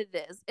lot to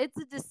this. It's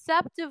a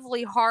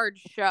deceptively hard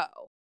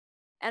show.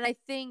 And I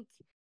think,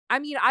 I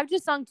mean, I've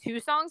just sung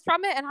 2 songs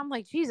from it and I'm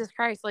like, Jesus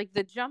Christ, like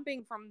the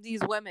jumping from these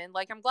women,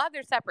 like I'm glad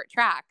they're separate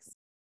tracks.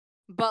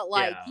 But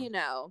like, Yeah. you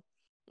know,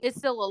 it's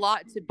still a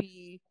lot to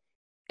be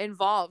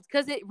involved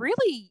because it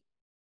really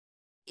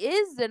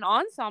is an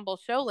ensemble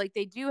show. Like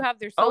they do have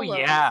their Oh solos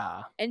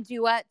yeah. and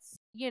duets,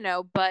 you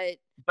know, but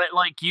But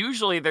like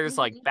usually there's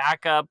like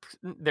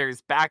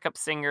there's backup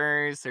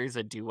singers, there's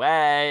a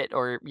duet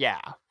or yeah.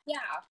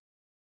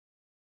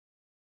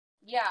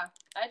 yeah,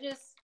 I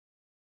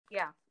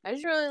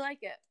just really like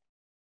it.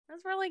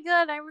 That's really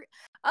good.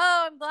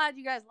 I'm glad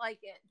you guys like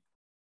it.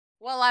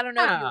 Well, I don't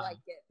know if you Yeah. like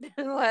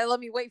it. Let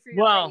me wait for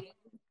your Well, rating.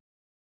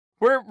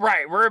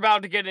 We're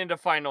about to get into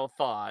final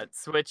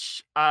thoughts,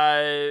 which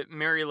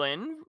Mary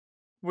Lynn,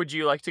 would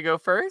you like to go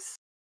first?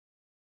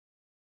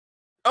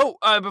 Oh,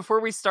 before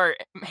we start,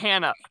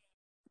 Hannah,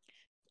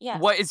 Yes.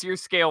 what is your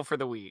scale for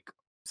the week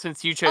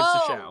since you chose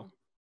the show?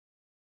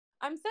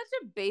 I'm such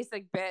a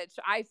basic bitch.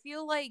 I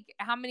feel like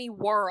how many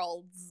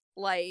worlds,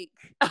 like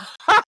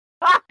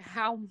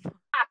how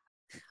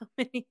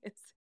many is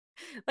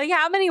like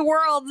how many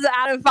worlds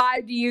out of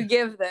 5 do you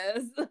give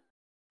this?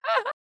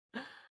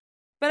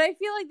 But I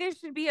feel like there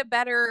should be a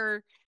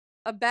better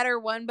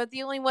one, but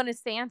the only one is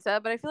Santa,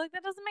 but I feel like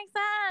that doesn't make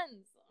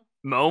sense.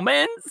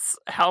 Moments?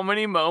 How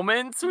many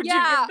moments would you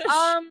Yeah, give this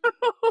show?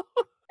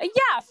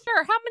 Yeah,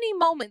 sure. How many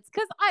moments?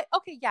 Because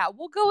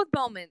we'll go with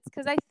moments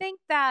because I think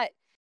that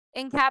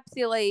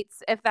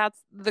encapsulates, if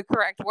that's the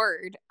correct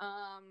word,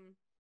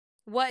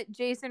 what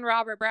Jason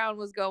Robert Brown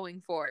was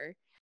going for,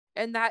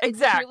 and that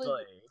Exactly.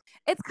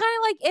 it's kind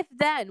of like If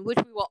Then, which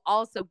we will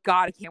also.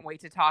 God, I can't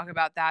wait to talk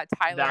about that.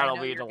 Tyler, That'll I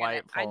know be you're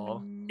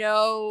delightful. I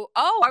know.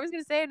 Oh, I was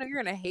gonna say I know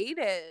you're gonna hate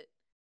it.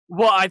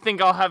 Well, I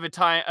think I'll have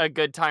a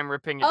good time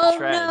ripping it to Oh,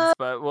 shreds, no.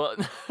 but well,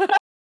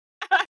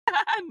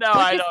 no, Which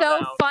I is don't so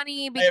know.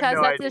 funny I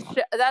have because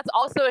no that's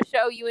also a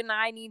show you and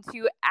I need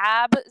to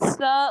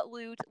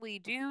absolutely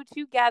do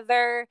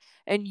together,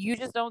 and you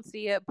just don't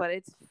see it, but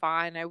it's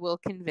fine. I will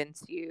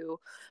convince you.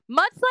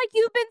 Much like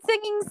you've been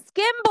singing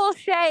Skimble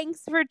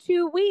Shanks for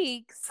 2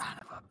 weeks, Son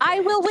of a I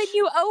will win bitch.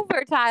 you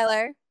over,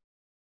 Tyler.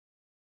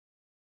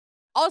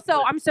 Also,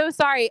 What? I'm so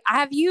sorry.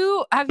 Have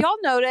y'all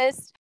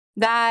noticed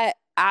that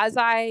as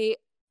I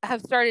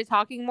have started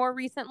talking more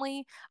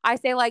recently, I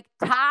say like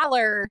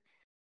Tyler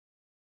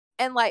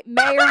and like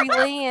Mary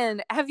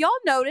Lynn. Have y'all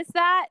noticed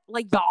that?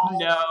 Like y'all.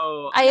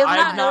 No, I have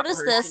I've not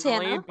noticed this,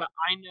 personally, Hannah. but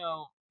I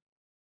know.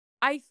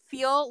 I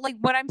feel like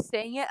when I'm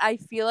saying it, I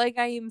feel like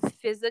I am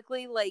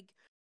physically like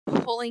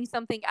pulling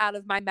something out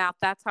of my mouth.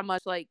 That's how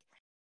much like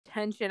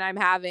tension I'm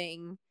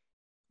having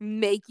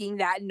making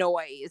that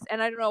noise.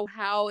 And I don't know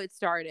how it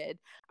started.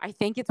 I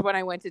think it's when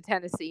I went to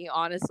Tennessee,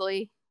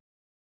 honestly.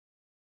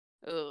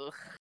 Ugh.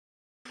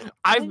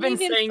 I've been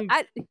saying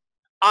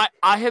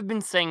I have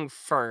been saying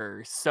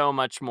fur so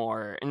much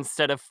more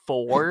instead of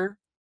for.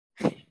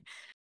 Oh,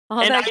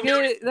 And that I good,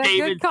 noticed that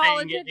David good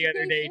college saying it the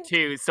other day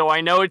education. too, so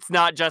I know it's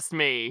not just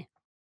me.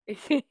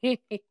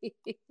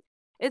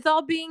 It's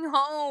all being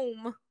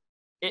home.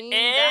 It Being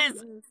back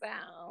is in the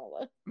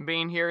South.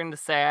 being here in the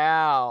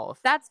South.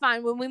 That's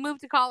fine. When we move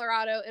to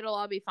Colorado, it'll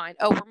all be fine.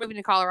 Oh, we're moving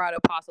to Colorado,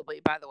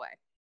 possibly, by the way.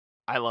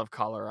 I love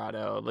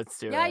Colorado. Let's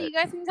do Yeah, it. you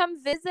guys can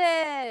come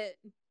visit.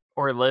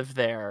 Or live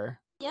there.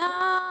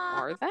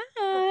 Yeah. Or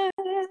that.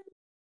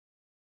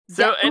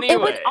 So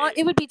anyway,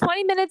 it would be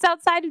 20 minutes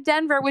outside of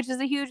Denver, which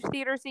is a huge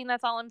theater scene.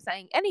 That's all I'm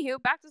saying.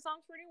 Anywho, back to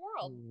Songs for a New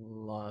World.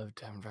 love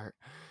Denver.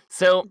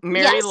 So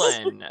Mary Yes.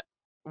 Lynn,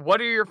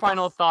 what are your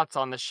final thoughts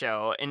on the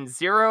show? In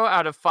 0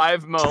 out of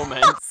 5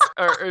 moments,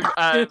 or 0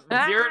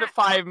 to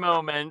 5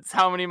 moments,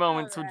 how many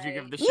moments would you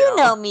give the show? You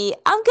know me.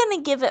 I'm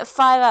gonna give it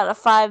 5 out of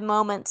 5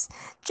 moments,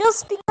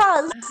 just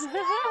because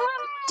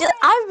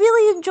I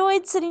really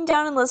enjoyed sitting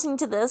down and listening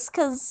to this,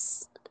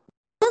 because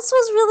this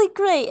was really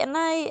great, and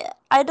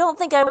I don't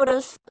think I would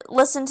have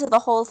listened to the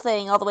whole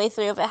thing all the way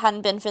through if it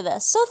hadn't been for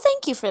this. So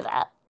thank you for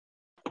that.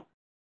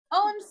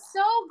 Oh, I'm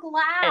so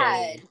glad.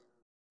 Hey.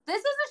 This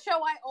is a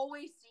show I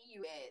always see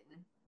you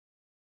in.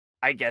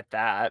 I get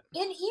that.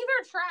 In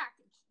either track,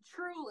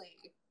 truly.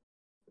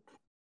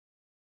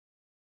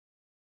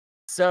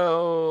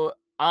 So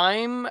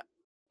I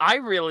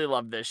really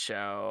love this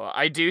show.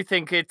 I do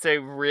think it's I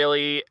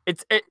really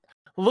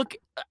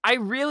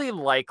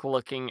like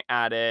looking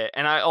at it,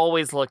 and I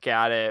always look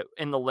at it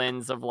in the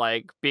lens of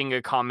like being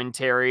a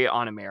commentary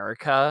on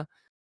America.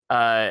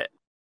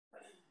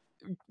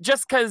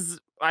 Just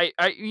because I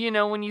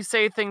when you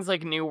say things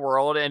like New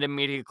World, it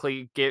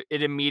immediately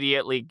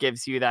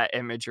gives you that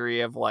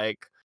imagery of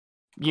like,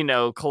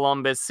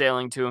 Columbus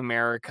sailing to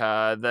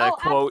America, the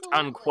quote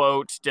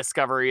unquote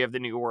discovery of the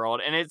New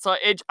World, and it's like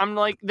I'm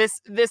like this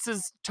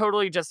is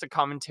totally just a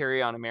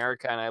commentary on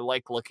America, and I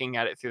like looking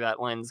at it through that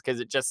lens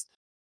because it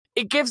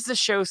gives the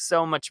show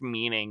so much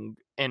meaning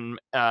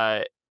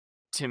to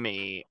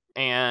me,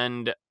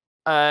 and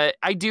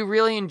I do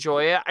really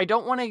enjoy it. I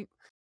don't want to.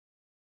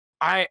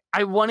 I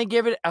want to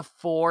give it a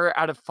 4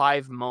 out of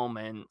 5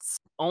 moments,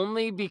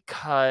 only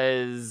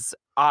because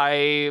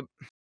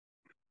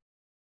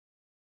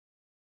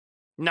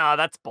No,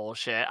 that's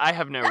bullshit. I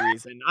have no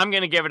reason. I'm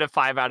gonna give it a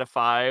 5 out of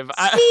 5.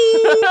 Yes,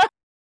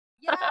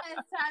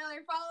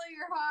 Tyler, follow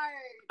your heart.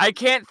 I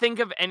can't think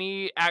of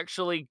any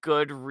actually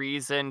good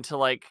reason to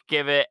like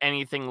give it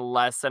anything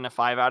less than a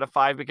 5 out of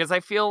 5, because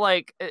I feel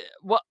like,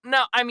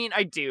 no, I mean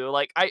I do.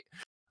 Like I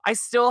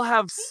still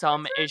have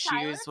some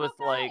issues with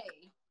like.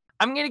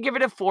 I'm gonna give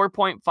it a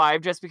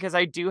 4.5 just because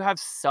I do have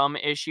some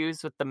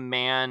issues with the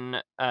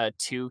Man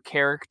 2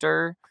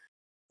 character.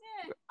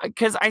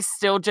 Because I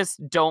still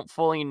just don't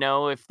fully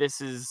know if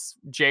this is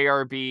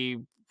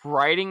JRB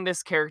writing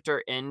this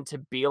character in to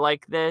be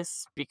like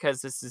this,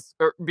 because this is,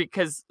 or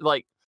because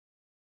like,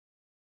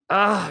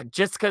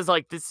 just because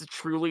like this is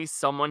truly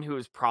someone who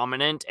is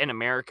prominent in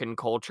American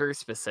culture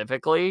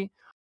specifically,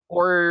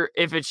 or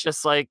if it's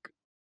just like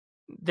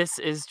this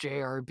is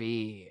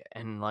JRB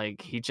and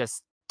like he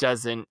just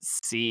doesn't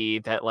see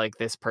that like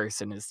this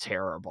person is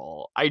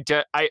terrible. I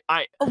don't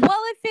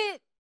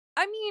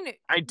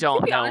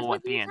know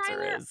what the answer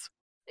Tyler, is.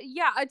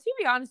 Yeah, to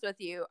be honest with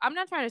you, I'm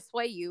not trying to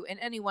sway you in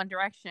any one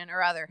direction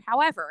or other.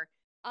 However,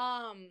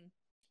 I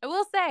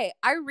will say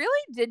I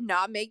really did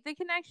not make the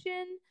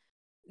connection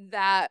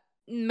that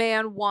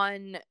Man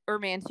 1 or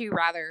Man 2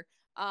 rather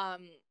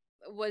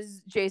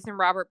was Jason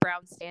Robert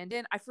Brown's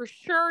stand-in. I for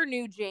sure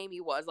knew Jamie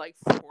was, like,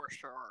 for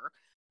sure.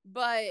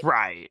 But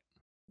right.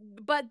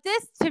 But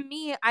this, to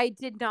me, it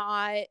didn't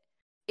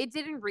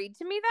read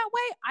to me that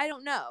way. I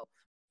don't know.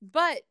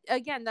 But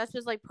again, that's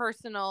just like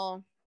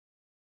personal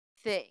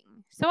thing.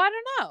 So I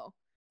don't know.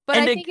 But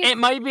and I think it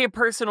might be a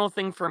personal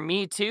thing for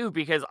me too,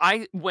 because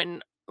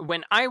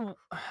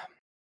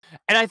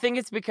and I think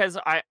it's because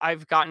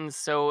I've gotten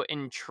so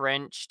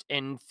entrenched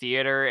in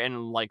theater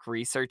and like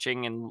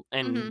researching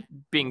and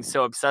being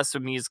so obsessed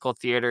with musical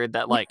theater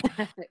that like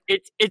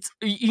it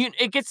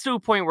gets to a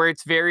point where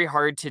it's very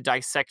hard to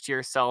dissect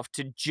yourself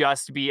to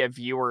just be a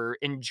viewer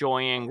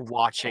enjoying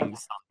watching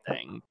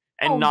something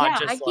and not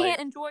just I can't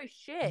enjoy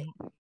shit.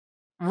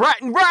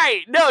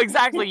 Right. No,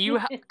 exactly. You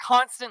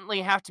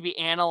constantly have to be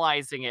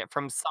analyzing it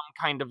from some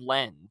kind of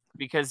lens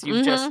because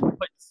you've just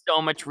put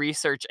so much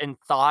research and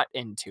thought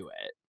into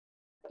it.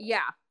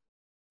 Yeah.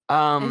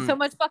 And so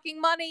much fucking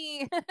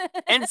money.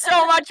 And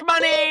so much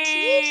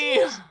money.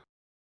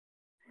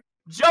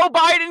 Joe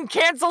Biden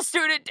cancel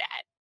student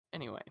debt.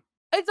 Anyway.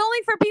 It's only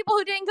for people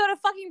who didn't go to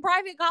fucking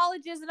private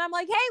colleges. And I'm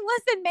like, hey,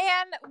 listen,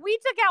 man, we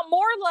took out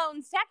more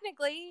loans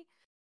technically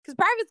because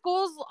private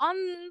schools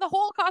on the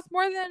whole cost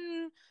more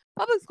than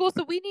public schools.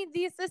 So we need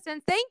the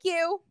assistance. Thank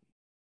you.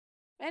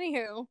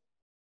 Anyway,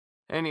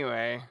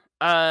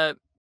 but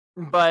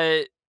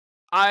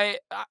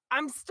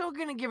I'm still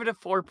gonna give it a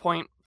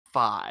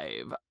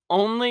 4.5.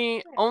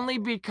 Only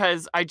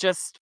because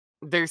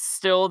there's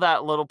still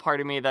that little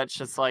part of me that's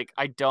just like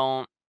I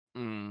don't.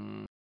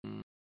 No,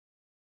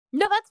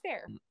 that's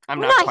fair. I'm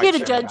not here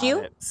to judge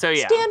you. So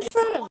yeah, stand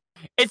firm.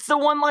 It's the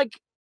one like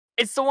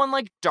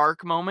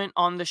dark moment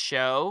on the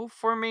show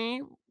for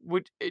me.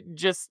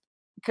 Just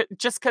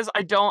because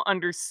I don't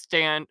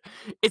understand.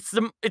 It's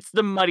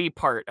the muddy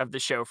part of the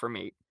show for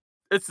me.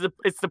 It's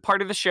the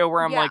part of the show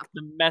where I'm like,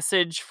 the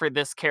message for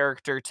this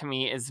character to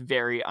me is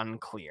very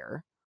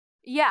unclear.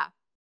 Yeah,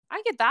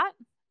 I get that.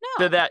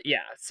 No.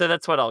 So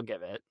that's what I'll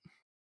give it.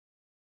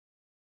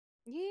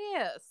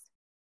 Yes.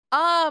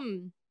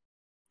 I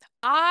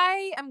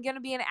am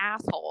gonna be an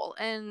asshole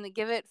and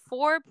give it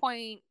 4.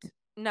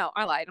 No,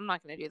 I lied. I'm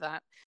not gonna do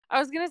that. I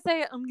was gonna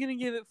say I'm gonna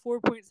give it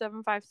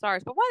 4.75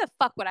 stars, but why the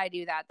fuck would I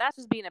do that? That's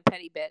just being a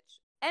petty bitch.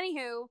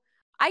 Anywho,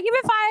 I give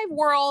it 5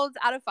 worlds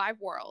out of 5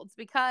 worlds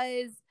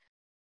because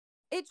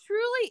it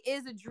truly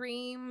is a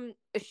dream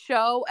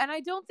show, and I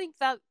don't think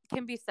that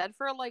can be said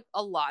for like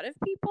a lot of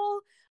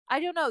people. I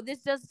don't know.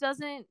 This just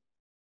doesn't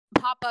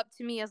pop up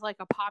to me as like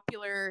a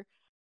popular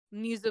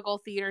musical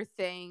theater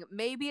thing.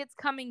 Maybe it's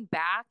coming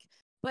back,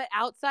 but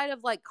outside of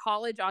like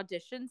college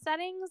audition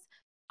settings,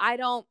 I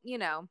don't,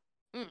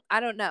 I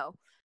don't know.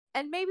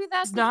 And maybe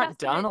that's It's a not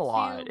done testament a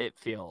lot, to, it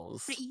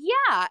feels.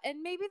 yeah,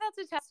 and maybe that's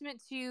a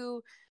testament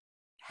to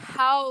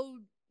how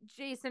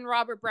Jason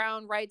Robert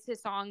Brown writes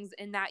his songs,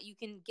 in that you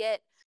can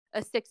get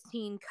a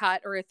 16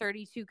 cut or a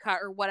 32 cut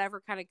or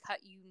whatever kind of cut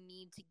you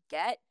need to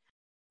get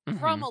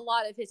from Mhm. a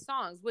lot of his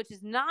songs, which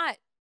is not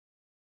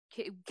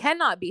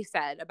cannot be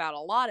said about a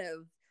lot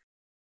of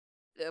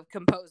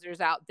composers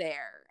out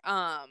there.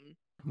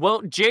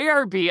 Well,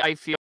 JRB, I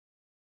feel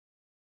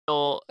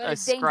But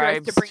it's dangerous to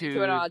ascribes bring it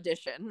to an to.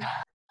 audition.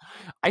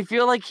 I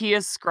feel like he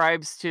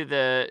ascribes to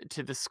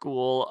the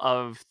school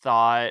of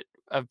thought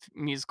of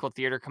musical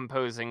theater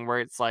composing, where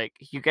it's like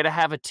you gotta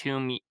have a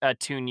tune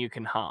you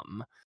can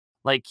hum.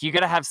 Like you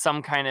gotta have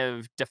some kind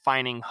of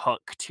defining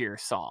hook to your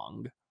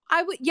song.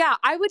 I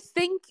would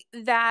think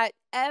that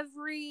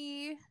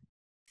every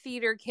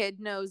theater kid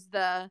knows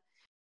the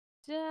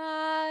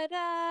da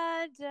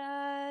da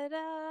da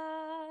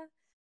da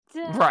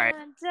da Right.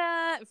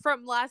 da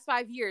from last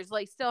 5 years,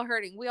 like Still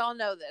Hurting. We all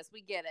know this.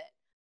 We get it.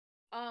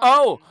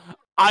 Oh,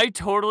 I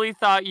totally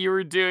thought you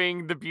were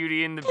doing the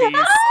Beauty and the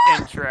Beast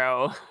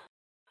intro.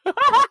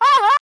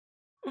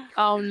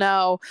 Oh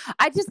no.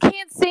 I just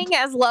can't sing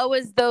as low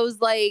as those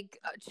like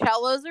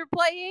cellos are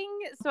playing,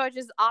 so I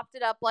just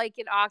opted up like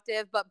an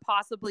octave but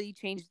possibly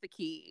changed the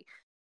key.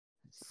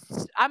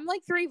 I'm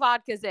like 3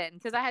 vodkas in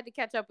because I had to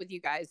catch up with you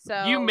guys.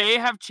 So You may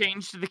have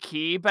changed the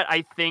key, but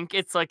I think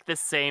it's like the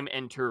same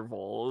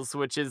intervals,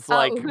 which is Oh,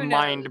 like who knows?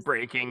 mind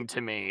breaking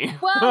to me.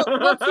 well,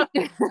 to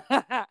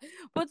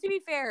be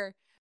fair,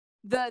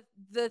 the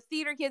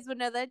theater kids would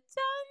know the dun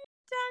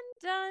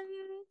dun dun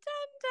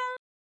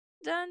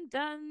dun dun dun dun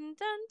dun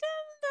dun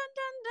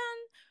dun dun,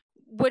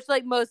 which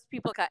like most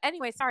people cut.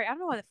 Anyway, sorry, I don't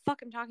know why the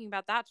fuck I'm talking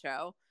about that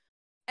show.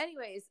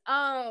 Anyways,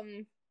 what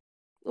were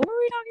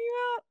we talking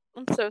about?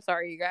 I'm so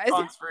sorry, you guys.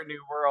 Songs for a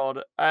New World.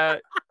 Yeah,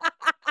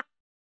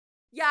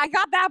 I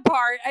got that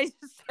part. I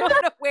just don't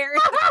know where.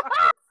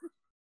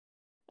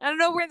 I don't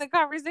know where the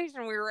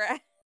conversation we were at.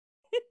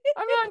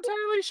 I'm not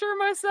entirely sure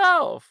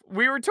myself.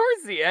 We were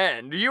towards the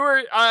end. You were.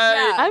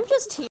 Yeah. I'm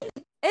just here.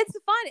 It's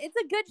fun. It's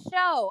a good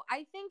show.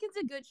 I think it's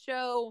a good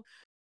show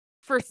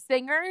for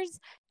singers,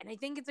 and I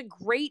think it's a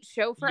great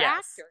show for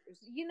Yes. actors.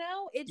 You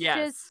know, it's Yes.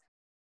 just,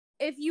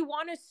 if you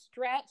want to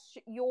stretch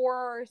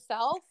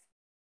yourself,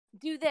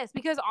 do this.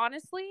 Because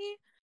honestly,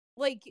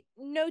 like,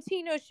 no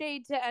tea, no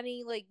shade to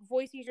any like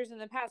voice teachers in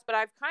the past, but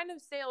I've kind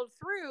of sailed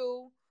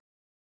through,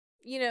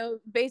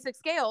 basic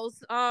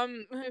scales.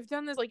 I've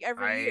done this like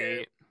every year.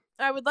 Right.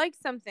 I would like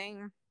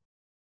something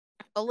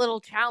a little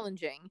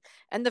challenging.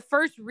 And the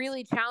first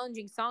really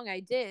challenging song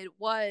I did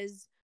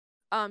was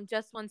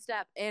Just One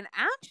Step. And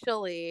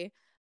actually,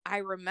 I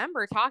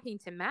remember talking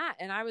to Matt,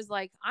 and I was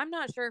like, I'm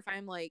not sure if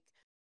I'm like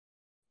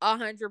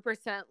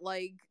 100%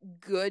 like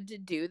good to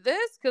do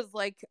this, because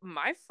like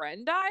my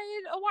friend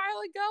died a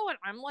while ago and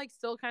I'm like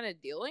still kind of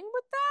dealing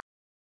with that.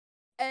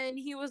 And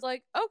he was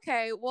like,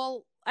 okay,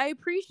 well, I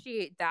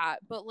appreciate that,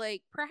 but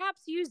like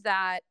perhaps use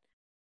that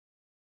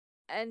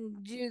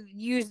and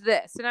use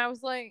this. And I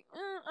was like,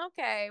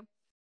 okay.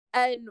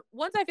 And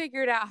once I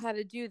figured out how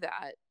to do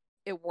that,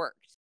 it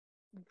worked.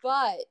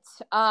 But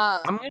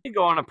I'm going to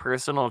go on a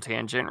personal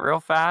tangent real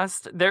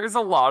fast. There's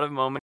a lot of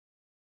moments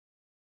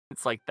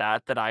like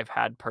that I've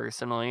had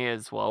personally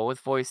as well with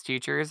voice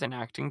teachers and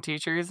acting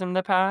teachers in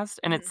the past.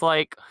 And it's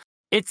like,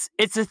 it's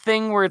a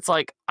thing where it's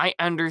like, I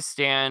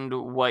understand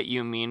what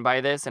you mean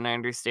by this, and I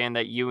understand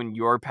that you and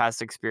your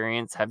past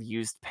experience have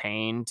used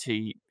pain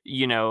to,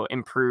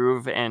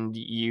 improve and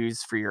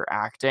use for your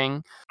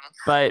acting.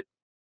 But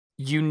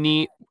you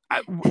need,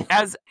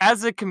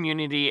 as a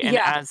community and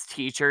Yeah. as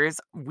teachers,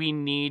 we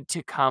need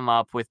to come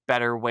up with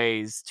better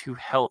ways to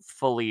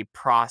healthfully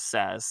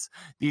process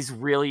these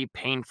really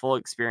painful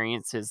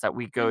experiences that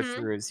we go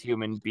through as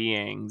human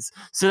beings,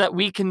 so that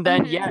we can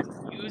then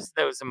use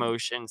those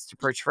emotions to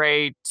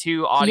portray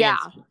to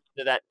audiences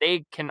so that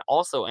they can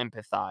also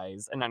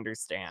empathize and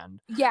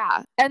understand.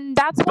 Yeah. And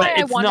that's why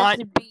I it's wanted not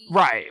to be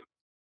right.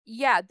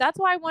 Yeah, that's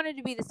why I wanted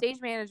to be the stage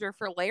manager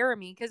for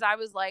Laramie, because I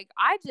was like,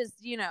 I just,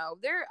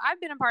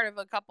 I've been a part of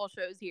a couple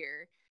shows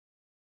here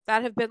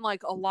that have been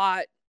like a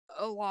lot.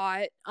 Do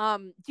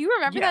you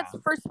remember that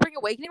first Spring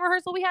Awakening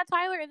rehearsal we had,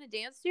 Tyler, in the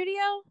dance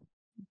studio?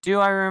 Do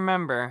I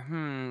remember?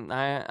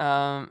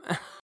 I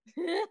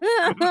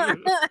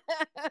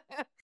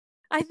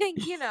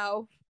think,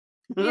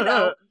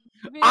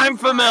 I'm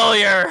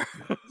familiar.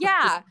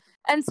 Yeah.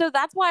 And so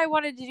that's why I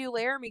wanted to do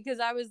Laramie, because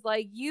I was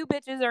like, you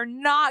bitches are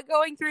not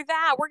going through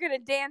that. We're going to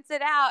dance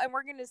it out, and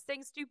we're going to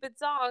sing stupid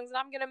songs, and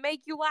I'm going to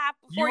make you laugh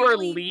before You are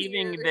leave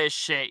leaving here. this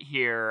shit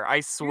here. I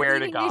You're swear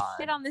to leaving God. this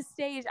shit on the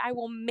stage. I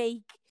will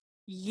make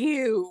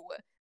you.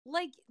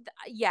 Like,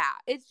 yeah,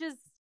 it's just,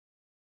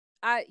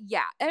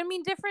 Yeah. I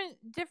mean, different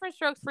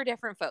strokes for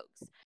different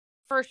folks,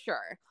 for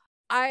sure.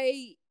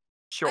 I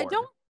Sure. don't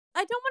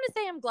want to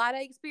say I'm glad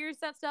I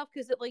experienced that stuff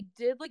because it like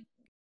did like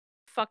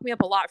fuck me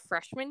up a lot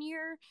freshman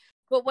year.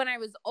 But when I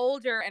was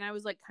older and I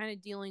was like kind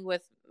of dealing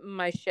with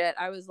my shit,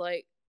 I was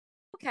like,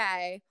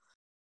 okay,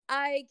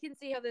 I can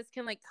see how this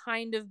can like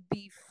kind of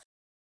be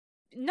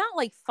not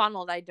like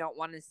funneled, I don't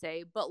want to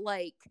say, but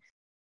like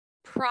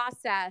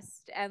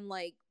processed and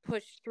like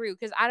pushed through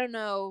because I don't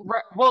know.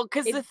 Right. Well,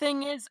 because If- the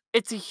thing is,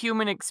 it's a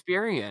human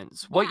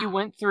experience. What you Yeah.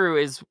 went through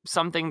is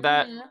something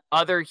that Mhm.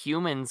 other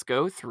humans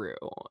go through,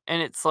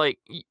 and it's like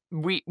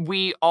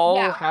we all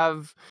Yeah.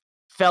 have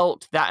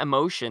felt that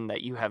emotion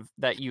that you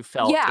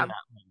felt Yeah. in that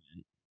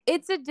moment.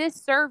 It's a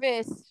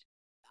disservice,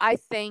 I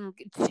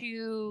think,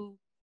 to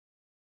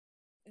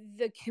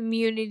the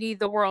community,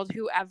 the world,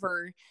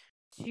 whoever,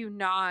 to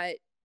not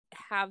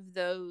have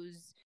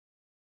those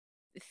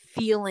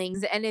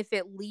feelings. And if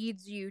it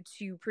leads you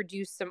to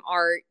produce some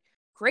art,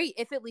 great.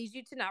 If it leads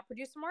you to not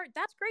produce some art,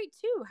 that's great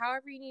too.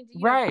 However you need to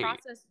Right.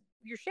 process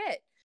your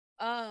shit.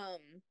 But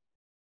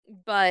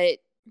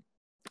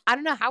I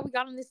don't know how we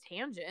got on this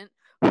tangent.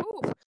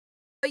 Whew.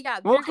 But yeah,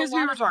 Well, there's a because we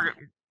lot were of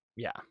talking.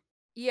 Yeah.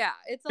 yeah,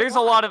 it's There's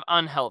a lot of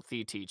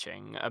unhealthy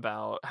teaching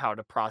about how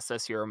to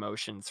process your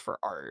emotions for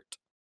art.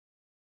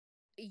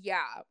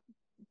 yeah.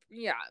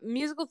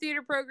 Musical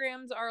theater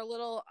programs are a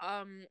little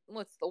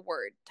what's the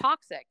word,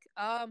 toxic.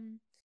 So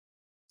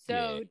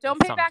Yeah, don't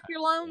pay back sometimes,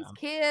 your loans,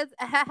 kids.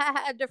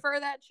 Defer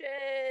that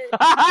shit.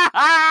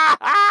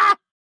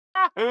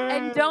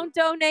 And don't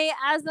donate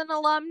as an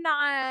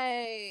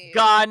alumni.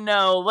 God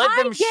no, let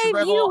I them gave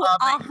shrivel you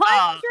up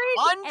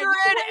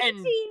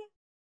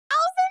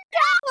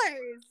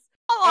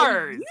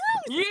 $120,000.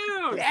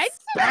 You spent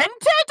spent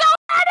it?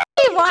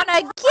 We want a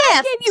I gift.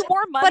 gave you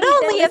more money but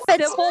only than if the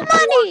it's Civil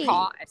money.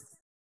 War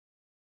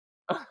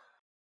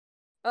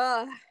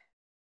costs.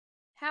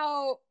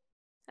 How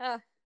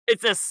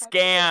It's a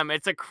scam.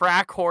 It's a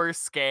crack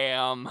horse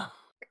scam.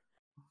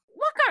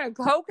 what kind of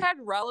cokehead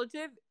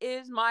relative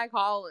is my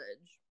college?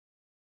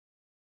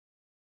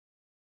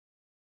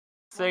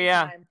 So One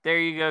yeah, time. there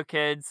you go,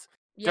 kids.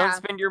 Yeah. Don't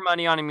spend your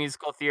money on a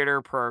musical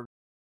theater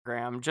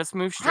program. Just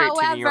move straight to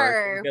New York.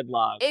 However, And good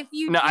luck. if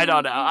you No, do, I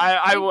don't know.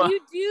 I will. If you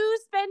do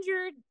spend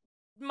your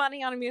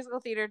money on a musical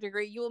theater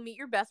degree, you will meet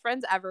your best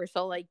friends ever.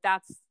 So like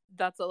that's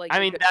a like. I a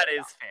mean, good that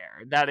trade-off. is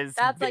fair. That is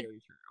That's, very like,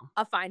 true.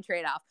 a fine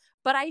trade-off.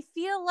 But I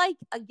feel like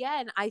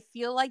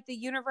the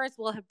universe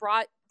will have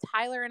brought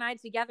Tyler and I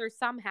together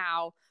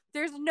somehow.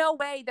 There's no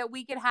way that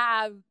we could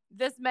have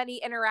this many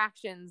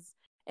interactions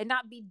and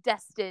not be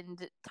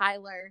destined,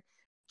 Tyler.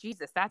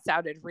 Jesus, that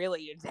sounded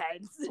really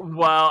intense.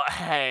 Well,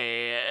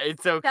 hey,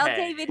 it's okay. Tell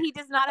David he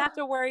does not have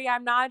to worry.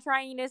 I'm not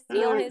trying to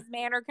steal his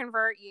man or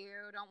convert you.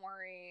 Don't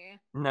worry.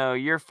 No,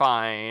 you're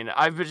fine.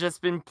 I've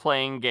just been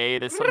playing gay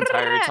this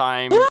entire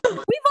time. We've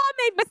all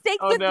made mistakes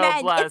Oh, with no,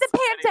 men. bless. It's a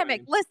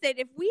pandemic. Anyways. Listen,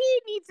 if we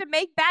need to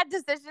make bad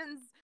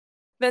decisions,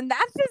 then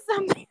that's just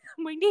something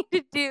we need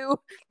to do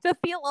to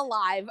feel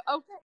alive.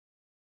 Okay.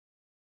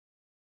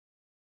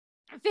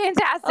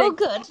 Fantastic. Oh,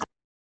 good.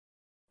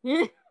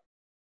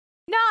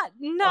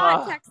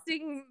 Not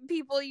texting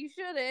people you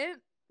shouldn't.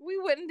 We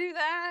wouldn't do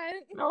that.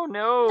 Oh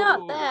no.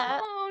 Not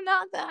that. Oh,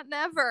 not that,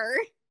 never.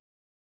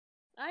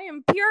 I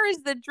am pure as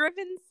the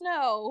driven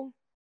snow.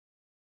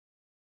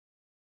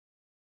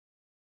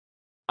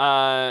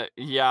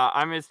 Yeah,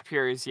 I'm as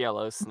pure as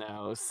yellow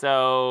snow.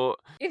 So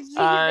Jesus.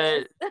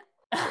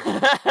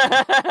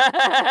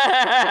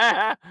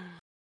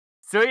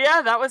 So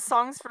yeah, that was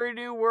Songs for a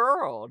New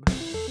World.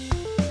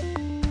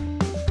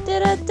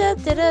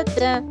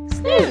 Da-da-da-da-da-da.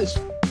 Snooze.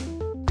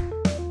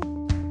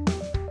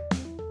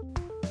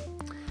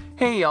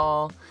 Hey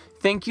y'all,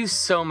 thank you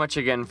so much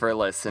again for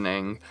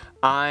listening.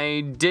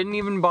 I didn't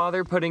even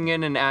bother putting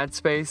in an ad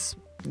space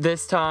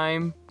this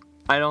time.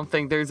 I don't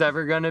think there's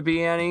ever gonna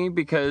be any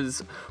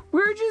because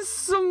we're just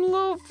some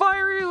little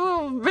fiery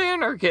little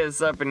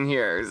anarchists up in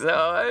here. So,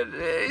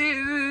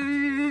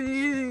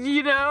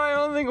 I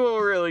don't think we'll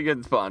really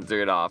get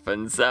sponsored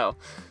often. So,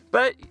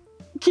 but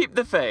keep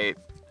the faith.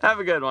 Have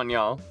a good one,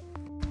 y'all.